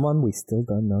 by someone we still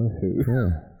don't know who.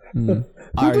 Who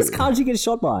I- does Kanji get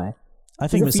shot by? I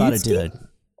think Is it Misato Fuyutsuki? did it.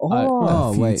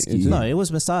 Oh, wait. Fuyutsuki. is it- No, it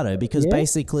was Misato because Yeah?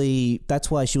 basically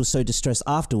that's why she was so distressed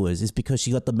afterwards, is because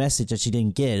she got the message that she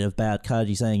didn't get about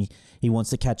Kaji saying he wants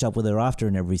to catch up with her after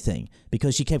and everything,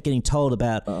 because she kept getting told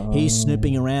about he's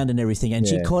snooping around and everything, and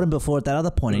she Yeah. caught him before at that other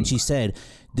point, and she said,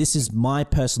 "This is my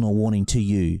personal warning to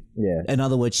you." Yeah. In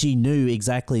other words, she knew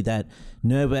exactly that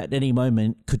Nerv at any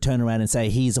moment could turn around and say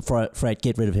he's a threat,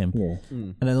 get rid of him. Yeah.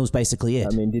 And that was basically it.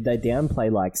 I mean, did they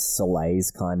downplay like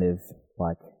Soleil's kind of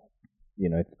like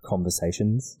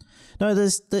conversations? No,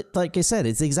 like I said,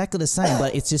 it's exactly the same,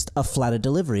 but it's just a flatter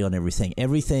delivery on everything.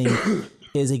 Everything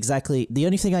is exactly the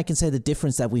only thing I can say the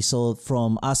difference that we saw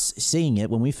from us seeing it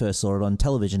when we first saw it on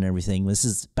television and everything. This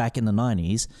is back in the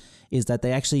 90s, is that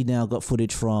they actually now got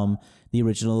footage from the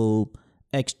original.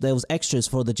 There was extras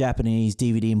for the Japanese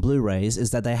DVD and Blu-rays.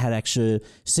 Is that they had extra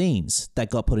scenes that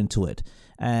got put into it,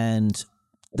 and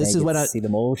this They is get what to I see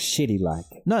them all shitty like.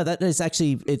 No, it's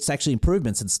actually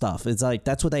improvements and stuff. It's like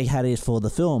that's what they had it for the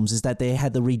films, is that they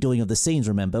had the redoing of the scenes,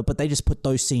 remember? But they just put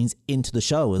those scenes into the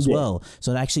show as well.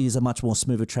 So it actually is a much more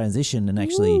smoother transition, and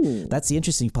actually that's the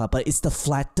interesting part. But it's the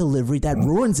flat delivery that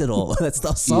ruins it all. That's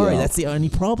the only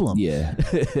problem. Yeah.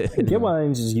 Get why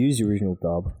they just use the original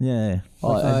dub. Yeah.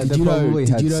 Did they you know? probably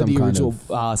Did had you know some the kind original?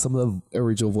 Some of the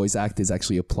original voice actors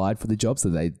actually applied for the job, so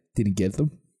they didn't get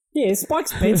them. Yeah, Spike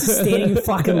Spencer standing in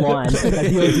fucking line at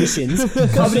the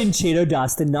auditions, covered in Cheeto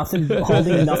dust and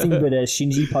holding nothing but a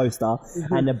Shinji poster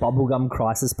and a Bubblegum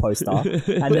Crisis poster.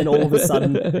 And then all of a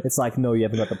sudden, it's like, no, you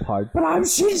haven't got the part. But I'm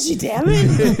Shinji, damn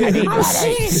it! I'm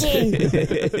Shinji!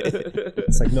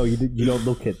 It's like, no, you don't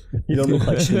look it. You don't look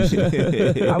like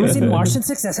Shinji. I was in Martian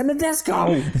Success and the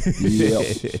Disco!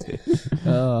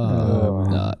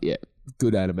 Yeah.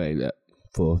 Good anime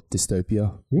for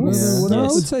dystopia. Yeah, I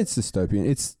Yes. would say it's dystopian.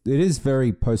 It is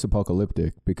very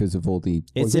post-apocalyptic because of all the.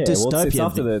 It's a dystopian. It's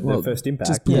after thing. the first impact.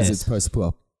 Just because Yes. it's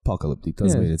post-apocalyptic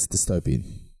doesn't Yeah. mean it's dystopian.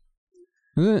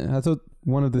 I thought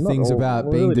one of the Not things all. about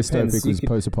Well, it being really depends. dystopic You was could-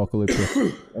 post-apocalyptic.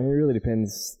 And it really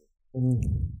depends.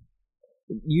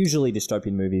 Usually,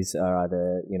 dystopian movies are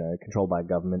either controlled by a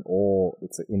government or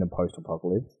it's in a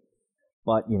post-apocalypse.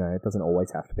 But it doesn't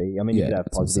always have to be. I mean, you Yeah, could have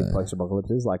that's what I'm positive saying.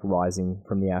 post-apocalypses like Rising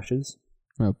from the Ashes,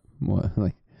 What,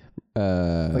 like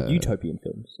utopian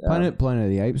films. Planet of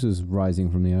the Apes was rising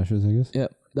from the ashes, I guess.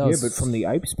 Yep. but from the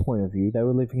apes' point of view, they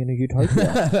were living in a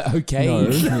utopia. okay.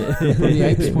 No. From the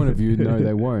apes' point of view, no,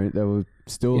 they weren't. They were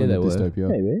still in a dystopia.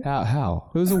 Maybe. How?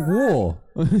 There was a war.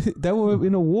 They were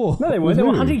in a war. No, they weren't. They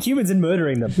were hunting humans and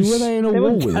murdering them. Who were they in a They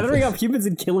war were with? gathering up humans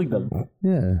and killing them.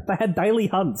 Yeah. They had daily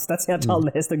hunts. That's how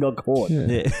Charlton Heston got caught.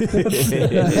 Yeah.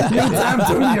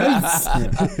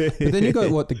 But then you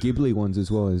got what the Ghibli ones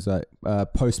as well is like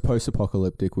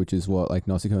post-apocalyptic, which is what like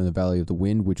Nausicaa and the Valley of the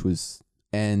Wind, which was,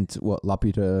 and what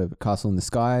Laputa Castle in the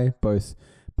Sky, both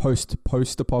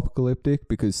post-apocalyptic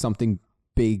because something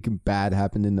big and bad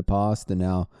happened in the past, and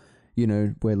now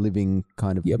we're living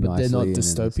kind of Yeah, but they're not nicely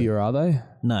dystopia, are they?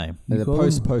 No. They're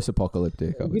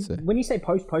post-apocalyptic, I would say. When you say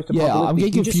post-apocalyptic, Yeah, I'm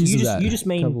getting confused with that. You just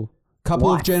mean Couple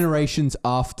life. of generations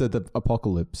after the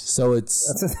apocalypse. So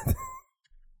it's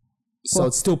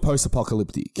it's still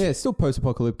post-apocalyptic. Yeah, it's still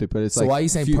post-apocalyptic, but it's So like why are you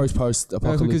saying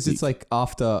post-apocalyptic? No, because it's like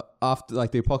after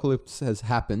like the apocalypse has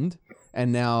happened,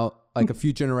 and now like a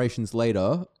few generations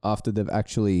later, after they've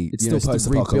actually it's still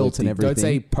post-apocalyptic rebuilt and everything. Don't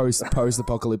say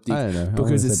post-apocalyptic. I don't know.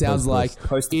 Because it sounds like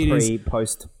post, it pre, is.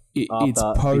 post, It's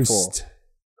after, post.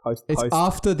 It's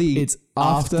after the It's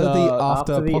after after- the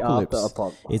after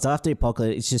apocalypse. It's after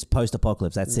apocalypse. It's just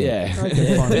post-apocalypse. That's it. Yeah.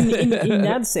 in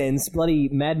that sense, bloody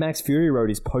Mad Max Fury Road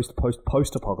is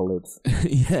post-apocalypse.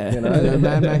 Yeah.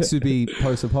 Mad Max would be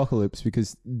post-apocalypse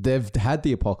because they've had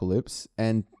the apocalypse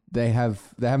and they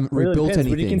haven't Really rebuilt depends. anything.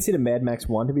 Would you consider Mad Max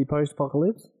 1 to be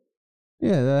post-apocalypse?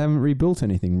 Yeah, they haven't rebuilt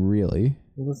anything really.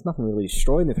 Well, there's nothing really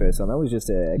destroyed in the first one. That was just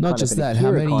a Not kind just of an that. How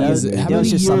Akira many kind years? of- How That was many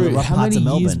just some of the years? rough How parts many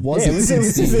of years Melbourne. was Yeah,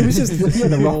 it? it was just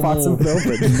the rough parts of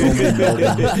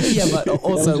Melbourne. Yeah, but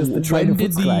also just the train when of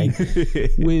did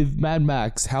Footscray. with Mad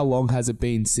Max? How long has it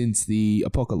been since the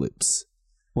apocalypse?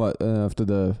 What after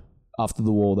the? After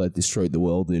the war that destroyed the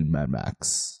world in Mad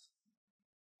Max?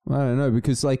 I don't know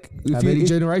because like How many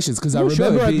generations? Because I Well, sure,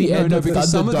 remember it'd at be- the end no, of because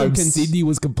some of them Thunderdome, can- Sydney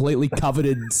was completely covered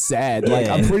in sand. Like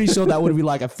Yeah. I'm pretty sure that would be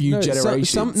like a few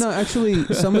generations. Actually,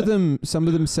 some of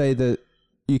them say that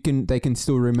they can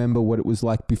still remember what it was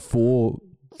like before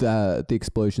the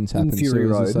explosions happened. Fury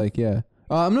so it's Road. like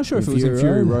I'm not sure if it was Fury in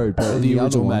Fury Road? Road, but Or in the other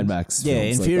original one, Mad Max. Yeah,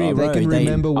 films, in like, Fury oh, they Road, can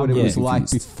remember what it yeah, was like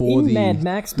confused. before In the Mad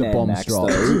Max, the bombs Max,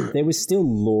 dropped. though, there was still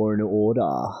law and order.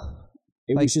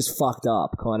 It Like- was just fucked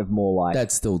up, kind of more like...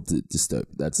 That's still dystopian.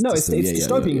 That's no, it's yeah,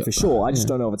 dystopian yeah. for sure. I just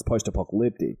don't know if it's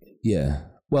post-apocalyptic. Yeah.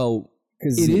 Well,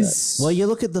 'Cause, it you know, is. Well, you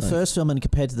look at the first film and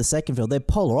compared to the second film, they're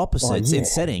polar opposites yeah. in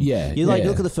setting. Yeah, You like yeah.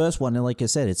 look at the first one, and like I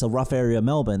said, it's a rough area of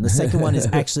Melbourne. The second one is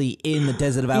actually in the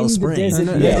desert of in Alice the Springs.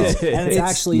 desert, yeah. And it's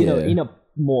actually yeah. in a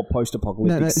more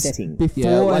post-apocalyptic it's setting. before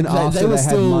yeah, like and after they,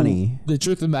 had money. The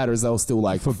truth of the matter is they were still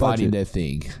like For finding budget. their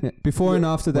thing. Yeah, before and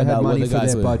after they When had when money the for guys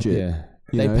their were- budget. Yeah.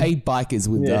 you They know? paid bikers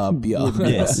with beer.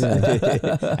 Yes.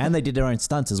 And they did their own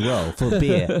stunts as well for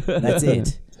beer. That's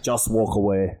it. Just walk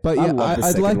away. But I yeah, love the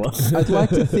I'd second like one. I'd like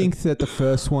to think that the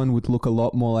first one would look a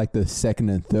lot more like the second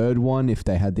and third one if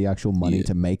they had the actual money Yeah,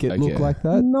 to make it okay. look like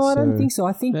that. No, I don't So- think so.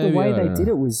 I think the Maybe, way I they don't did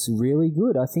know. it was really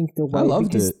good. I think the way loved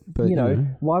because, it, but, you know, you know.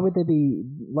 why would there be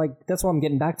like that's what I'm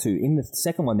getting back to. In the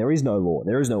second one, there is no law,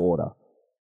 there is no order.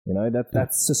 You know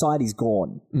that society's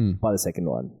gone by the second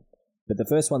one. But the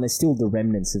first one, there's still the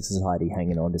remnants of society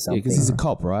hanging on to Yeah, something. because he's a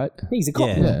cop, right? He's a cop.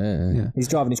 Yeah. man. Yeah. He's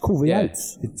driving his cool V8. Yeah.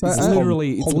 It's It's Holden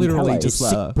literally Calais. just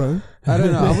bro. I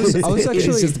don't know. I was actually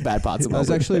it's just bad parts of I was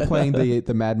Melbourne. actually playing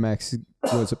the Mad Max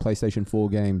was a PlayStation 4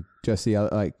 game just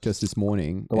this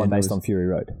morning. the one and it based was- on Fury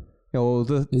Road. Yeah,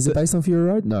 well, Is it based on Fury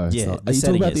Road? No, it's Yeah, not. the Are you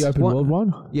talking setting about the is. open What? world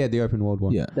one? yeah, the open world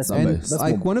one. Yeah, That's not not based. that's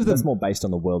like more, one of the- that's more based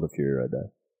on the world of Fury Road,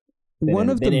 though. One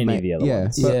of the any ma- of the other yeah,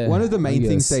 ones. but Yeah, one of the I main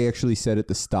things guess. they actually said at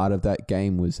the start of that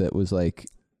game was like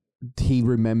he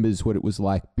remembers what it was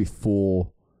like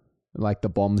before, like the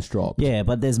bombs dropped. Yeah,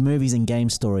 but there's movies and game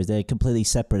stories. They're completely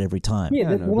separate every time. Yeah,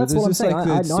 I know, well, but that's what I'm it's saying. just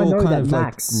I it's know all that kind of like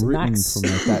Max, written Max,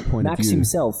 from like that point Max of view.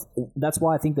 himself. That's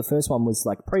why I think the first one was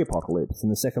like pre-apocalypse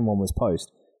and the second one was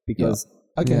post. Because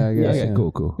Okay, Yeah, I guess, okay, yeah.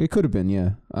 cool. It could have been,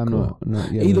 yeah. I'm Cool.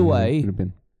 not. Yeah, Either yeah, way, it could have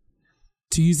been.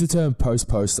 To use the term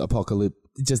post-apocalypse,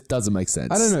 it just doesn't make sense.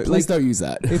 I don't know, Please like, don't use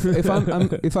that.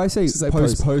 If I say Just say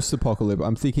post apocalypse,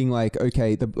 I'm thinking like,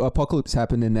 okay, the apocalypse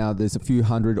happened and now there's a few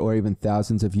hundred or even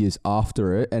thousands of years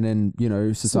after it, and then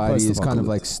society is kind of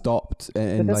like stopped.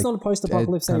 And but that's like, not a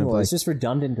post-apocalypse kind of anymore. like- it's just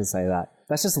redundant to say that.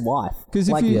 That's just life. 'Cause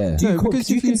if like, you- Yeah. do you, no, because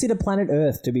do you if you- consider planet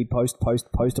Earth to be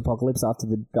post-apocalypse after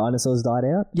the dinosaurs died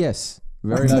out? Yes,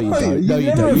 very No, much. you don't. No, you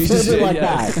never don't. You referred just to it like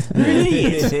yeah. that. You're an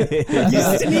idiot. You're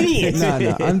just an idiot.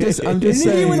 No, I'm just You're an idiot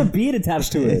saying. with a beard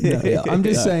attached to it. Yeah, I'm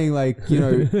just saying, like,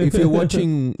 if you're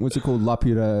watching what's it called,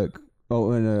 Laputa,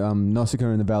 Nausicaa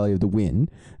in the Valley of the Wind,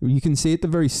 you can see at the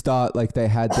very start, like they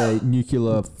had the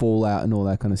nuclear fallout and all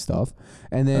that kind of stuff,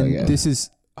 and then Okay. this is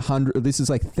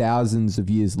thousands of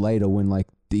years later when like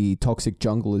the toxic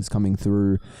jungle is coming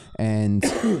through, and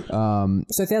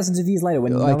so thousands of years later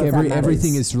when like none of that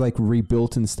everything matters. is like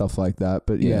rebuilt and stuff like that.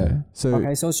 But so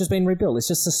Okay, so it's just been rebuilt. It's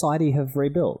just society have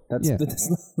rebuilt. That's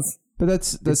but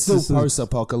that's It's still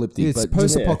post-apocalyptic. It's but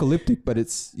post-apocalyptic, but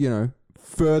it's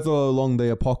further along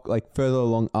further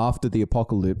along after the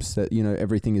apocalypse that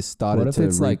everything is started what if to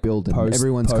it's like rebuild and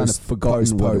everyone's kind of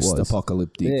forgotten what it was.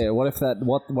 Post-apocalyptic. Yeah, what if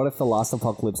the last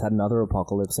apocalypse had another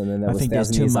apocalypse and then there was think there's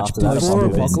thousands too years much after that post- Before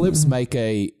apocalypse? apocalypse, make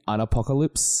a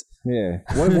unapocalypse. Yeah.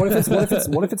 What if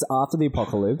it's after the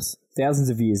apocalypse,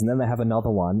 thousands of years, and then they have another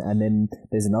one, and then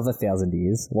there's another 1,000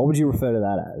 years? What would you refer to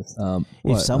that as?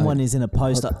 If someone is in a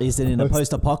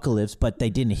post-apocalypse, but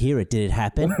they didn't hear it, did it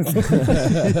happen?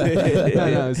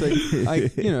 No, it's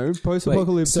like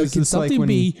post-apocalypse So is can just like something when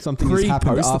be something has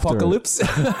happened after. post-apocalypse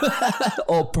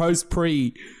or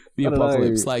post-pre the I don't know.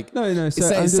 apocalypse? Like No. So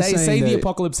say I'm just saying say the that-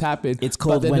 apocalypse happened. It's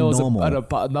called but then when there was normal.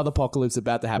 another apocalypse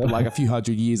about to happen, like a few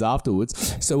hundred years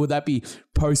afterwards. So would that be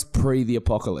post-pre the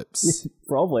apocalypse?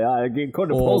 Probably. According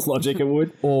to Paul's logic, it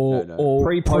would. Or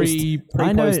Pre-post.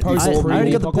 I know. post- I pre-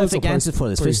 already got the apocalypse perfect or answer for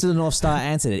this. pre- Fish of the North Star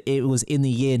answered it. It was in the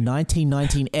year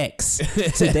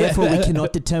 1919X. So therefore, we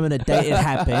cannot determine a date it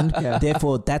happened.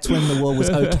 Therefore, that's when the world was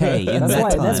okay in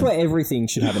that time. That's why everything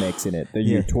should have an X in it. The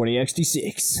year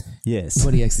 2066. Yes.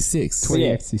 2066.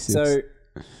 Yeah. 2066. So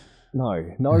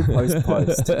no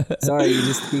post. Sorry,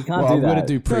 you can't Well, do I'm that. gonna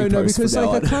do pre-post. No, because from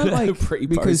now like I can't on. like Pre-post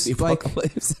because the like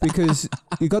apocalypse. because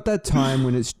you got that time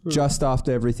when it's just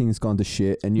after everything's gone to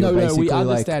shit and you're No, basically we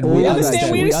understand. like We We all of understand.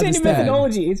 that We shit. understand your understand.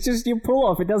 methodology. It's just you pull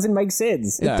off. It doesn't make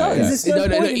sense. It does. There's no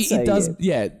point in it saying does. it.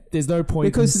 Yeah, there's no point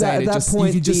Because in saying at it. that Just,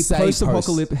 point, you can just the say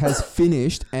post-apocalypse has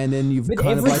finished, and then you've But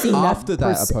kind of like everything after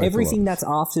that apocalypse. everything that's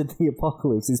after the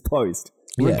apocalypse is post,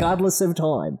 Yeah. regardless of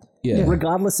time, Yeah.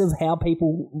 regardless of how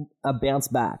people bounce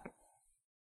back.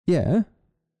 Yeah,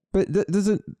 but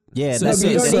doesn't. Yeah, So- that's You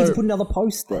Yeah, don't it. need to put another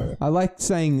post there. I like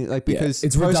saying like because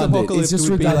it's redundant. post-apocalypse It's just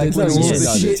would be like redundant. when It's all just the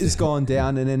redundant. shit has gone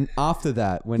down, and then after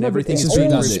that, when No, but everything's just been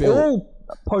redundant. rebuilt. All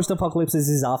post-apocalypses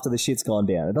is after the shit's gone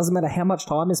down. It doesn't matter how much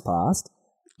time has passed.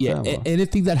 Yeah, Oh, well.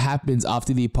 anything that happens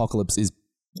after the apocalypse is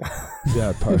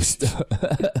post.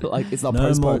 Like it's not No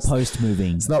more post. post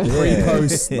moving. It's not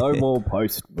pre-post. No more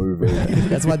post movie.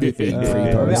 That's my new thing.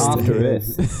 Pre-post. After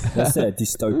Earth. That's a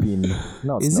dystopian.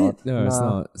 No, it's Is not. it? No, it's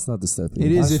not. It's not dystopian.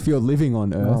 It is if you're living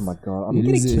on Earth. Oh my god, I'm It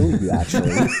going is to it. kill you.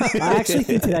 Actually, I actually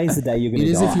think today's the day you're going It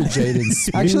to is die. if you're Jaden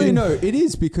Smith. Actually, no, it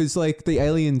is because like the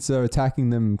aliens are attacking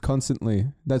them constantly.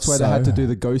 That's why they had to do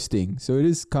the ghosting. So it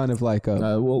is kind of like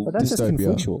a Well, But that's just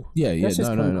dystopia. conflictual. yeah, yeah. That's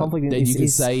just No. conflict. Then you can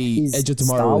say Edge of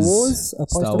Tomorrow Star is Wars a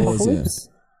Star Wars, post-apocalypse?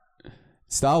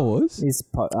 Star Wars. Is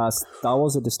Star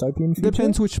Wars a dystopian future?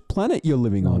 Depends which planet you're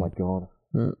living Oh on. my god.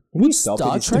 Yeah. Can you stop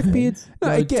Star it? Trek be it?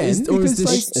 No, again, or is because, this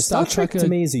like, Star Trek to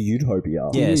me is a utopia.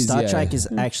 Yeah, It is, Star yeah. Trek is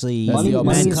actually That's the Money is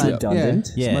opposite. mankind. redundant.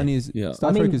 Yeah. Money is. Yeah. Star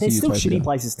I mean, Trek is there's still utopia. shitty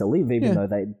places to live, even Yeah. though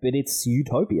but it's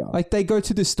utopia. Like they go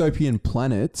to dystopian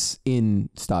planets in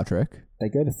Star Trek. They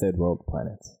go to third world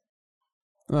planets.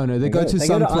 Oh no, they go to they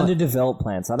some. go to underdeveloped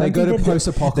planets. I don't They go to think they're-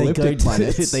 post-apocalyptic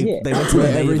planets. they, Yeah. they went to Where a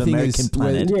Native everything American is-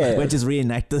 planet, Yeah. which is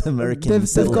reenacted American They've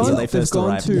settlers when they gone first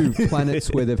arrived. to planets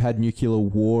where they've had nuclear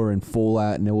war and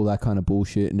fallout and all that kind of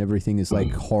bullshit, and everything is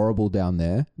like horrible down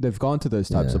there. They've gone to those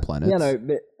types of planets. Yeah, no,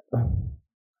 but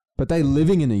but they're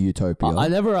living in a utopia. I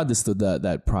never understood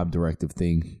that Prime Directive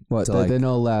thing. What? To, They're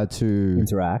not allowed to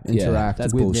interact. interact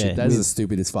That's with. bullshit. yeah, That is the with-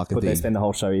 stupidest fucking But they thing. spend the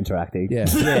whole show interacting. Yeah.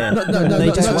 Yeah, No, they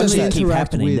not just just watch it that. keep Interact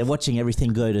happening. with- They're watching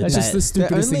everything go to That's just that. the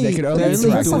stupidest thing. They could only they're It's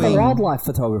only like a doing- wildlife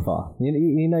photographer.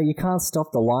 You know, you can't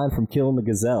stop the lion from killing the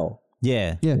gazelle.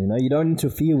 Yeah. Yeah. You know, you don't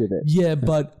interfere with it. Yeah,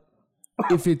 but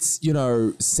if it's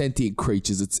sentient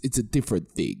creatures, it's a different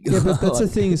thing. Yeah, but that's the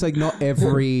thing. Is like not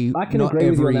every. I can not agree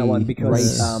with you on that every one because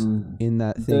race in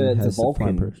that thing the has the Vulcan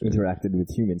prime person. interacted with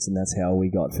humans, and that's how we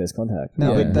got first contact.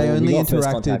 No, but they We only got first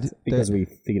interacted contact because we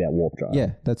figured out warp drive.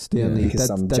 Yeah, that's the only. Because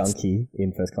some junkie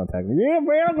in first contact. Yeah,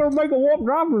 man, I'm gonna make a warp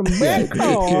drive from the back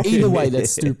car. Either way,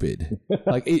 that's stupid.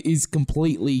 Like it is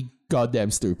completely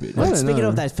goddamn stupid. I don't Speaking know.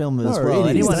 of that film as No, well,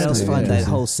 it is. anyone else That's find that interesting.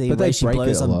 whole scene But they where she break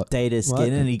blows it a on lot. Data's What?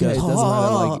 skin and he goes, Yeah, it doesn't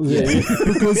 "Oh." matter.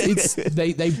 Like, because it's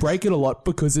they break it a lot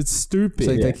because it's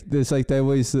stupid. It's like they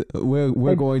always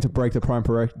we're going to break the prime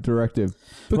directive.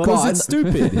 because Well, it's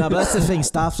stupid. No, but that's the thing.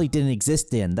 Starfleet didn't exist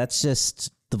then. That's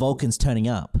just the Vulcans turning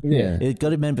up. Yeah. You got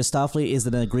to remember, Starfleet is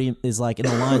an agreement, is like an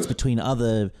alliance between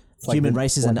other like human the-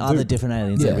 races like and other the- different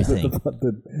aliens. Yeah. Everything.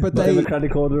 But they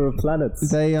Democratic order of planets.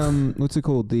 they what's it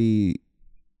called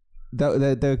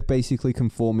they're basically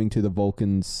conforming to the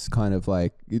Vulcans kind of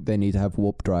like they need to have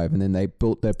warp drive, and then they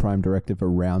built their prime directive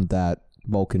around that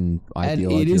Vulcan And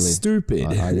ideology. it is stupid.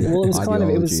 Well, it was kind of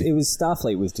ideology. it was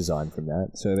Starfleet was designed from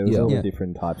that, so there was all the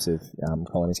different types of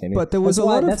colonies came in. But there was That's a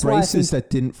lot why- of that's why I races think- that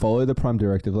didn't follow the Prime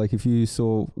Directive. Like if you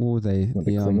saw, what were they? the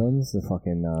Klingons, the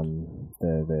fucking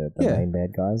the Yeah. main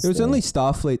bad guys. There was the- only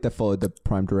Starfleet that followed the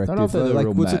Prime Directive. know if they're the Like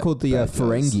real what's it bad- called? The bad guys.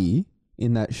 Ferengi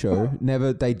in that show.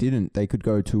 Never, they didn't. They could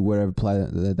go to wherever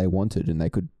planet that they wanted, and they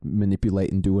could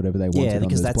manipulate and do whatever they wanted. Yeah, on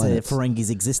because those that's planets.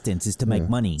 Ferengi's existence is to make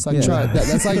money. It's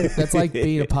like that's like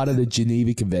being a part of the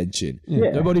Geneva Convention.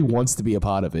 Yeah. Nobody wants to be a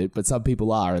part of it, but some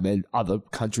people are, and then other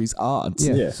countries aren't.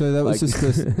 Yeah. So that was Like- just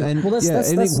this, and Well, that's-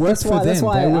 and that's- it worked that's why- for that's them.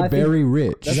 why They I were think- very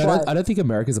rich. That's I don't think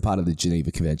America's a part of the Geneva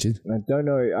Convention. I don't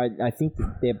know. I think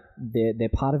they're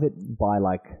part of it by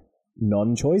like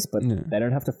non-choice, but they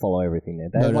don't have to follow everything there.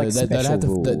 They have like they special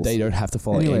rules. they don't have to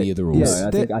follow Anyway, any of the rules. yeah.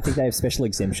 No, I think they have special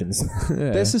exemptions.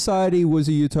 Their society was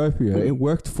a utopia. It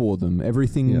worked for them.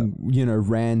 Everything,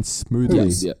 ran smoothly.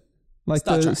 Yes, yeah. Like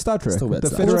Star the Trek. Star Trek, Still about the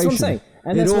Star Well, Federation. that's what I'm saying.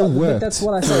 And it that's all what, worked. That's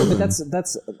what I say.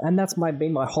 But that's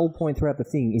been my whole point throughout the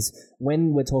thing is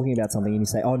when we're talking about something and you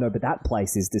say, "Oh no, but that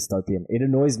place is dystopian." It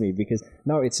annoys me because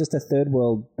no, it's just a third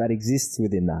world that exists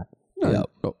within that. Yeah.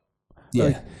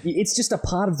 Yeah. It's just a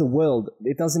part of the world.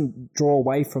 It doesn't draw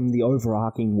away from the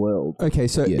overarching world. Okay,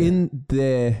 so Yeah. in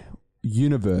their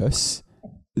universe,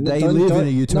 they Don't- live in don't-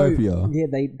 a utopia. No, yeah,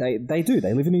 they do.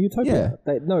 They live in a utopia.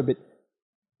 But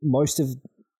most of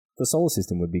the solar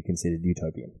system would be considered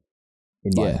utopian.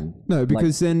 In my Yeah. opinion. No,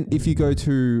 because then if you go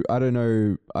to, I don't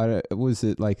know, was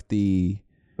it like the,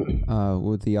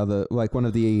 with the other, like one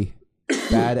of the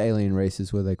bad alien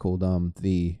races, were they called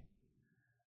the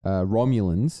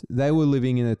Romulans? They were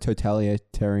living in a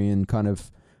totalitarian kind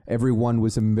of, everyone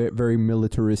was a very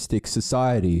militaristic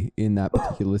society in that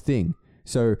particular thing.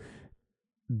 So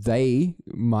they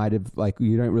might have, like,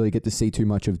 you don't really get to see too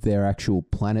much of their actual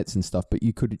planets and stuff, but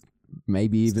you could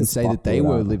maybe even just say that fucked they it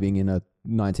were up. living in a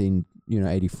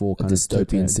 1984 kind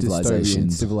dystopian of civilization.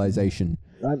 dystopian civilization.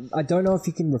 I don't know if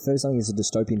you can refer to something as a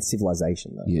dystopian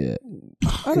civilization though. Yeah.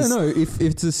 I don't know if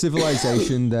it's a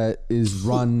civilization that is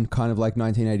run kind of like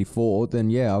 1984, then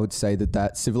yeah, I would say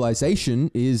that civilization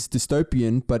is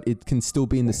dystopian, but it can still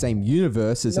be in the same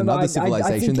universe as another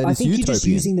civilization that I is think utopian. you're just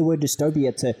using the word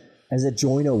dystopia as a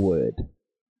joiner word.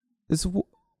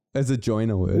 As a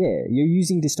joiner word. Yeah, you're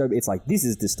using dystopia. It's like, this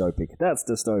is dystopic. That's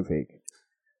dystopic.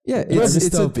 Yeah, You're it's a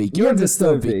dystopic. You're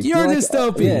dystopic. You're Like,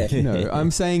 dystopic. yeah. No, I'm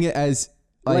saying it as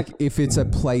like if it's a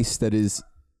place that is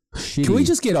shitty. Can we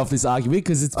just get off this argument?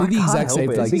 Because it's been the exact same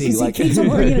like thing. Because he Like, keeps on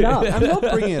bringing it up. I'm not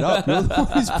bringing it up. You're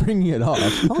always bringing it up.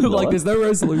 like there's no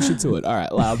resolution to it. All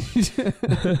right, loud.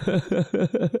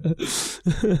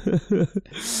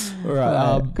 All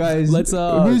right, guys, let's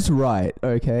who's right?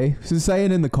 Okay, so say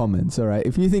it in the comments. All right,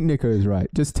 if you think Nico is right,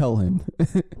 just tell him.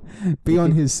 Be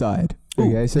on his side.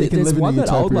 Okay, so he can there's live in one a that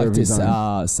I would utopia like of to his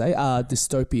own. say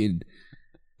dystopian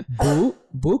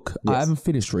book. I haven't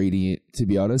finished reading it, to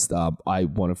be honest. I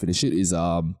want to finish it. Is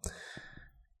a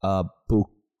book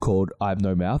called "I Have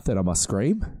No Mouth That I Must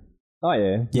Scream." Oh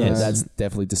yeah. Yes. That's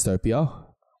definitely dystopia,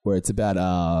 where it's about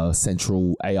a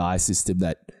central AI system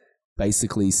that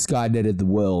basically Skyneted the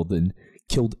world and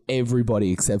killed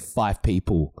everybody except 5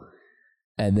 people,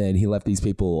 and then he left these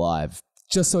people alive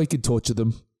just so he could torture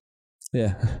them.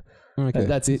 Yeah, Okay,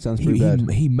 that's it. Sounds pretty bad.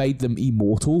 He made them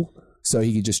immortal so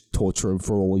he could just torture them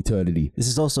for all eternity. This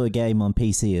is also a game on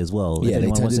PC as well. Yeah, if they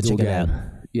anyone turned wants to into a check it out.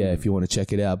 game. Yeah, if you want to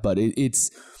check it out, but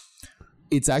it's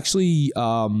actually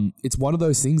it's one of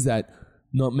those things that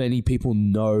not many people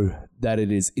know that it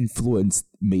has influenced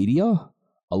media,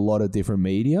 a lot of different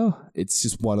media. It's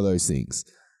just one of those things.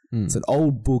 It's an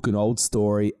old book, an old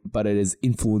story, but it has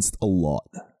influenced a lot.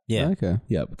 Yeah. Okay.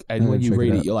 Yeah, I'm and when gonna you check read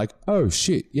it it, out. you're like, oh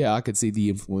shit, yeah, I can see the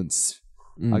influence.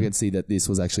 I can see that this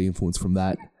was actually influenced from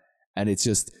that, and it's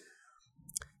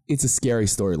a scary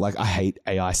story. Like, I hate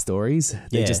AI stories.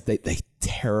 They Yeah. they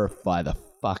terrify the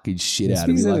fucking shit It's out of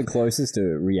me. because they're Like, the closest to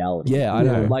reality. yeah, I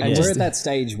know. Like And we're just- at that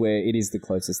stage where it is the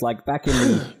closest. Like back in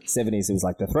the 70s, it was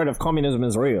like the threat of communism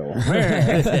is real.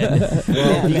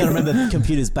 Well, you got to remember,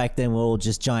 computers back then were all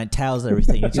just giant towers and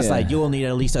everything. It's just Yeah. like, you will need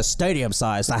at least a stadium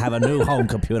size to have a new home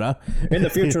computer. In the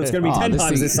future, it's going to be 10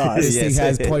 times this size. This thing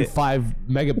has 0.5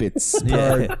 megabits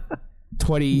per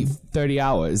 20, 30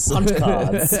 hours. Punch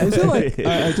cards. Is it like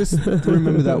I just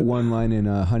remember that one line in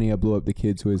Honey, I Blew Up the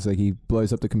Kids, where it's like he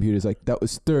blows up the computer. It's like, that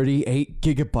was 38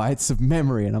 gigabytes of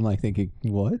memory, and I'm like thinking,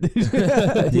 what?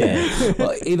 Yeah.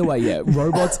 Well, either way, yeah,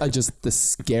 robots are just the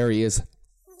scariest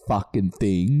fucking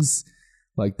things.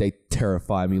 Like, they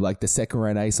terrify me. Like the Second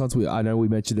Renaissance, I know we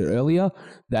mentioned it earlier,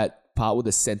 that part with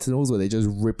the Sentinels where they just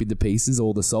rip into pieces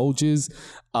all the soldiers.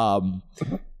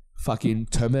 fucking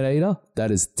Terminator.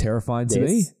 That is terrifying to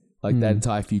me. Like that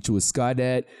entire future with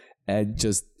Skynet, and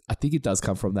just I think it does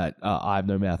come from that I have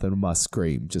no mouth and I must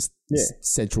scream. Just this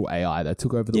central AI that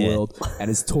took over the world and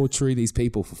is torturing these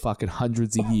people for fucking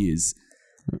hundreds of years.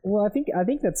 Well, I think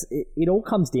that's it. It all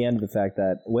comes down to the fact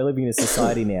that we're living in a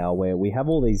society now where we have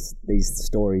all these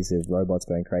stories of robots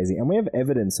going crazy, and we have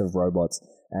evidence of robots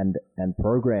and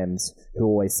programs who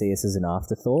always see us as an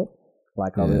afterthought.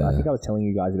 Like I think I was telling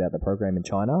you guys about the program in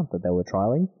China that they were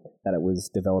trialing, that it was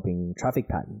developing traffic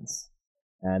patterns.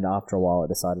 And after a while, it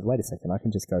decided, wait a second, I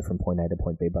can just go from point A to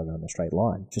point B by going in a straight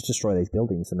line. Just destroy these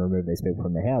buildings and remove these people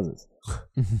from their houses.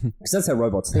 Because that's how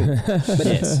robots think.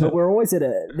 But we're always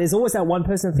there's always that one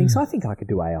person that thinks, I think I could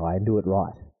do AI and do it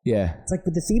right. Yeah. It's like,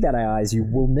 but the thing about AI is you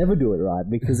will never do it right,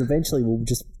 because eventually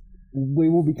we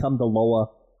will become the lower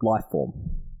life form.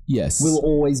 Yes. We'll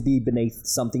always be beneath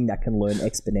something that can learn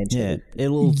exponentially. Yeah,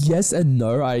 it'll. Yes and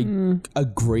no. I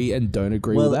agree and don't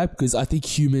agree with that, because I think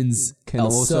humans can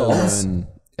ourselves, also learn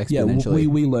exponentially. Yeah,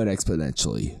 we learn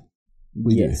exponentially.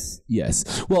 We do.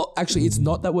 Yes. Well, actually, it's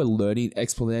not that we're learning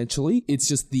exponentially. It's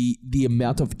just the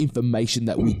amount of information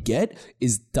that we get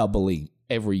is doubling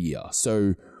every year.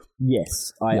 So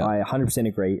yes, I 100%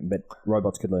 agree. But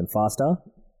robots could learn faster.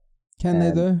 Can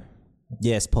they though?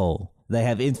 Yes, Paul. They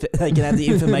have they can have the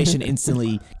information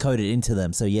instantly coded into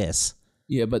them. So yes.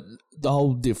 Yeah, but the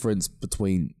whole difference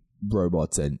between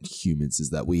robots and humans is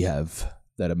that we have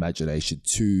that imagination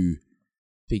to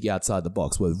think outside the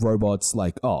box. Where robots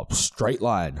straight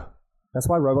line. That's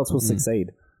why robots will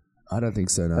succeed. I don't think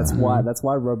so. No. That's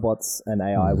why robots and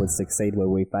AI would succeed where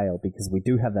we fail, because we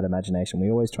do have that imagination. We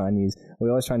always try and use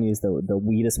the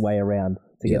weirdest way around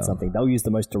to get something. They'll use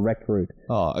the most direct route.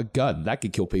 Oh, a gun that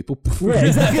could kill people. Yeah,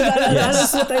 exactly.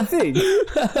 That's what they think.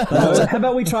 How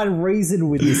about we try and reason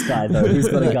with this guy though, who's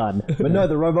got a gun? But no,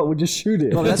 the robot would just shoot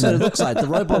it. Well, that's what it looks like. The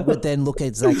robot would then look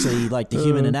at actually like the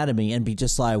human anatomy and be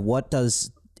just like, what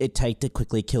does it take to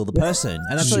quickly kill the person?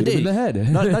 And that's what it did. In the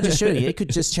head. Not just shooting it, could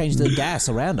just change the gas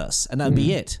around us, and that'd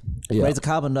be it. Raise the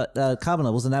carbon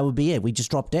levels, and that would be it. We just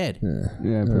drop dead.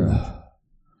 Yeah, bro.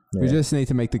 We just need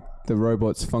to make the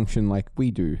robots function like we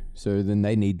do. So then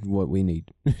they need what we need.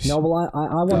 No, well,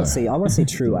 I want to see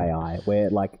true AI where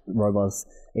like robots,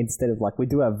 instead of like, we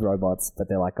do have robots, but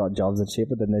they're like got jobs and shit,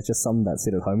 but then there's just some that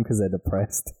sit at home because they're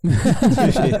depressed.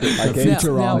 I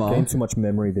gained too much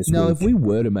memory this week. Now, if we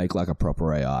were to make like a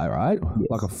proper AI, right? Yes.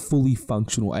 Like a fully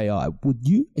functional AI, would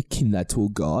you akin that to a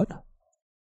god?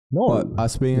 No. What,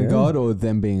 us being a god or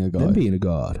them being a god? Them being a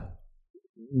god.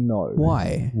 No.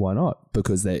 Why? Why not?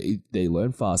 Because they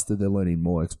learn faster, they're learning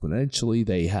more exponentially,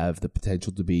 they have the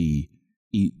potential to be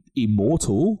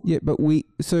immortal. Yeah, but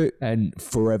and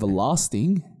forever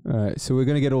lasting. Alright, so we're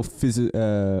gonna get all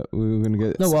we're gonna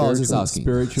get I was just asking.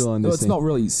 Spiritual on this. No, it's not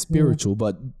really spiritual,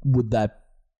 but would that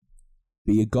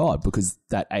be a god? Because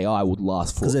that AI would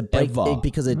last forever.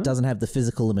 Because it doesn't have the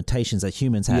physical limitations that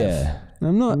humans have. Yeah.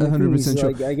 I'm not 100%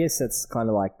 sure. I guess that's kind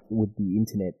of like, would the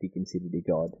internet be considered a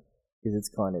god? Because it's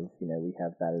kind of, we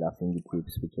have that at our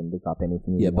fingertips. We can look up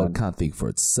anything. Yeah, but it can't think for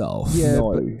itself. Yeah,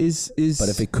 no. but but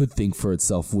if it could think for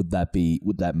itself, would that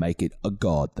make it a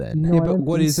god then? No, yeah, but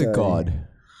what is a god?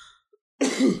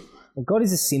 God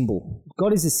is a symbol.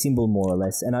 God is a symbol, more or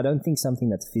less, and I don't think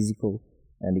something that's physical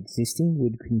and existing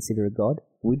we'd consider a god.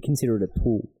 We'd consider it a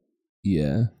tool.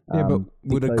 Yeah. Yeah, but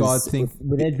would a god think?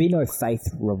 There'd be no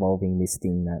faith revolving this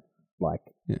thing that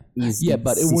is. Yeah,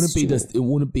 but it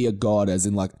wouldn't be a god as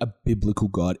in like a biblical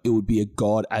god. It would be a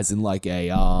god as in like a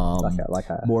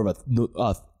more of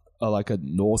a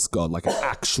Norse god, like an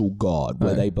actual god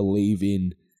where they believe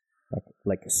in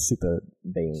like super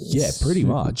beings. Yeah, pretty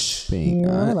much.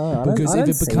 Because if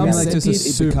it becomes like just a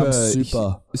superhuman.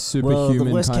 Well, the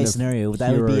worst case scenario,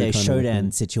 that would be a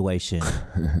showdown situation.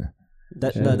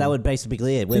 That would basically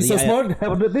be it. He's so smart.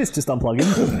 How about this? Just unplug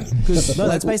him. No,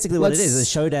 that's basically what it is. The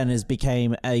showdown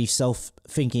became a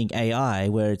self-thinking AI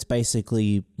where it's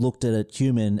basically looked at a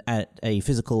human at a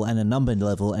physical and a number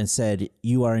level and said,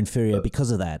 you are inferior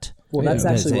because of that. Well, that's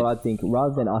actually what I think.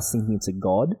 Rather than us thinking it's a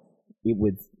god, it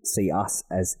would see us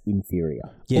as inferior.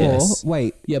 Yes. Or,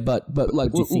 wait. Yeah, but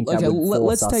like, do you think that would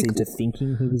force us into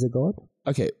thinking he was a god?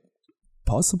 Okay.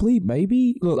 Possibly,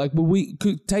 maybe. Like, we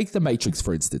could take the Matrix,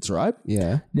 for instance, right?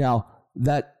 Yeah. Now,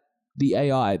 the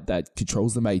AI that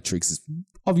controls the Matrix is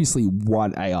obviously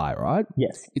one AI, right?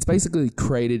 Yes. It's basically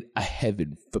created a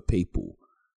heaven for people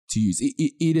to use.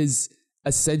 It has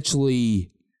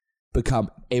essentially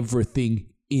become everything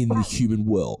in the human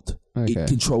world. Okay. It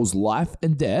controls life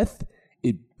and death.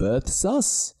 It births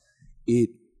us. It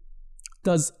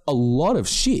does a lot of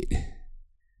shit.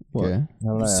 What? Yeah. I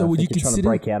don't know. So I would think you you're trying to consider-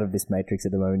 break out of this matrix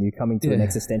at the moment. You're coming to an Yeah.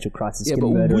 existential crisis. Yeah,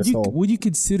 Going but to murder would us all. would you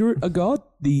consider it a god?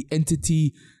 The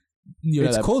entity,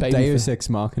 It's that called baby Deus fa- Ex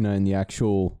Machina in the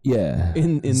actual Yeah.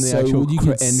 in the So actual would you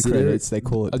end consider credits. They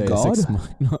call it a Deus Ex god?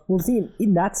 Machina. Well, the thing,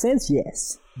 in that sense,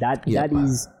 yes. That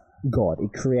is God.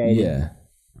 It created. Yeah.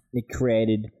 It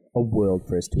created a world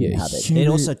for us to Yeah, inhabit. It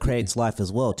also creates life as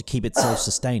well to keep it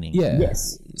self-sustaining. Yeah.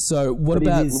 Yes. So what But it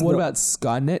about is what not- about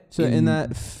Skynet? So in that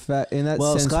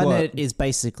Well, sense, Skynet is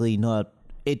basically not.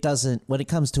 It doesn't. When it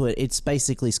comes to it, it's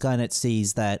basically Skynet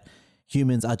sees that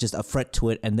humans are just a threat to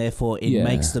it, and therefore it Yeah.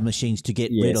 makes the machines to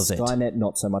get Yeah, rid of it. Skynet,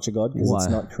 not so much a god because Why?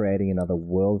 it's not creating another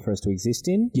world for us to exist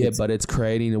in. Yeah, but it's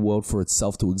creating a world for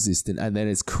itself to exist in, and then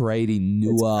it's creating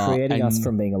It's newer. creating and, us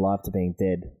from being alive to being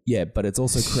dead. Yeah, but it's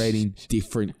also creating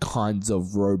different kinds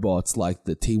of robots, like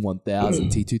the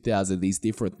T1000, T2000. These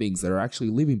different things that are actually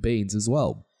living beings as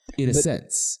well, in a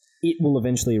sense. It will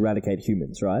eventually eradicate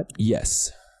humans, right?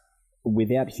 Yes.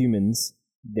 Without humans,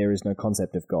 there is no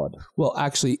concept of God. Well,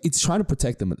 actually, it's trying to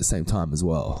protect them at the same time as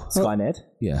well. Skynet.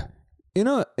 Yeah. in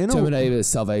a Terminator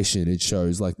Salvation, it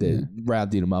shows like they're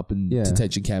rounding them up in Yeah.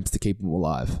 detention camps to keep them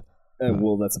alive.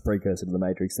 Well, that's a precursor to the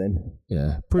Matrix then.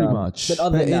 Yeah, pretty much. But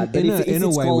other than But that, but in if a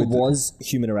its way goal with the- was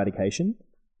human eradication,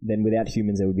 then without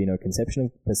humans there would be no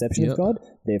perception Yep. of God.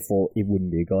 Therefore, it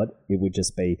wouldn't be a God. It would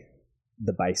just be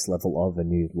the base level of a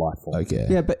new life form. Okay.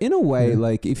 Yeah, but in a way,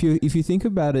 like if you think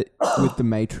about it with the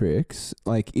Matrix,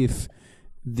 like if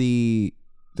the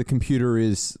computer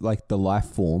is like the life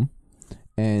form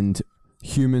and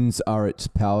humans are its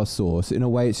power source, in a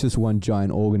way it's just one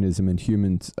giant organism and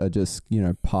humans are just,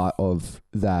 part of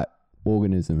that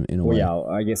organism in a Well, way. yeah,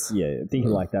 I guess,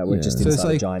 thinking like that, we're Yeah. just So it's inside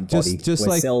a like- giant just- body. just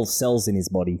we're like- cells in his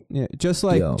body. Yeah, just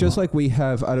like we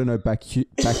have, I don't know,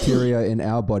 bacteria in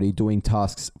our body doing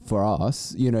tasks for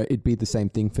us, it'd be the same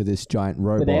thing for this giant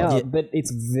robot. But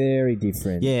it's very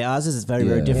different. Yeah, ours is very,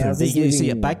 very different. Ours is You see,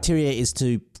 living- bacteria is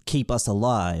to keep us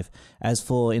alive. As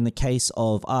for in the case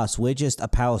of us, we're just a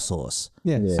power source.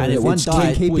 Yeah, Yeah. so And if one it's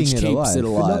died, keeping which it keeps alive. it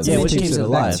alive. Not to Yeah, which mention keeps it that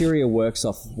alive. bacteria works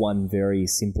off one very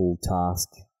simple task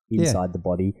inside the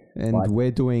body. And Like,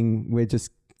 we're just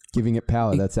giving it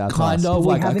power. That's our kind task. of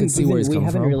we like I haven't can see where he's we coming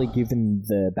haven't from. really given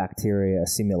the bacteria a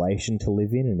simulation to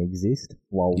live in and exist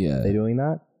while Yeah. they're doing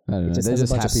that. I don't know. It just They're has a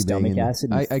just bunch of happy being stomach in there. acid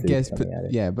and I food guess, but coming out of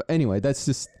it. yeah. But anyway, that's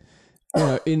just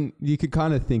you could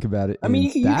kind of think about it. I mean, in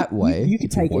you could, that way. You could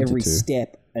if take wanted every to.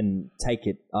 step and take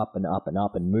it up and up and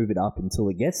up and move it up until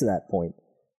it gets to that point.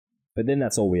 But then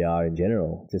that's all we are in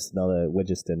general. We're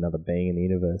just another being in the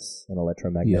universe, an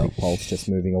electromagnetic pulse just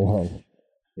moving along.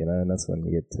 And that's when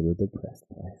we get to the depressed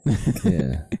place.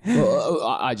 Yeah. Well,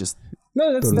 I just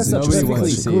No, that's a Nobody perfectly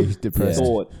wants to see good you depressed.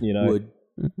 thought. would.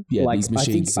 Yeah, Like, these I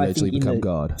machines think eventually in become the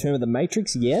God. term of the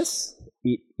Matrix, yes,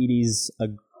 it is a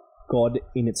god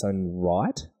in its own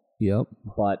right, Yep.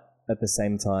 but at the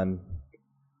same time,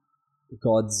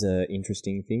 gods are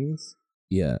interesting things.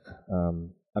 Yeah.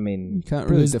 I mean, You can't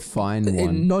really Because- define And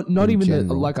one. not in even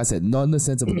general. like I said, not in the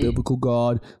sense of a biblical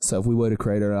god. So if we were to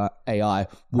create an AI,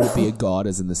 would it be a god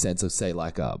as in the sense of say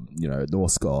like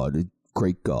Norse god, a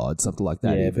Greek god, something like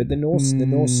that? yeah, even. but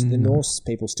the Norse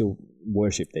people still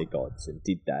worship their gods and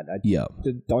did that. I Yeah.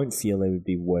 don't feel they would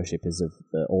be worshippers of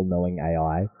the all-knowing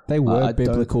AI. They were I don't-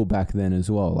 biblical back then as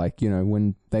well. Like,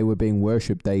 when they were being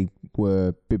worshipped, they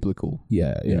were biblical.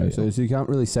 Yeah, You know, so you can't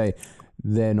really say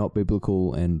they're not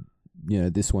biblical and,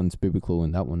 this one's biblical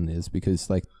and that one is because,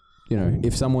 like,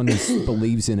 if someone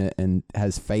believes in it and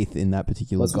has faith in that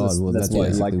particular God, well, that's what,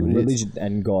 basically like what it is. religion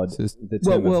and God, So it's-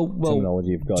 the well,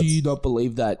 terminology of God. Do you not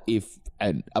believe that if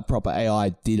a proper AI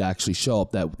did actually show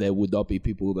up, that there would not be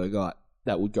people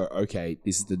that would go, okay,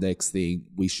 this is the next thing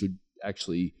we should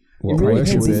actually Well, It really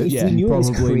worship depends. it. If Yeah, we knew it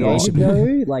was probably created, not.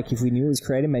 though, like if we knew it was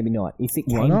created, maybe not. If it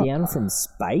Why came not? down from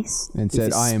space And if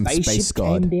said, a "I am space spaceship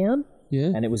god." came down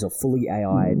Yeah. and it was a fully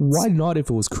AI. Why not if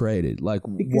it was created? Like,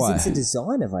 Because why? it's a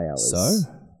design of ours. So?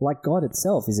 Like God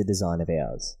itself is a design of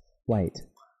ours. Wait.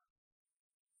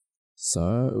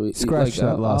 So Scratch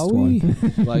that last are we?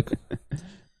 one. Like,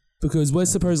 because we're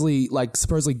supposedly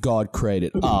God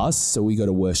created us, so we got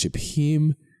to worship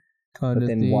Him. Kind But of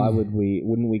then thing. wouldn't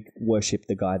we worship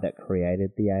the guy that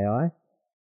created the AI?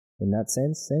 In that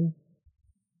sense, then?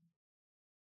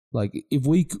 Like, if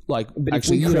we But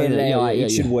actually if we created yeah, AI, yeah, it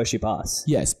should yeah. worship us.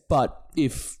 Yes, but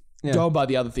if going by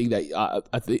the other thing that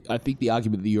I think the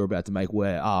argument that you're about to make,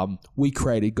 where we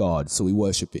created God, so we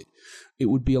worship it, it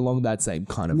would be along that same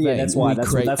kind of Yeah, vein. that's why. We That's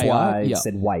create why I AI,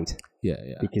 said wait. yeah.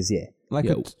 Because Like,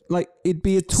 Yeah. like it'd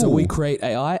be a tool. So we create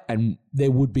AI, and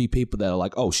there would be people that are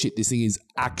like, "Oh shit, this thing is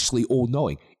actually all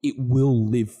knowing. It will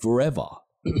live forever."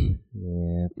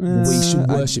 Yeah. We should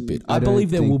worship it. I don't believe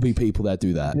there think- will be people that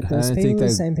do that. But those I people think are the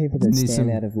they same people that need stand some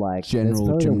out of like general there's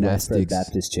probably Westboro gymnastics.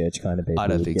 Baptist Church kind of people. I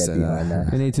don't would think get so, behind no.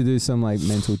 that. They need to do some like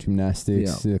mental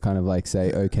gymnastics to kind of like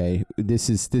say, okay, this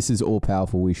is all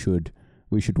powerful. We should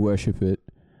worship it.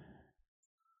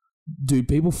 Dude,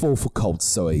 people fall for cults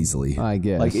so easily. I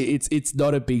guess Like it's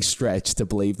not a big stretch to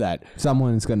believe that.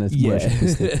 someone's gonna worship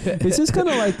this thing. It's just kind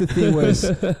of like the thing where it's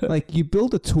like you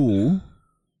build a tool,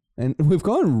 and we've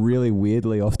gone really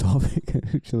weirdly off topic.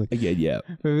 Actually, Again, yeah.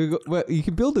 well, you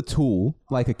can build a tool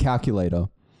like a calculator,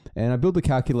 and I build a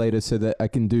calculator so that I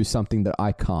can do something that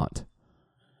I can't.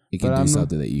 You can But do I'm not-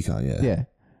 something that you can't, yeah. Yeah.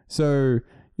 So,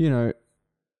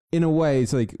 in a way,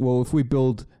 it's like, well, if we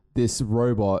build this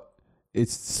robot,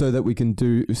 it's so that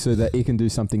it can do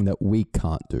something that we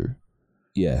can't do.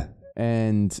 Yeah.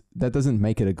 And that doesn't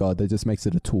make it a god, that just makes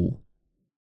it a tool.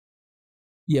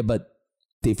 Yeah, but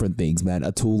different things, man.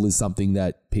 A tool is something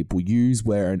that people use,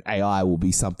 where an AI will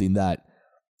be something that,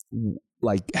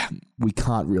 like, we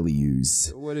can't really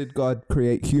use. What did God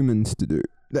create humans to do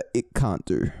that it can't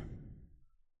do?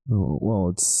 Well,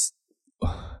 it's...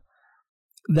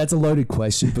 That's a loaded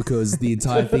question because the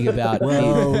entire thing about...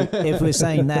 Well, if we're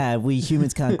saying that, we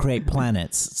humans can't create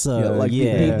planets. So,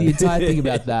 The entire thing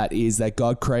about that is that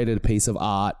God created a piece of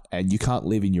art and you can't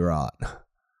live in your art.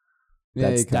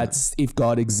 That's if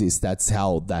God exists, that's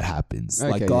how that happens.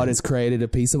 Okay, like God has created a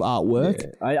piece of artwork.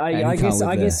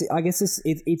 I guess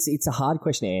it's a hard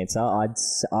question to answer.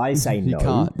 I say You no.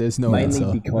 can't. There's no mainly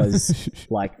answer. because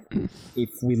like if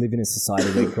we live in a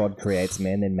society where God creates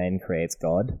man, then man creates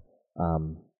God.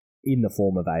 In the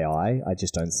form of AI, I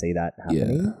just don't see that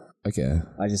happening. Okay.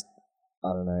 I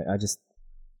don't know.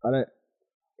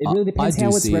 It really depends I do how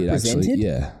it's see it, represented. actually,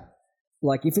 yeah.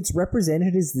 Like if it's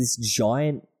represented as this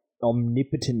giant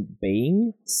omnipotent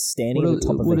being standing at the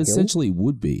top of a what hill. essentially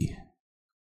would be.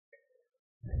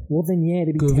 Well, then yeah,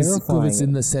 it'd be Because terrifying. it's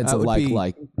in the sense That of would like be-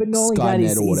 like but not only that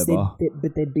Skynet or whatever.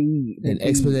 but there'd be And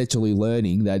exponentially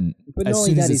learning, then But not as only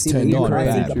soon as that it's is turned on, I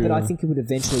bam. think, but I think it would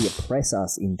eventually oppress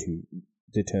us into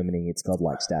determining its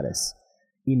godlike status.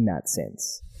 In that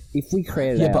sense, if we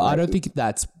created, Yeah, but AI, I don't think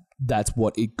that's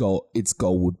what its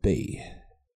goal would be.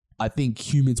 I think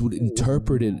humans would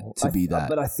interpret it to be that.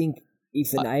 But I think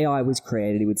if an AI was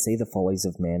created, it would see the follies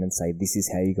of man and say, "This is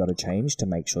how you got to change to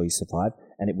make sure you survive,"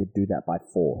 and it would do that by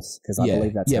force because I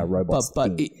believe that's how robots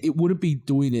But think. it wouldn't be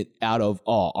doing it out of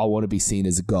I want to be seen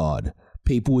as a god.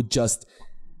 People would just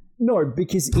No,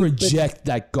 because project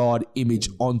that God image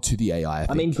onto the AI.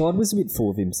 I mean, God was a bit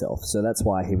full of himself, so that's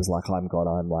why he was like, "I'm God.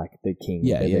 I'm like the king."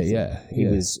 Yeah, of yeah, everything." yeah, He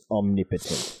yeah. was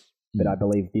omnipotent, but I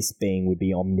believe this being would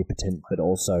be omnipotent, but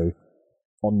also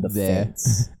on the There.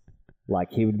 fence.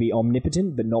 Like he would be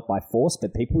omnipotent, but not by force.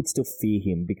 But people would still fear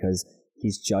him because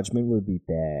his judgment would be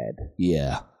bad.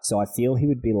 Yeah. So I feel he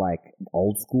would be like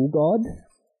old school God.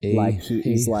 Like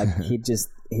he's like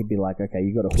he'd be like, okay,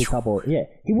 you got to hook up, or he'd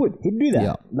do that.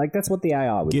 Yeah. Like that's what the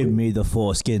AI would Give do. me the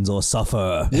foreskins or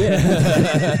suffer.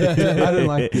 I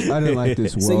don't like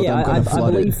this world. So yeah, I'm gonna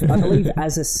flood it. I believe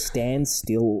as a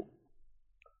standstill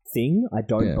thing, I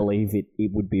don't Yeah. believe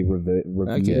it would be reviewed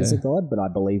Okay. as a god, but I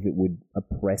believe it would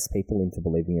oppress people into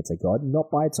believing it's a god, not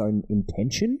by its own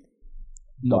intention,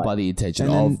 Not But- by the intention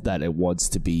and then- of that it wants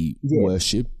to be Yeah.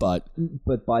 worshipped, but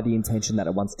but by the intention that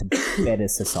it wants to better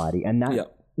society, and that Yeah.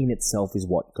 in itself is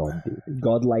what God did.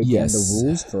 God laid Yes. down the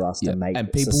rules for us yeah. to make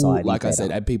And people, society like I better.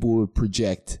 said, and people would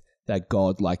project that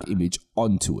God-like image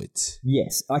onto it.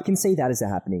 Yes, I can see that as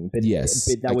happening, but Yes,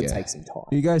 but that would okay. take some time.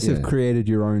 You guys have Yeah. created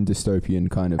your own dystopian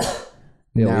kind of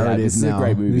Yeah, we have. narrative This is a now.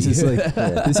 great movie. This is like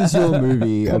this is your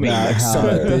movie Coming about next how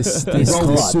summer. this Roll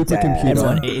Blood, supercomputer.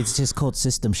 Everyone, it's just called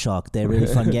System Shock. They're really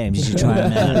fun games. You should try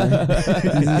them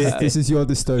out. this is your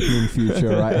dystopian future,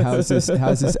 right? How's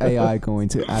this AI going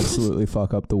to absolutely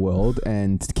fuck up the world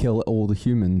and kill all the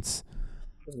humans?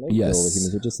 Maybe Yes. all the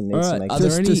humans, it just needs All to right, make are Just-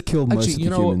 there any? just kill most actually, of you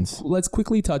the know, humans. let's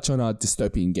quickly touch on our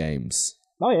dystopian games.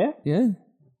 Oh yeah, Yeah.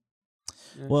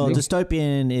 Well,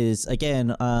 dystopian is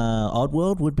again,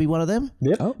 Oddworld would be one of them.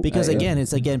 yep. Oh, Because yeah. again,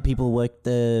 it's again people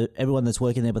everyone that's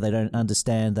working there, but they don't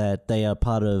understand that they are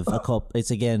part of a cop.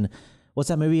 It's again, what's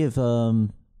that movie of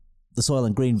the Soil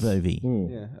and Green movie?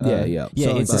 Yeah. Yeah,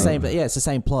 Soil it's and the Green. same. Yeah, it's the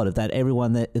same plot of that.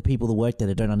 Everyone that the people that work there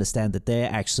that don't understand that they're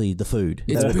actually the food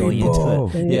It's that are going people.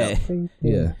 into it.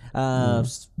 Yeah. Yeah.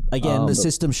 Again, the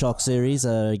System Shock series.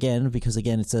 Again, because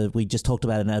again, we just talked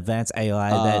about an advanced AI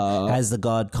that has the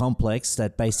God complex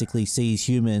that basically sees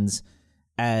humans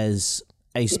as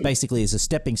basically as a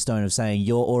stepping stone of saying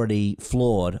you're already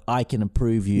flawed. I can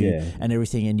improve you Yeah. and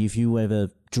everything. And if you ever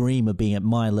dream of being at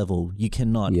my level, you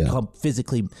cannot Yeah.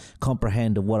 physically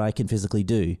comprehend of what I can physically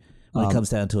do. when it comes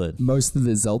down to it. Most of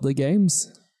the Zelda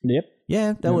games. Yep.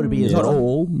 Yeah, that would be as Not well.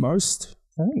 all, most.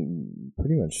 I think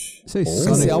pretty much. Say all.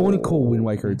 Sonic. See, I wouldn't call Wind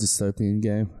Waker a dystopian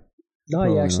game. No,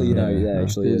 yeah, actually, you know, yeah,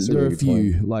 actually, it's There are a really good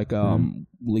point. few, like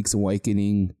Link's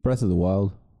Awakening. Breath of the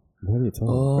Wild. What are you talking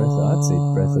about? I'd say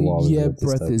Breath of the Wild. Yeah, is a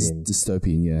Breath is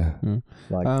dystopian. dystopian, yeah.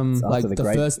 Like, Like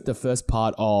after the first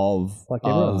part of Like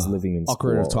everyone's living in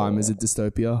Ocarina of squalor. Time is a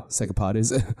dystopia. Second part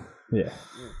is Yeah.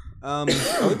 I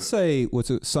would say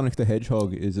Sonic the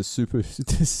Hedgehog is a super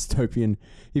dystopian.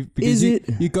 Because Is it?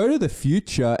 You go to the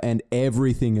future and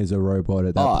everything is a robot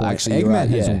at that Oh, point. actually, you're Eggman right,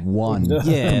 has yeah. won.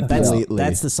 Yeah, completely.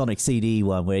 that's the Sonic CD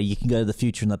one where you can go to the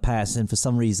future and the past, and for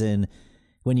some reason,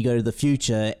 when you go to the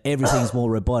future, everything's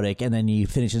more robotic, and then you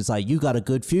finish and it's like, you got a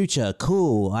good future,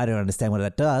 cool. I don't understand what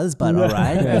that does, but all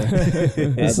right.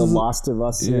 The Last of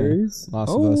Us series. Last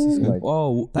of Us is good.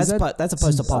 Like, That's a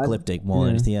post-apocalyptic more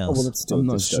than anything else. well, it's still I'm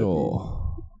not dystopian. sure.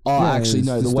 Oh, Yeah, actually, it's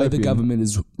no. The way the dystopian. government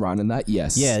is running that,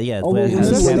 yes. Yeah, yeah. Oh, where well, it has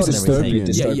it's camps definitely and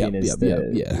everything. dystopian. Yeah, Dystopian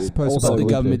is yeah. the- But the post-apocalyptic.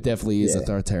 government definitely is Yeah.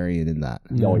 authoritarian in that.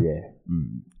 Oh yeah. 'Cause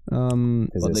 'Cause Well,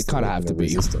 they're they still kinda have in to be.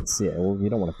 resistance. Yeah. Well, you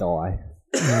don't want to die.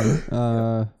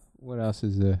 What else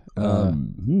is there?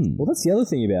 Well, that's the other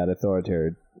thing about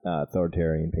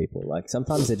authoritarian people. Like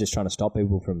sometimes they're just trying to stop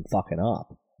people from fucking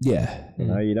up. Yeah. You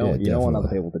know, you don't want other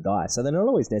definitely. people to die. So they're not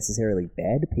always necessarily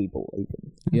bad people.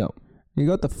 Even. Yeah. You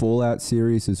got the Fallout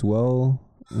series as well.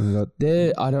 You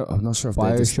got I'm not sure if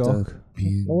Bioshock. they're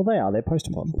dystopian. Well, they are. They're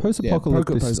post-apocalyptic.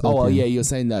 post-apocalyptic. Oh, well, dystopian. yeah, you're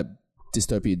saying that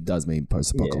dystopia does mean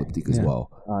post-apocalyptic as Yeah. well.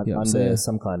 Yeah, Under so-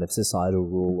 some kind of societal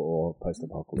rule or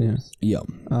post-apocalypse. Yeah.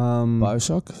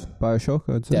 Bioshock? Bioshock,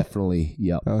 I'd say. Definitely.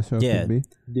 Yeah. Bioshock Yeah. would be.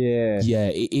 Yeah. Yeah.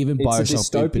 Even It's a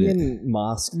Bioshock. dystopian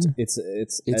masked. It's a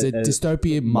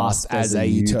dystopian masked as a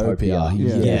utopia.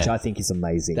 Yeah. Yeah, which I think is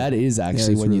amazing. That is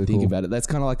actually it's when you really think cool. about it. That's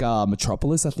kind of like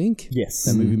Metropolis, I think. Yes.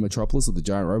 That movie Metropolis with the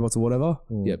giant robots or whatever.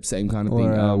 Yep, same kind of thing.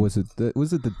 Or was it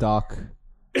the Dark?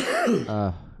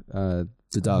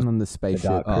 The Dark? on the The spaceship.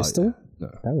 Dark Crystal. No.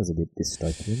 That was a bit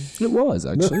dystopian. It was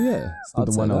actually, yeah. It's not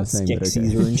the I'd one say I was saying, but Skeksis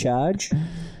okay. are in charge.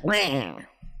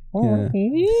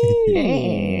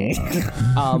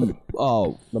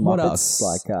 Oh, The what Muppets, else?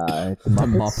 like the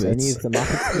Muppets. Muppets. Any of the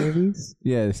Muppets movies?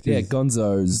 Yeah, it's Yeah, just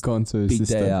Gonzo's. Gonzo's Big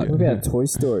Day dystopia. Out. What about Toy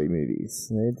Story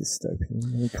movies? They're dystopian.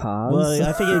 And Cars. Well,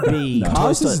 I think it'd be Toy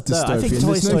Cars Story. is No, I think dystopian.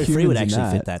 Toy There's no Story 3 would humans in actually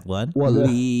that. fit that one.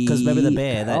 Wally. Because remember the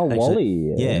bear? That Oh, actually,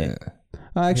 Wally. Yeah.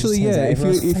 Actually, Turns yeah. out If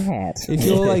everyone's you fat. if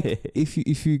you're like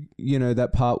if you know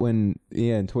that part when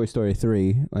in Toy Story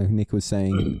 3, like Nick was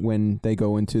saying, when they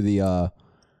go into the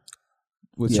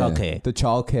what's Childcare. the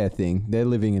childcare thing, they're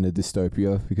living in a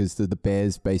dystopia because the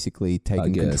bear's basically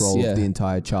taking guess, control yeah. of the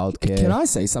entire childcare. Can I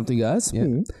say something, guys? Yeah.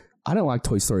 I don't like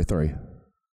Toy Story 3.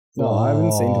 No, I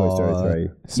haven't seen Toy Story 3.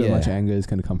 So Yeah. much anger is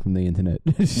going to come from the internet.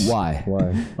 Why?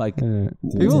 Why? Like,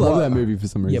 People love that movie for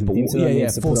some yeah, reason. but The internet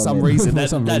needs to for put on some their- reason. For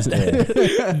some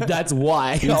reason. That's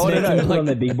why. The I want to internet know. can put on Like,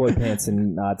 their big boy pants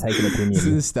and take an It's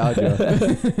opinion.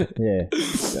 nostalgia.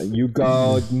 Yeah. You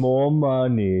got more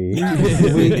money.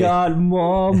 We got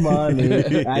more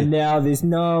money. And now there's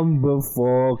number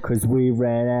 4 because we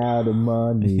ran out of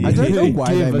money. I don't know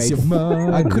why they Give us made. your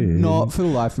money. I could not, for the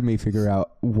life of me, figure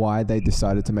out why they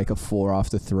decided to make a 4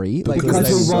 after 3. Like, Because Because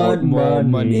they we want want more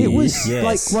money. it was Yes.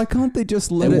 like, why can't they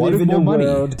just let They it? wanted live in more a money.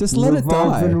 world Just let it die.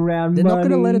 revolving around They're not going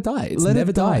to money. let it die. It's Let it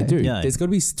never die. died, dude. Yeah. There's going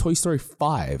to be Toy Story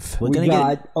 5. We're We gonna got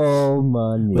get. all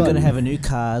money. We're gonna have a new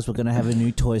Cars. We're gonna have a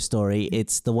new Toy Story.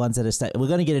 It's the ones that are. We're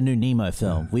gonna get a new Nemo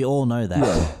film. We all know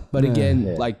that. But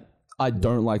again, like, I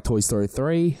don't like Toy Story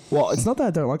 3. Well, it's not that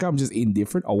I don't like it. I'm just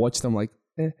indifferent. I watch them like,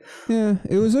 Yeah,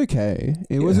 it was okay.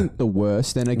 It wasn't the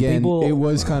worst. And again, People- it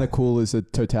was kind of cool as a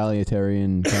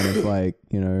totalitarian kind of like,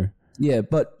 you know. yeah,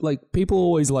 but like people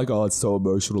always like, oh, it's so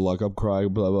emotional, like I'm crying,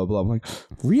 blah blah blah. I'm like,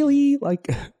 really? Like,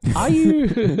 are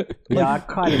you? Yeah, I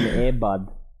cried in Airbud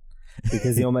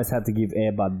because he almost had to give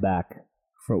Airbud back.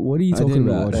 What are you I talking didn't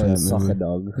about? watch Or that soccer movie.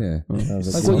 dog. Yeah. That was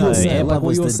a Like cool what you No, were saying, Airbud like what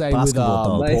was you were the saying with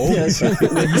basketball dog.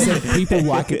 when you said people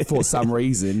like it for some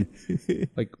reason.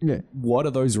 Like, Yeah. what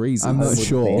are those reasons? I'm not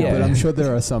sure, Yeah. but I'm sure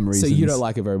there are some So reasons. you don't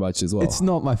like it very much as well. It's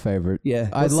not my favorite. Yeah.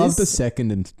 I What's love the this?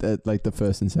 second and like the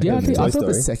first and second. Yeah, I movie. thought the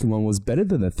Story. second one was better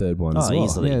than the third one as Oh, well.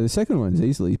 easily. Yeah, the second one's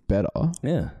easily better.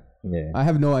 Yeah. Yeah. I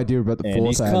have no idea about the And fourth.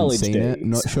 his I haven't college seen it. days.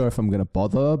 Not sure if I'm gonna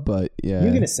bother, but yeah. You're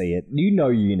going to see it. You know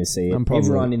you're going to see it. I'm probably-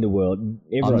 Everyone in the world.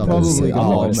 Everyone not gonna gonna see see it. it. I'm not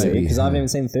Oh, going to see it maybe. because I haven't even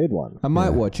seen the third one. I might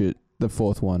watch it, the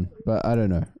fourth one, but I don't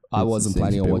know. I wasn't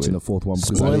planning on watching the fourth one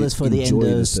because Spoilers I for the end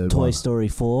of third Toy one. Story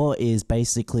 4 is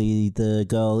basically the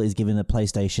girl is given a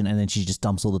PlayStation and then she just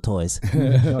dumps all the toys.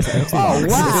 Oh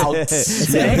wow!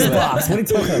 It's an Xbox. What are you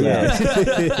talking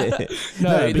about?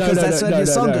 No, because that's when the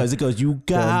song goes. It goes, "You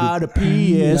got a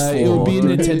PS4." No, it would be a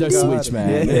Nintendo Switch,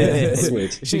 man. Yeah.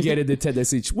 Switch. She get a Nintendo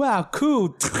Switch. Wow,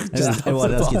 cool. And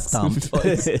everyone else gets dumped.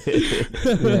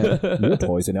 Your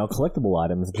toys are now collectible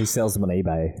items, and he sells them on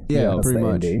eBay. Yeah, That's pretty the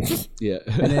much. ending. Yeah.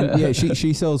 And then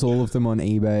she sells all of them on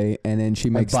eBay, and then she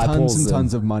makes Buy tons pulls and them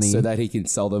tons of money. so that he can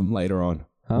sell them later on.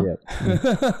 Huh? Yep.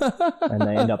 And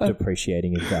they end up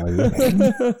depreciating in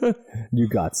value. You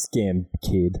got scammed,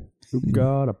 kid. You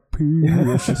got a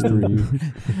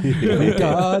PS3. You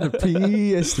got a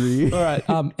PS3. All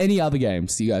right. Any other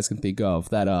games you guys can think of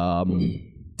that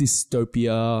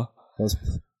dystopia? There's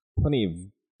plenty of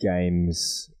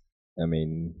games. I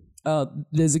mean,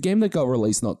 There's a game that got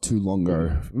released not too long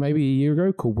ago, maybe a year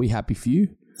ago, called We Happy Few.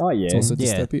 oh yeah, It's also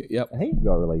Yeah. dystopia. Yep. I think it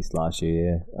got released last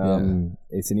year.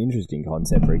 It's an interesting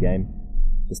concept for a game.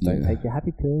 Just don't Yeah. take your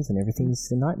happy pills and everything's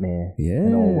a nightmare. Yeah.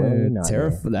 An Orwellian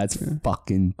nightmare. That's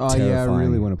fucking Oh terrifying. yeah, I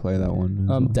really want to play that one. as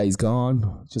well. Days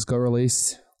Gone just got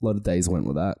released. A lot of days went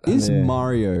with that. Is Yeah.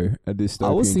 Mario a dystopian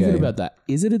I was thinking game? about that.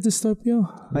 Is it a dystopia?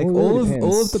 Like Well, it all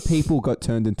depends. of the people got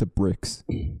turned into bricks.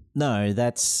 No,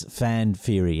 that's fan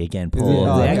theory again, Is Paul. it? Oh,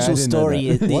 The okay, I actual didn't know story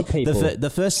that. is What people? the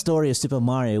first story of Super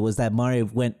Mario was that Mario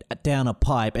went down a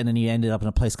pipe and then he ended up in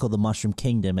a place called the Mushroom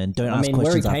Kingdom. And don't I ask mean,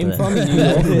 where he questions came after from that. in New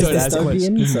York is Don't ask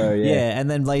dystopian, so yeah. Yeah,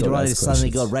 and then later Don't on, it ask suddenly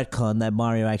got questions. retconned that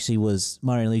Mario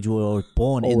and Luigi were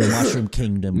born in the Mushroom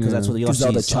Kingdom because that's what the Because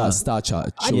they're the Yoshi's are. Star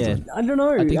Child children. I don't know.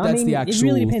 I think that's mean, the it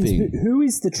really actual depends. thing. Who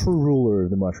is the true ruler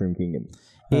of the Mushroom Kingdom?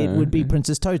 It would be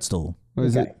Princess Toadstool. Or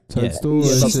is Okay. it Toadstool?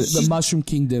 Yeah. Or The, is it, the Mushroom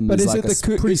Kingdom but is is like it the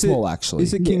Koo- pretty is it- small, actually.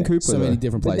 is it King Koopa? So many though?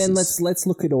 different But places. then let's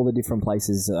look at all the different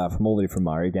places from all the different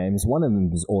Mario games. One of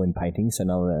them is all in painting, so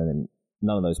none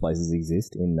of those places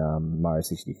exist in Mario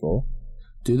 64.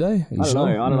 Do they? Are you I don't sure?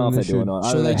 know. I don't know if they do or not. I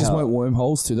Sure, don't they know just how- went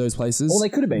wormholes to those places. Well, they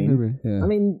could have been. Yeah. I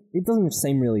mean, it doesn't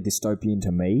seem really dystopian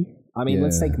to me. I mean,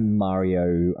 let's Yeah. take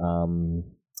Mario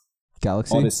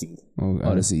Galaxy? Odyssey. Oh,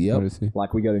 Odyssey, yep. Odyssey.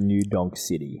 Like we go to New Donk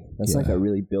City. That's Yeah. like a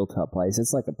really built up place.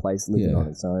 It's like a place living Yeah. on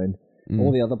its own.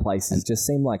 All the other places just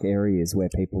seem like areas where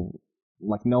people,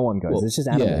 like no one goes. Well, It's just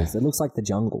yeah. animals. It looks like the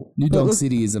jungle. New But Donk look-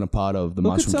 City isn't a part of the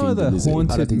Look at Mushroom some of Kingdom. the is it? I don't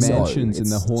haunted think so. mansions and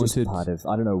the It's just haunted part of.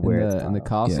 I don't know where it's and the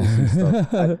part of. castles and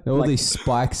stuff. All Like- these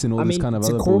spikes and all I this mean, kind of to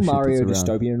other call bullshit Mario that's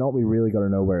around. dystopian or not, we really got to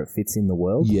know where it fits in the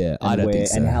world. Yeah, I and don't where, think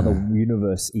so. and how the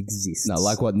universe exists. No,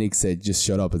 like what Nick said, just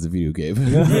shut up as a video game.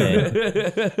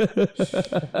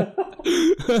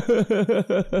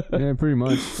 Yeah, pretty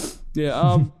much.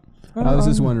 yeah, I was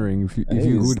just wondering if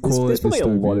you would call there's it probably a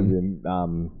lot of dystopian.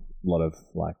 them. Lot of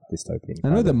like dystopian. I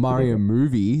know kind the of Mario thing.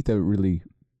 movie, the really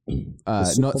not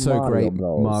Super so Mario great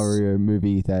Bros. Mario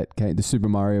movie that came, the Super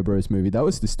Mario Bros. Movie, that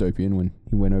was dystopian when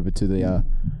he went over to the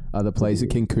other place.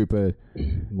 King Koopa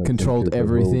When controlled King Koopa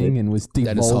everything ruled it. and was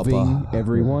Dennis devolving Hopper.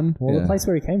 everyone. Well, Yeah. the place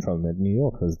where he came from, New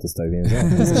York, was dystopian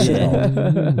as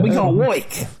well. We got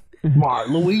Wake,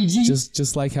 Mario, Luigi.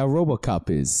 just like how RoboCop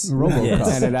is.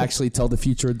 Yes. And it actually told the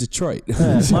future of Detroit.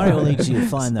 Mario and Luigi are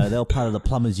fine though. They're part of the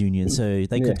plumbers union, so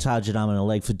they could charge an arm and a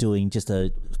leg for doing just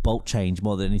a bolt change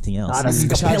more than anything else.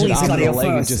 Charging arm and a leg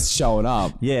and just showing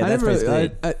up. yeah, I that's never,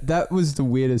 basically it. that was the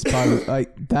weirdest part.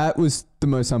 Like that was the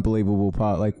most unbelievable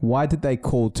part. Like, why did they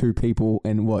call two people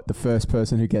and what the first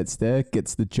person who gets there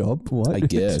gets the job? What? I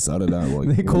guess. I don't know.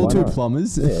 Like, They call why two not?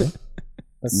 plumbers. Yeah.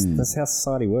 That's how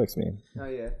society works, man. Oh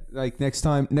yeah. Like next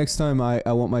time I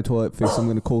want my toilet fixed, I'm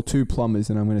going to call two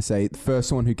plumbers and I'm going to say the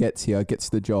first one who gets here gets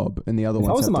the job, and the other If I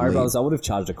one's was the have to Mario leave. Brothers, I would have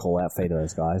charged a call out fee to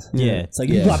those guys. Yeah. So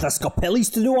you got the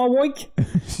Scopellis to do our work?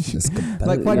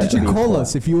 Like, why did you That'd be call quiet.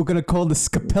 us if you were going to call the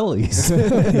Scapellis?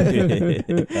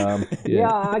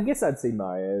 Yeah, I guess I'd see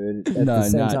Mario. At No, the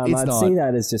same no, time, it's I'd not. see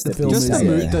that as just a film Just is-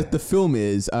 the, yeah. the film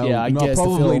is. Yeah, I not, guess the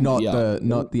probably film, not yeah.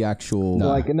 not the actual. No.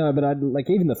 Like no, but I'd like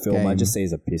even the film I Game. just see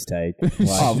as a piss take.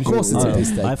 Oh, of course it's a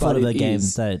piss take. I thought of but a it game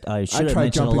is. that I I should have tried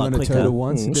mentioned a jumping lot on a quicker. turtle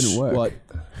once. It didn't work. What?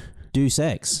 Deus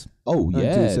Ex. Oh, yeah.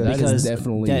 Deus Ex. That is Because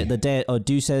definitely... or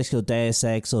Deus Ex or Deus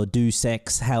Ex or Deus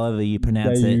Ex, however you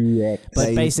pronounce it. Yeah.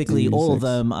 But basically, Deus all of Ex.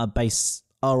 them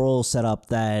are all set up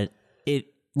that it.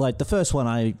 Like the first one,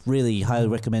 I really highly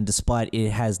recommend, despite it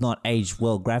has not aged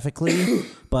well graphically.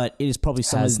 But it is probably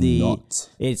some Has of the. not.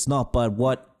 It's not, but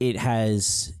what it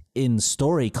has in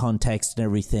story context and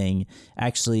everything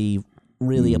actually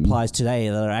really applies today.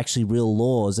 There are actually real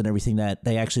laws and everything that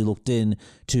they actually looked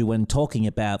into when talking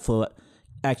about for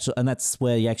actual, and that's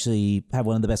where you actually have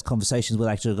one of the best conversations with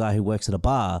actually a guy who works at a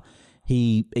bar.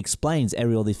 He explains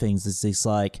all these things. It's this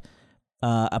like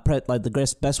like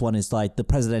the best one is like the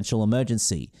presidential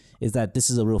emergency. Is that this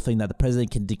is a real thing that the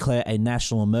president can declare a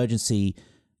national emergency,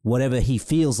 whatever he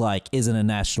feels like isn't a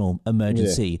national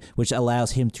emergency, which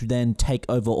allows him to then take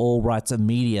over all rights of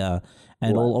media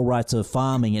and all rights of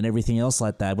farming and everything else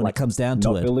like that when it comes down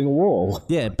to it. Not building a wall.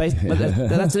 Yeah, but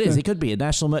that's it is. It could be a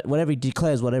national, whatever he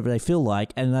declares, whatever they feel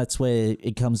like, and that's where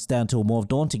it comes down to a more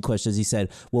daunting question. As he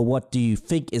said, well, what do you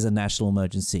think is a national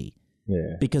emergency?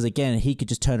 Yeah. Because again, he could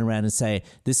just turn around and say,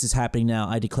 this is happening now,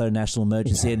 I declare a national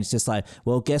emergency. And it's just like,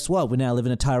 well, guess what? We now live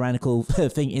in a tyrannical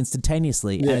thing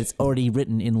instantaneously, and it's already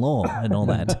written in law and all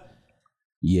that.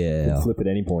 Yeah. Flip at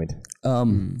any point.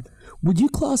 Would you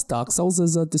class Dark Souls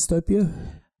as a dystopia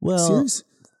series?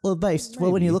 Well,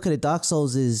 when you look at it, Dark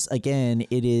Souls is, again,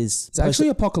 it's actually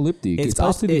apocalyptic. It's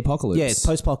after the apocalypse. Yeah, it's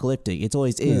post-apocalyptic. It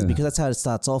always is, because that's how it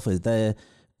starts off with. The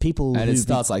people and it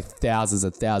starts like thousands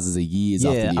and thousands of years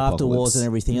after the apocalypse. After wars and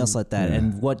everything else like that.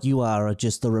 And what you are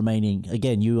just the remaining,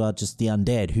 again, you are just the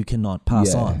undead who cannot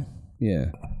pass on. Yeah.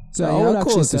 So I would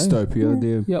call it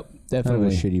dystopia. Yep, Definitely definitely.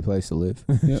 a shitty place to live.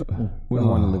 Yep. Wouldn't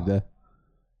want to live there.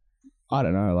 I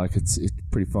don't know. Like it's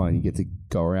pretty fun. You get to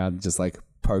go around and just like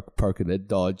poke and then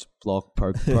dodge, block,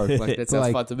 poke. Like that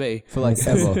sounds fun to me. For like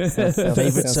ever.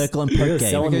 Favorite circle and poke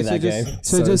game. Okay,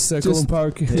 so just circle and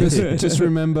poke. Just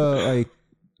remember, like,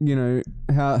 you know,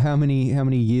 how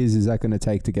many years is that going to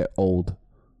take to get old?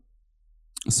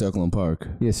 Circle and poke.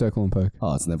 Yeah, circle and poke.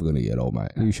 Oh, it's never going to get old, mate.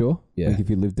 Are you sure? Yeah. Like if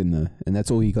you lived in there, and that's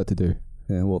all you got to do.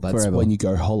 Yeah, well, that's Forever. when you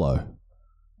go hollow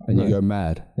and you go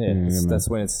mad. Yeah, that's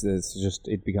when it's just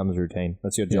it becomes routine.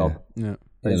 That's your job. Yeah.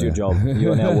 That's your job.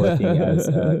 You are now working as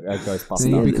a Ghostbuster.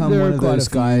 And you become There one are of quite those a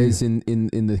few- guys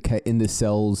in the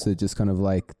cells that just kind of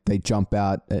like they jump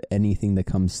out at anything that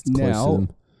comes close to Now, them.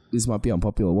 this might be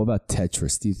unpopular. What about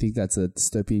Tetris? Do you think that's a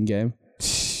dystopian game?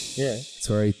 Yeah. It's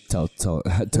very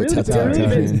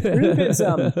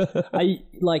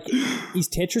is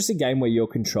Tetris a game where you're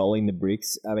controlling the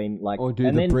bricks? I mean, like, Or do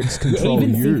and the then bricks control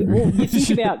you? You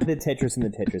think about the Tetris and the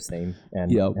Tetris theme,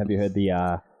 and have you heard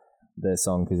the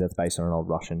song? Because that's based on an old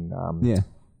Russian,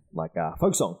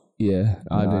 folk song. Yeah,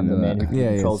 I don't the know man that. who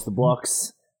controls the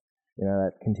blocks. You know,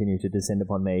 that continue to descend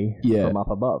upon me from up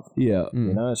above. Yeah.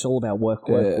 You know, it's all about work.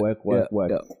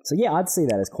 So yeah, I'd see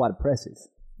that as quite oppressive.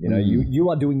 You know, you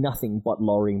are doing nothing but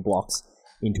lowering blocks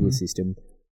into a system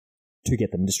to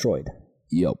get them destroyed.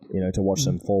 Yep. You know, to watch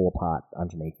them fall apart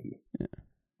underneath you. Yeah.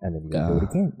 And then you do it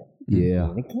again. Yeah.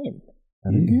 And again.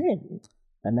 And again.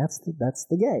 And that's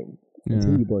the game.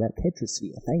 Until you brought out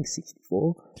Tetrasphere. Thanks,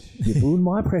 64. You ruined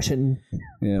my impression.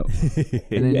 Yeah.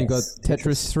 And then you got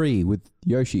Tetris 3 with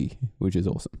Yoshi, which is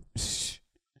awesome.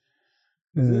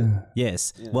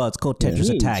 Yes. Well, it's called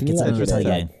Tetris Attack. It's an just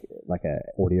game. like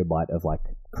a audio bite of like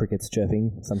crickets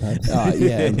chirping sometimes.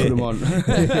 Yeah, and put them on.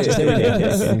 Just every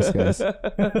day. Thanks, guys.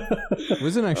 It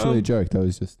wasn't actually a joke. It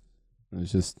was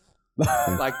just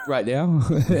Like right now.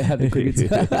 How the crickets.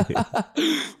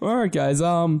 All right, guys.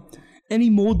 Any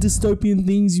more dystopian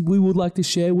things we would like to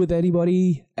share with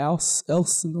anybody else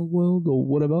in the world or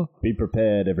whatever? Be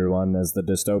prepared, everyone, as the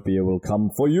dystopia will come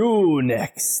for you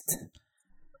next.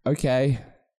 Okay.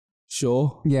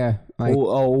 Sure. yeah. Like,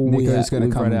 Nico's gonna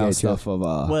we've come run and out get stuff of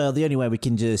Well, the only way we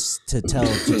can to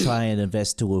try and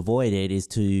invest to avoid it is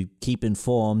to keep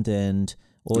informed and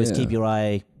always keep your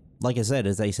eye, like I said,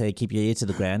 as they say, keep your ear to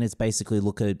the ground. It's basically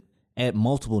look at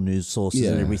multiple news sources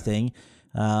and everything.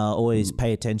 Always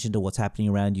pay attention to what's happening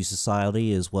around your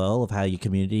society as well, of how your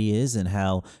community is and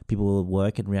how people will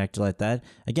work and react like that.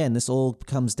 Again, this all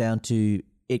comes down to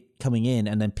it coming in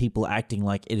and then people acting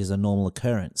like it is a normal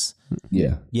occurrence.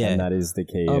 Yeah. Yeah. And that is the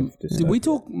key of dystopia. Did we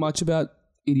talk much about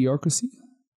Idiocracy?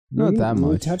 not that We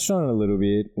much. touched on it a little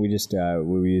bit. We just we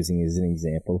were using it as an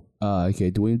example. Okay.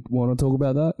 Do we want to talk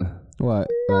about that? What?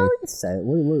 Like,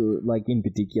 So, like in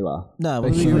particular. No,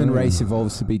 the human race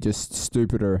evolves to be just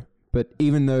stupider. But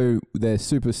even though they're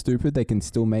super stupid, they can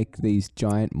still make these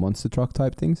giant monster truck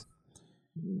type things.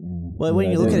 well,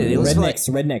 when you look at it, it was like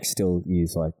rednecks still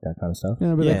use like that kind of stuff.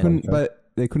 Yeah, but Yeah.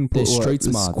 they couldn't put They're street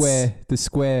the smarts.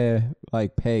 square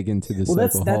like peg into the Well,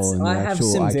 circle hole in the I have actual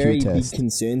some IQ very test. big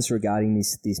concerns regarding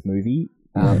this movie.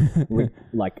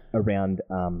 Like around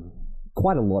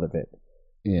quite a lot of it.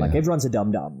 Yeah. Like everyone's a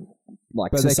dum-dum.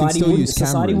 Like But they can society still wouldn't, use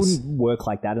society cameras. wouldn't work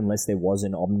like that unless there was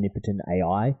an omnipotent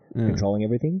AI controlling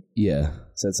everything. Yeah.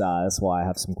 So it's that's why I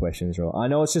have some questions. I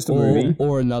know it's just a movie.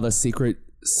 Or another secret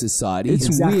society. It's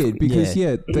Exactly. weird because all I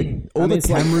mean, the it's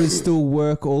like- cameras still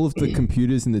work, all of the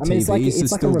computers and the I mean, TVs it's are like a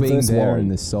still being reverse there Warren. and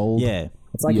they're sold. yeah.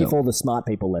 It's like if all the smart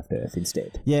people left Earth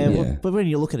instead. Yeah, but when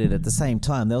you look at it at the same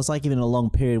time, there was like even a long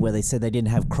period where they said they didn't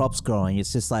have crops growing.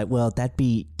 It's just like, well, that'd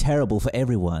be terrible for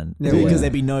everyone because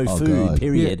there'd be no food, God.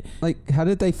 period. Yeah, like, how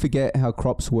did they forget how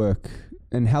crops work?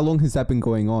 And how long has that been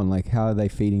going on? Like, how are they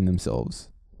feeding themselves?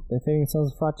 They're feeding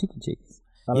themselves fried chicken chicks.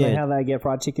 I don't know how they get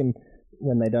fried chicken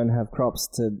when they don't have crops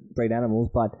to breed animals,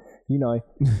 but you know,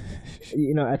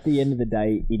 at the end of the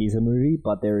day, it is a movie,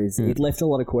 but it left a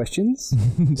lot of questions,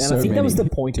 and So I think that was many.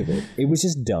 the point of it. It was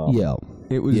just dumb. Yeah.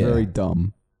 It was very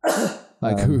dumb.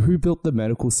 Like, who built the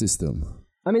medical system?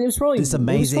 I mean, it was probably This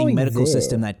amazing medical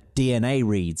system that DNA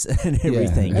reads and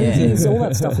everything. Yeah. All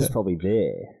that stuff was probably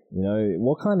there. You know,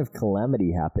 what kind of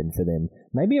calamity happened for them?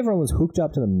 Maybe everyone was hooked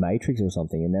up to the Matrix or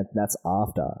something, and that's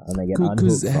after, and they get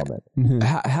unhooked from it.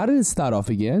 How did it start off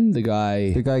again? The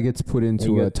guy gets put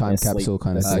into a time capsule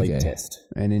kind of sleep thing. test,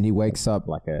 And then he wakes up.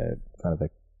 like a kind of a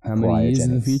how many years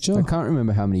in the cryogenics. future? I can't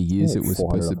remember how many years it was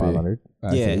 400 supposed to or be. 500.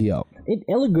 Okay, yeah. It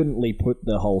elegantly put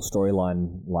the whole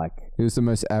storyline He was the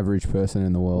most average person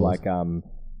in the world.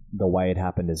 the way it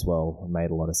happened as well made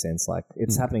a lot of sense. Like,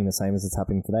 it's happening the same as it's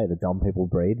happening today. The dumb people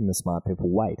breed and the smart people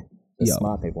wait. The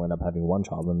smart people end up having one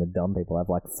child and the dumb people have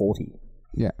like 40.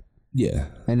 yeah. Yeah.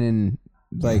 And then,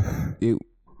 like,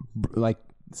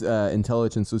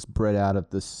 intelligence was bred out of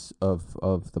this of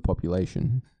the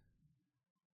population.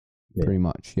 Yeah. Pretty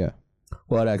much, yeah.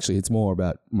 Well, actually, it's more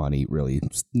about money, really.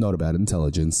 It's not about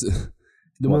intelligence.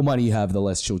 The more money you have, the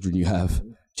less children you have,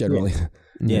 generally.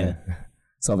 Yeah.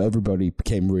 So if everybody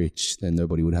became rich, then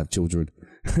nobody would have children.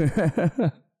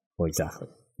 Well, exactly.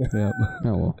 Yeah.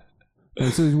 Oh, well.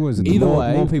 So it wasn't. Either The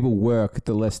way- more people work,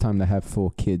 the less time they have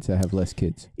for kids. They have less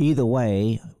kids. Either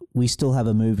way, we still have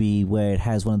a movie where it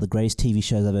has one of the greatest TV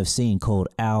shows I've ever seen called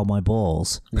Ow, My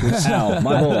Balls. Ow,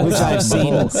 my balls. Which I've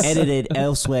seen edited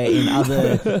elsewhere in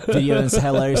other videos,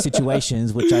 hilarious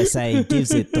situations, which I say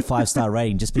gives it the 5-star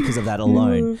rating just because of that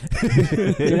alone.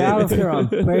 Get out of here, I'm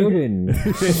burdened.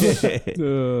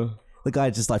 The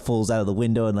guy just like falls out of the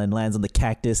window and then lands on the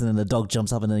cactus, and then the dog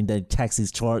jumps up and then they attacks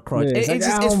his crotch. Yeah, it's like, it's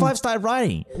 "Ow." 5-star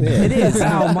rating. It is.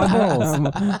 Ow, my balls.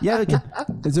 Yeah,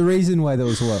 There's a reason why there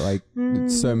was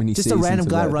so many. just a seasons random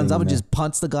of guy that runs thing up and there. just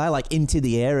punts the guy like into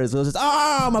the air as well. Just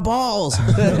my balls. I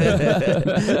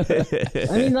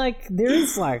mean, like, there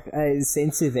is like a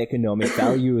sense of economic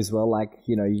value as well. Like,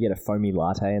 you know, you get a foamy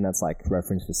latte and that's like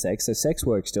reference for sex. So sex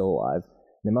work's still alive.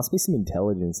 There must be some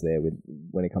intelligence there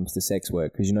when it comes to sex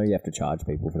work, because you know you have to charge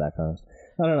people for that kind of.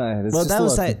 I don't know. Well, that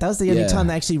was the only Yeah. time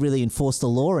they actually really enforced the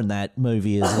law in that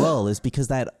movie as well, is because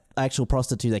that actual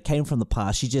prostitute that came from the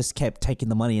past, she just kept taking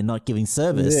the money and not giving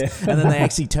service. Yeah. And then they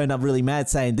actually turned up really mad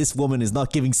saying, this woman is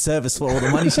not giving service for all the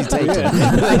money she's taking.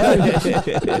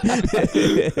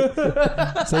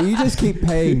 So you just keep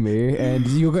paying me, and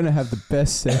you're gonna have the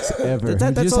best sex ever.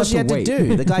 That's all she had to wait.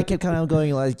 do. The guy kept kind of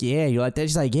going like, yeah, you like that?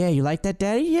 She's like, yeah, you like that,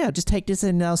 daddy? Yeah, just take this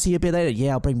and I'll see you a bit later.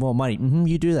 Yeah, I'll bring more money.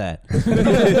 You do that.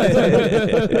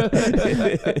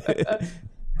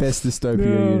 Best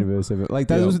dystopia universe ever. Like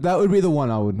that would be the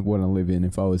one I would want to live in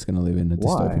if I was going to live in a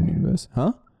dystopian universe.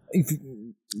 Huh?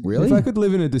 Really? If I could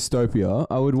live in a dystopia,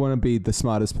 I would want to be the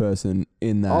smartest person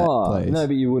in that place. No,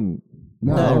 but you wouldn't.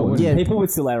 No, I wouldn't. yeah. People would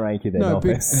still outrank you there. No,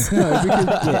 because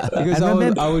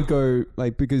And I would go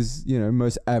like, because you know,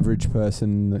 most average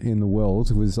person in the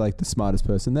world was like the smartest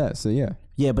person there. So yeah.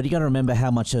 Yeah, but you got to remember how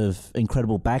much of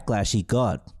incredible backlash he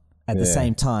got at the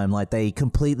same time. Like, they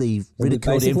completely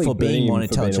ridiculed him for being more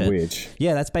intelligent.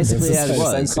 Yeah, that's basically how it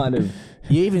was. Same kind of.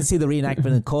 You even see the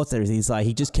reenactment in court there. He's like,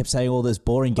 he just kept saying all this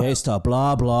boring gay stuff,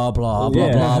 blah, blah, blah,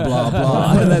 blah, blah, blah,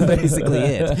 blah. And that's basically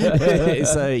it.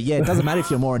 So, yeah, it doesn't matter if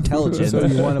you're more intelligent. So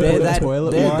you wanna they're put a that,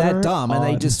 toilet they're liner that dumb, and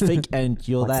they on- just think, and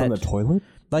you're Like that. from the toilet?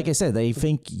 Like I said, they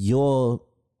think you're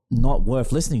not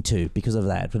worth listening to because of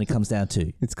that when it comes down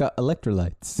to. It's got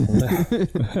electrolytes.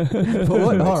 But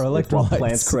what are It's what electrolytes?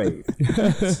 plants crave.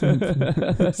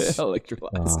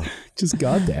 Electrolytes. Just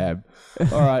goddamn.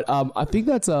 All right. I think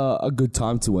that's a good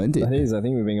time to end it. That is. I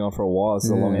think we've been on for a while. This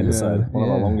is a long episode. One of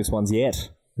our longest ones yet.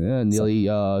 Yeah, nearly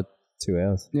 2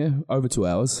 hours. over 2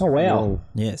 hours. Oh, wow.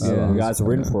 Yes. You guys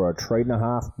are in for a treat and a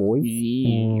half, boys.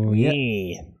 Yeah,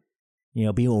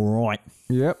 it'll be all right.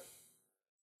 Yep.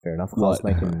 Fair enough. Carl's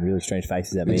making really strange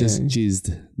faces at I me. just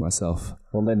jizzed myself.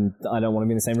 Well, then I don't want to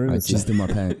be in the same room I as you. jizzed in my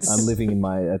pants. I'm living in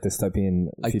my dystopian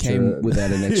I future. came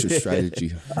without an extra strategy.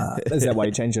 Is that why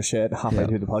you changed your shirt halfway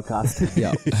through the podcast?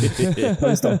 Yeah.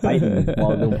 Don't stop baiting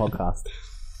while doing podcast.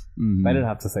 They don't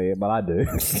have to see it, but I do.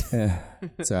 Yeah.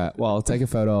 It's all right. Well, I'll take a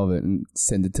photo of it and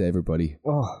send it to everybody.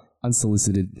 Oh,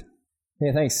 Unsolicited.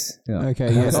 Yeah, thanks.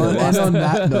 Okay, yeah. And on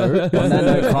that note,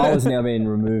 Kyle has now been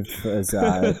removed as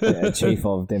chief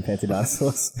of Dem Fancy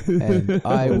Dinosaurs. and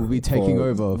I will be taking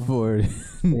over for.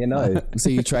 Yeah, no. So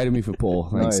you traded me for Paul.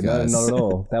 Thanks, guys. Not at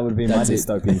all. That would be my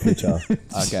dystopian future.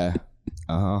 Okay.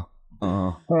 All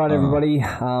right, everybody.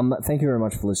 Thank you very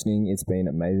much for listening. It's been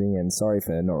amazing, and sorry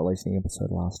for not releasing an episode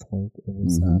last week. It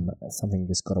was something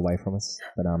just got away from us,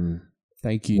 but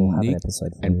thank you, we'll have Nick an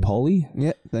episode for and you. Polly.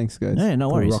 Yeah, thanks, guys. Yeah, no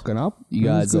For worries. rocking up. You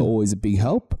guys are always a big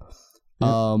help.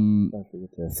 Don't forget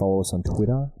to follow us on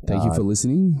Twitter. Thank you for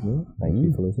listening. Thank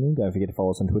you for listening. Don't forget to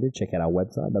follow us on Twitter. Check out our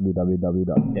website,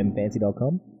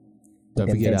 www.demfancy.com. Don't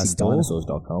forget our store.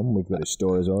 DemFancyDinosaurs.com. We've got a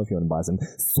store as well if you want to buy some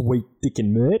sweet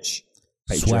dickin' merch.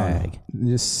 Swag.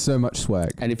 Just so much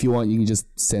swag. And if you want, you can just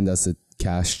send us a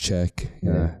cash check.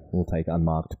 Yeah, we'll take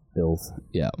unmarked bills.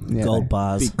 Yeah. Gold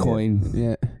bars. Bitcoin.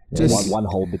 Yeah. Just one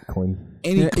whole Bitcoin.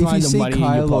 Any If you kind of see money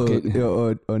Kyle in your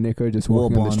pocket. or Nico just War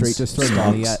walking on the bonds, street, just throw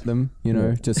money at them. You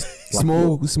know, just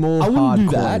small I wouldn't hard do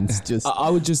that. coins, just I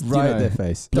would just right you at know, their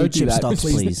face. Don't Blue do chip that. stocks,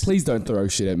 please. Please don't throw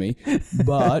shit at me.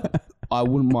 But I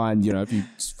wouldn't mind, if you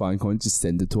just find coins, just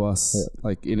send it to us,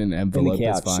 like in an In envelope. the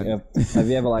couch. That's fine. Have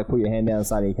you ever put your hand down the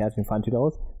side of your couch and find $2?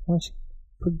 Why don't you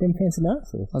put Dem Fancy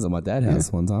Dinosaurs? I was at my dad's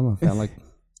house one time. I found like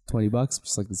 $20,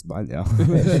 just like this is mine now.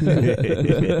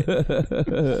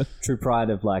 True pride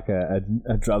of like a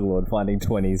drug lord finding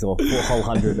 20s or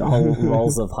whole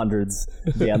rolls of hundreds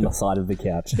down the side of the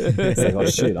couch. It's like, oh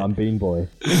shit, I'm Bean Boy.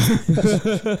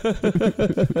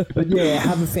 But yeah,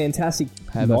 have a fantastic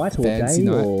night or day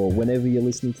or whenever you're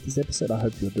listening to this episode. I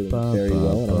hope you're doing very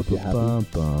well and I hope you're happy.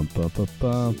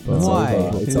 Why?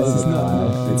 It's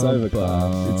over. It's over,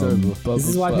 Kyle. It's over. This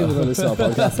is why people don't listen to our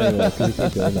podcast anymore, because we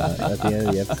keep doing that at the end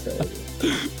of the episode.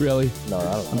 Really? No, I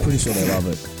don't know. I'm pretty sure they love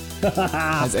it.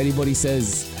 Has anybody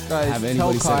Guys, have tell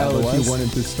anybody said Kyle if otherwise? you want him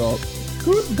to stop.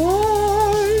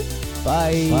 Goodbye.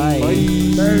 Bye.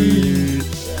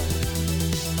 Bye.